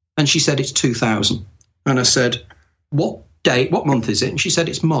 And she said, it's 2000. And I said, what date, what month is it? And she said,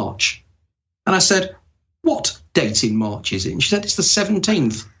 it's March. And I said, what date in March is it? And she said, it's the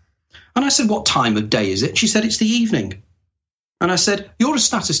 17th. And I said, what time of day is it? And she said, it's the evening. And I said, you're a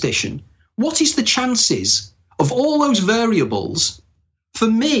statistician. What is the chances of all those variables for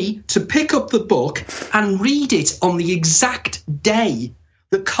me to pick up the book and read it on the exact day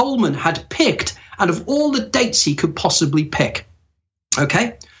that Coleman had picked out of all the dates he could possibly pick?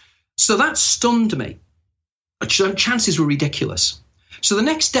 Okay? So that stunned me. Chances were ridiculous. So the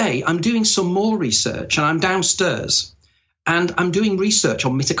next day, I'm doing some more research, and I'm downstairs, and I'm doing research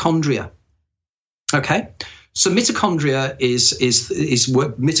on mitochondria. Okay? So mitochondria is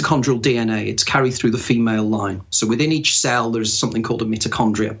mitochondrial DNA. It's carried through the female line. So within each cell, there's something called a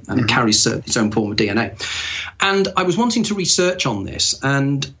mitochondria, and it carries its own form of DNA. And I was wanting to research on this,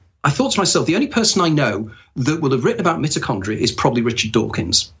 and I thought to myself, the only person I know that will have written about mitochondria is probably Richard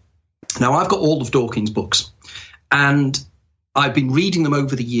Dawkins. Now, I've got all of Dawkins' books, and I've been reading them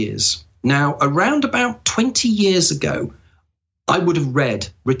over the years. Now, around about 20 years ago, I would have read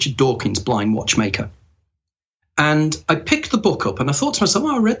Richard Dawkins' Blind Watchmaker. And I picked the book up and I thought to myself,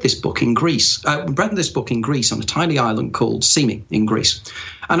 I read this book in Greece. I read this book in Greece on a tiny island called Simi in Greece.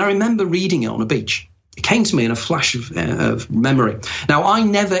 And I remember reading it on a beach. It came to me in a flash of memory. Now, I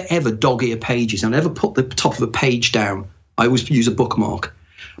never, ever dog-ear pages. I never put the top of a page down. I always use a bookmark.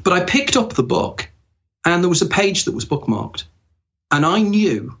 But I picked up the book and there was a page that was bookmarked. And I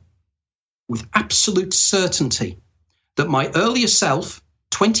knew with absolute certainty that my earlier self,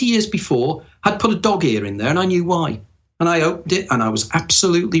 20 years before, had put a dog ear in there, and I knew why. And I opened it, and I was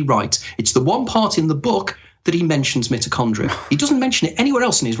absolutely right. It's the one part in the book that he mentions mitochondria. He doesn't mention it anywhere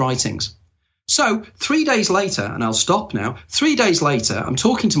else in his writings. So 3 days later, and I'll stop now, 3 days later, I'm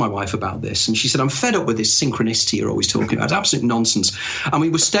talking to my wife about this, and she said, I'm fed up with this synchronicity you're always talking about. It's absolute nonsense. And we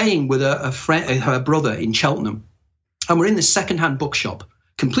were staying with a friend, her brother in Cheltenham, and we're in this second-hand bookshop,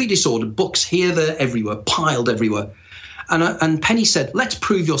 completely disordered, books here, there, everywhere, piled everywhere. And Penny said, let's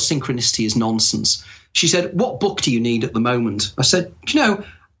prove your synchronicity is nonsense. She said, what book do you need at the moment? I said,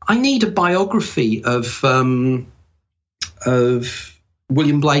 I need a biography of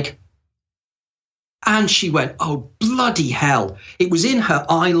William Blake. And she went, oh, bloody hell. It was in her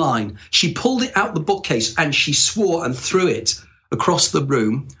eye line. She pulled it out the bookcase and she swore and threw it across the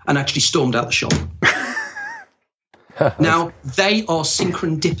room and actually stormed out the shop. Now, they are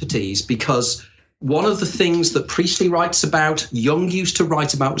synchronicities because one of the things that Priestley writes about, Jung used to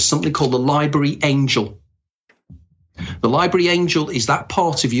write about, was something called the library angel. The library angel is that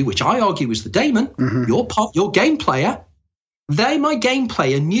part of you, which I argue is the daemon, your game player. They, my game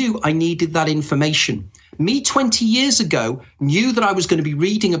player, knew I needed that information. Me 20 years ago knew that I was going to be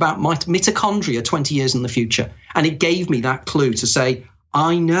reading about mitochondria 20 years in the future. And it gave me that clue to say,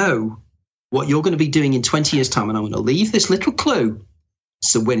 I know what you're going to be doing in 20 years' time, and I'm going to leave this little clue.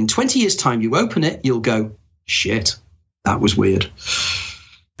 So when in 20 years' time you open it, you'll go, shit, that was weird.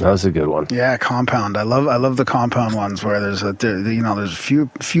 That was a good one. Yeah, compound. I love the compound ones where there's there's a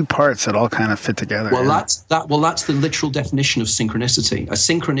few parts that all kind of fit together. Well, that's the literal definition of synchronicity. A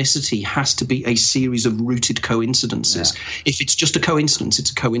synchronicity has to be a series of rooted coincidences. Yeah. If it's just a coincidence,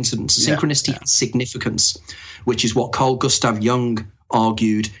 it's a coincidence. Synchronicity has significance, which is what Carl Gustav Jung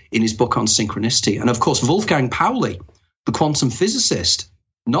argued in his book on synchronicity. And of course, Wolfgang Pauli, the quantum physicist,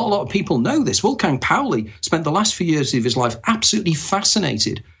 not a lot of people know this. Wolfgang Pauli spent the last few years of his life absolutely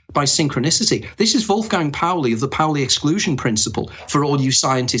fascinated by synchronicity. This is Wolfgang Pauli of the Pauli exclusion principle for all you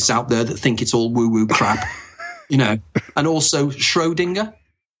scientists out there that think it's all woo-woo crap, And also Schrödinger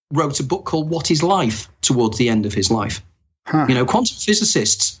wrote a book called What is Life towards the end of his life. Quantum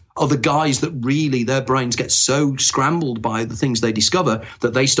physicists are the guys that really, their brains get so scrambled by the things they discover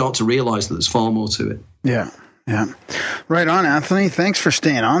that they start to realize that there's far more to it. Yeah. Right on, Anthony. Thanks for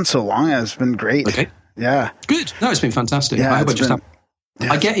staying on so long. It's been great. Okay. Yeah. Good. No, it's been fantastic. Yeah,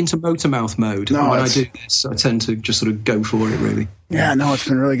 I get into motor mouth mode. And when I do this, I tend to just sort of go for it, really. Yeah, no, it's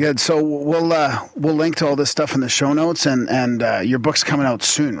been really good. So we'll link to all this stuff in the show notes, and your book's coming out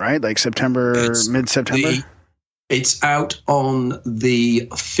soon, right? Like mid-September? It's out on the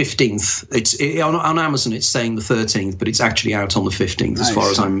 15th. On Amazon, it's saying the 13th, but it's actually out on the 15th as far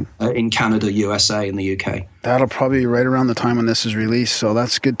as I'm in Canada, USA, and the UK. That'll probably be right around the time when this is released, so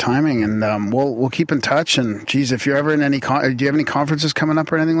that's good timing. And we'll keep in touch. And, geez, if you're ever in any do you have any conferences coming up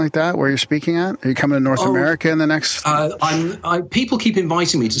or anything like that where you're speaking at? Are you coming to North America in the next? People keep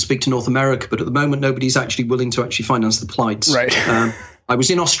inviting me to speak to North America, but at the moment, nobody's actually willing to actually finance the flights. Right. I was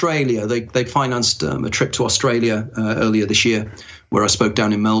in Australia. They financed a trip to Australia earlier this year, where I spoke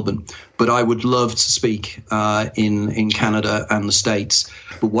down in Melbourne. But I would love to speak in Canada and the States.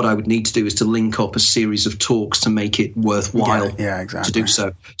 But what I would need to do is to link up a series of talks to make it worthwhile exactly. to do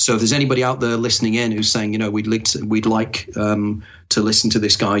so. So if there's anybody out there listening in who's saying, we'd like to listen to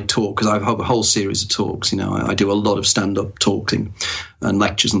this guy talk, because I have a whole series of talks. I do a lot of stand-up talking and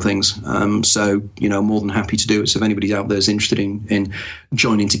lectures and things. So, more than happy to do it. So if anybody out there is interested in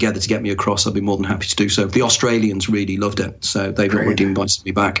joining together to get me across, I'll be more than happy to do so. The Australians really loved it, so they've already invited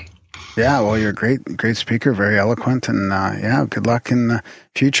me back. Yeah, well, you're a great speaker, very eloquent, and good luck in the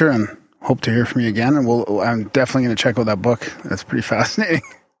future, and hope to hear from you again. And I'm definitely going to check out that book. That's pretty fascinating.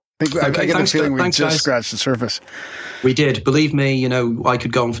 I get the feeling we just scratched the surface. We did. Believe me, I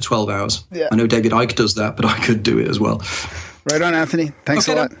could go on for 12 hours. Yeah. I know David Icke does that, but I could do it as well. Right on, Anthony. Thanks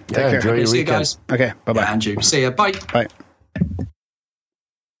a lot. Take care. Enjoy your See weekend. you guys. Okay, bye-bye. Yeah, Andrew. See ya. Bye. Bye.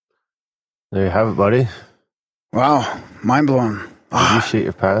 There you have it, buddy. Wow. Mind blown. Did you shit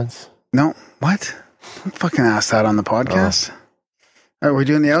your pants? No. What? Don't fucking ask that on the podcast. Are we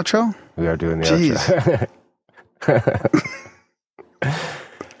doing the outro? We are doing the outro.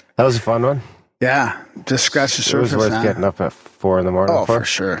 That was a fun one. Yeah, just scratch the surface. It was worth getting up at 4 a.m. for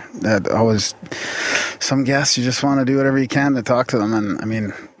sure. That always, some guests, you just want to do whatever you can to talk to them, and I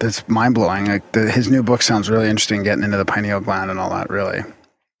mean, that's mind blowing. Like his new book sounds really interesting, getting into the pineal gland and all that. Really,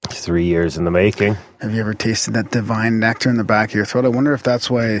 3 years in the making. Have you ever tasted that divine nectar in the back of your throat? I wonder if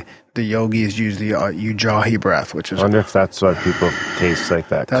that's why the yogis use the Ujjayi breath, which is. I wonder if that's why people taste like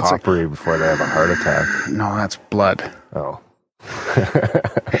that coppery before they have a heart attack. No, that's blood. Oh.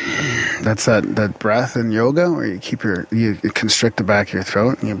 That's that breath in yoga where you constrict the back of your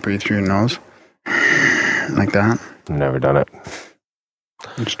throat and you breathe through your nose like that. I've never done it.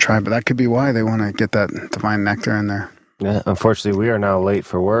 Just try, but that could be why they want to get that divine nectar in there. Yeah, unfortunately, we are now late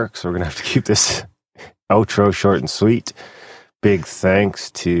for work, so we're going to have to keep this outro short and sweet. Big thanks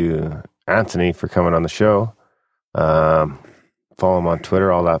to Anthony for coming on the show. Follow him on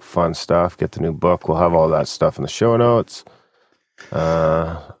Twitter, all that fun stuff. Get the new book. We'll have all that stuff in the show notes.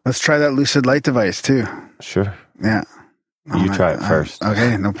 Let's try that lucid light device too. Sure. Yeah. You try it first.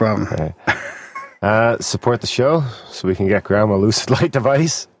 Okay, no problem. Okay. Support the show so we can get Grandma lucid light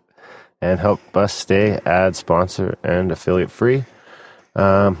device and help us stay ad sponsor and affiliate free.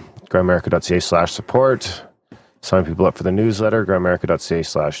 Grimerica.ca/support. Sign people up for the newsletter,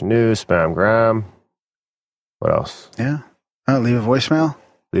 Grimerica.ca/news, spamgram. What else? Yeah. Leave a voicemail.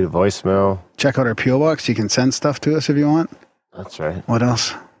 Leave a voicemail. Check out our P.O. Box. You can send stuff to us if you want. That's right. What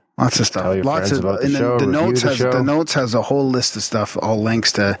else? Lots of stuff. Tell your Lots friends of about the and show, the review notes the has show. the notes has a whole list of stuff, all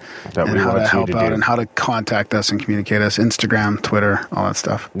links to That and we how want to you help to out do. and how to contact us and communicate us. Instagram, Twitter, all that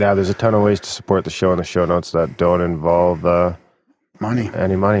stuff. Yeah, there's a ton of ways to support the show in the show notes that don't involve Money.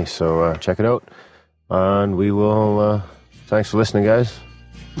 any money. So check it out. And we will... thanks for listening, guys.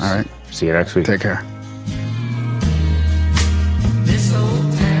 All right. See you next week. Take care. This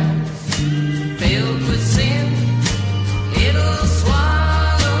old town filled with sin, it'll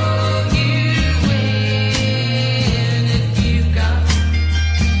swallow you in if you've got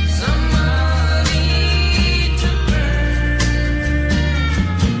some money to burn.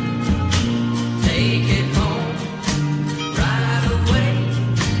 Take it home right away.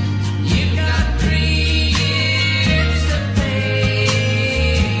 You got 3 years to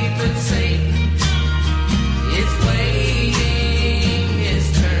pay, but Satan is waiting his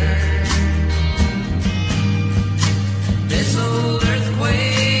turn. This old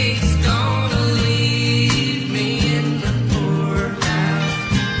earthquake's gonna leave me in the poorhouse.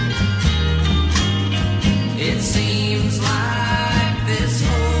 It seems like this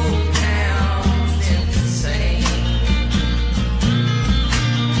whole town's insane.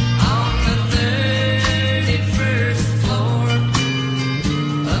 On the 31st floor,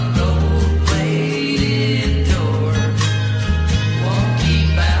 a gold-plated door won't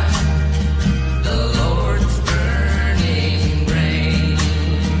keep out the Lord's burning rain.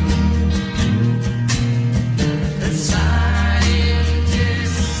 The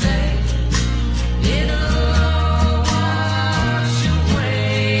scientists say it'll all wash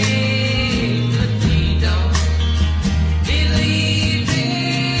away, but we don't believe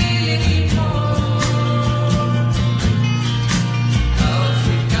anymore. 'Cause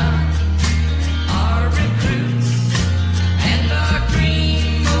we've got our recruits and our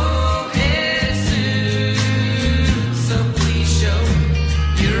green mohair suits. So please show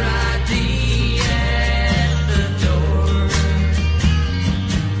your ID at the door.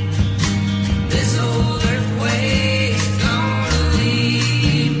 This old earthquake's gonna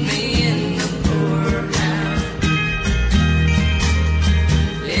leave me in the poorhouse.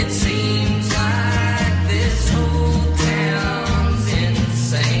 It seems like this whole town's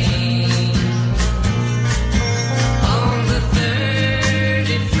insane. On the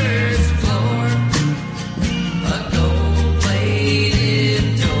 31st floor, a gold-plated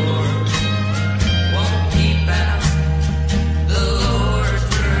door won't keep out the Lord's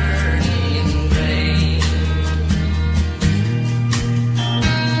burning rain.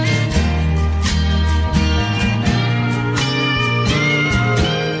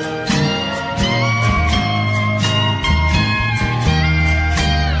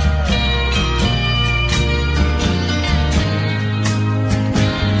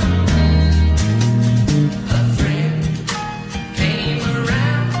 A friend came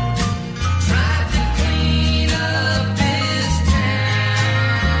around, tried to clean up his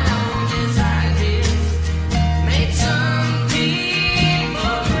town. His ideas made some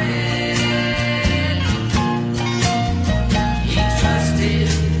people red. He trusted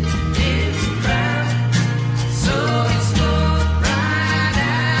his crowd, so he spoke right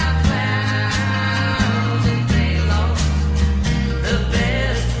out loud, and they lost the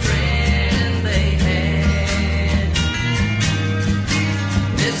best friend they had.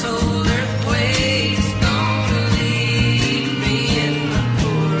 This old earthquake's gonna leave me in the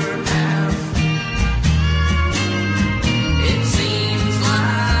poorhouse. It seems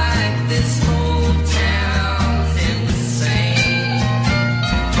like this whole town's insane.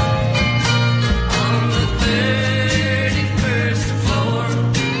 On the 31st floor,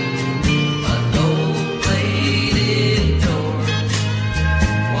 a gold-plated door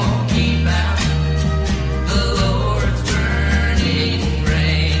won't keep out the Lord's burning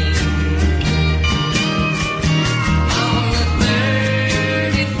rain. On the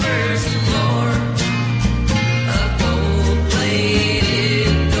 31st floor, a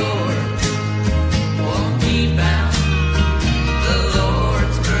gold-plated door won't keep out the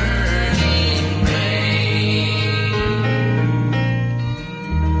Lord's burning rain.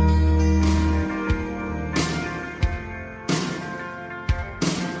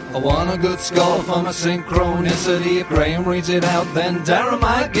 I want a good score for my synchronicity. If Graham reads it out, then Darren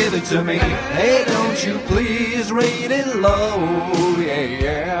might give it to me. Hey, don't you please read it low, yeah.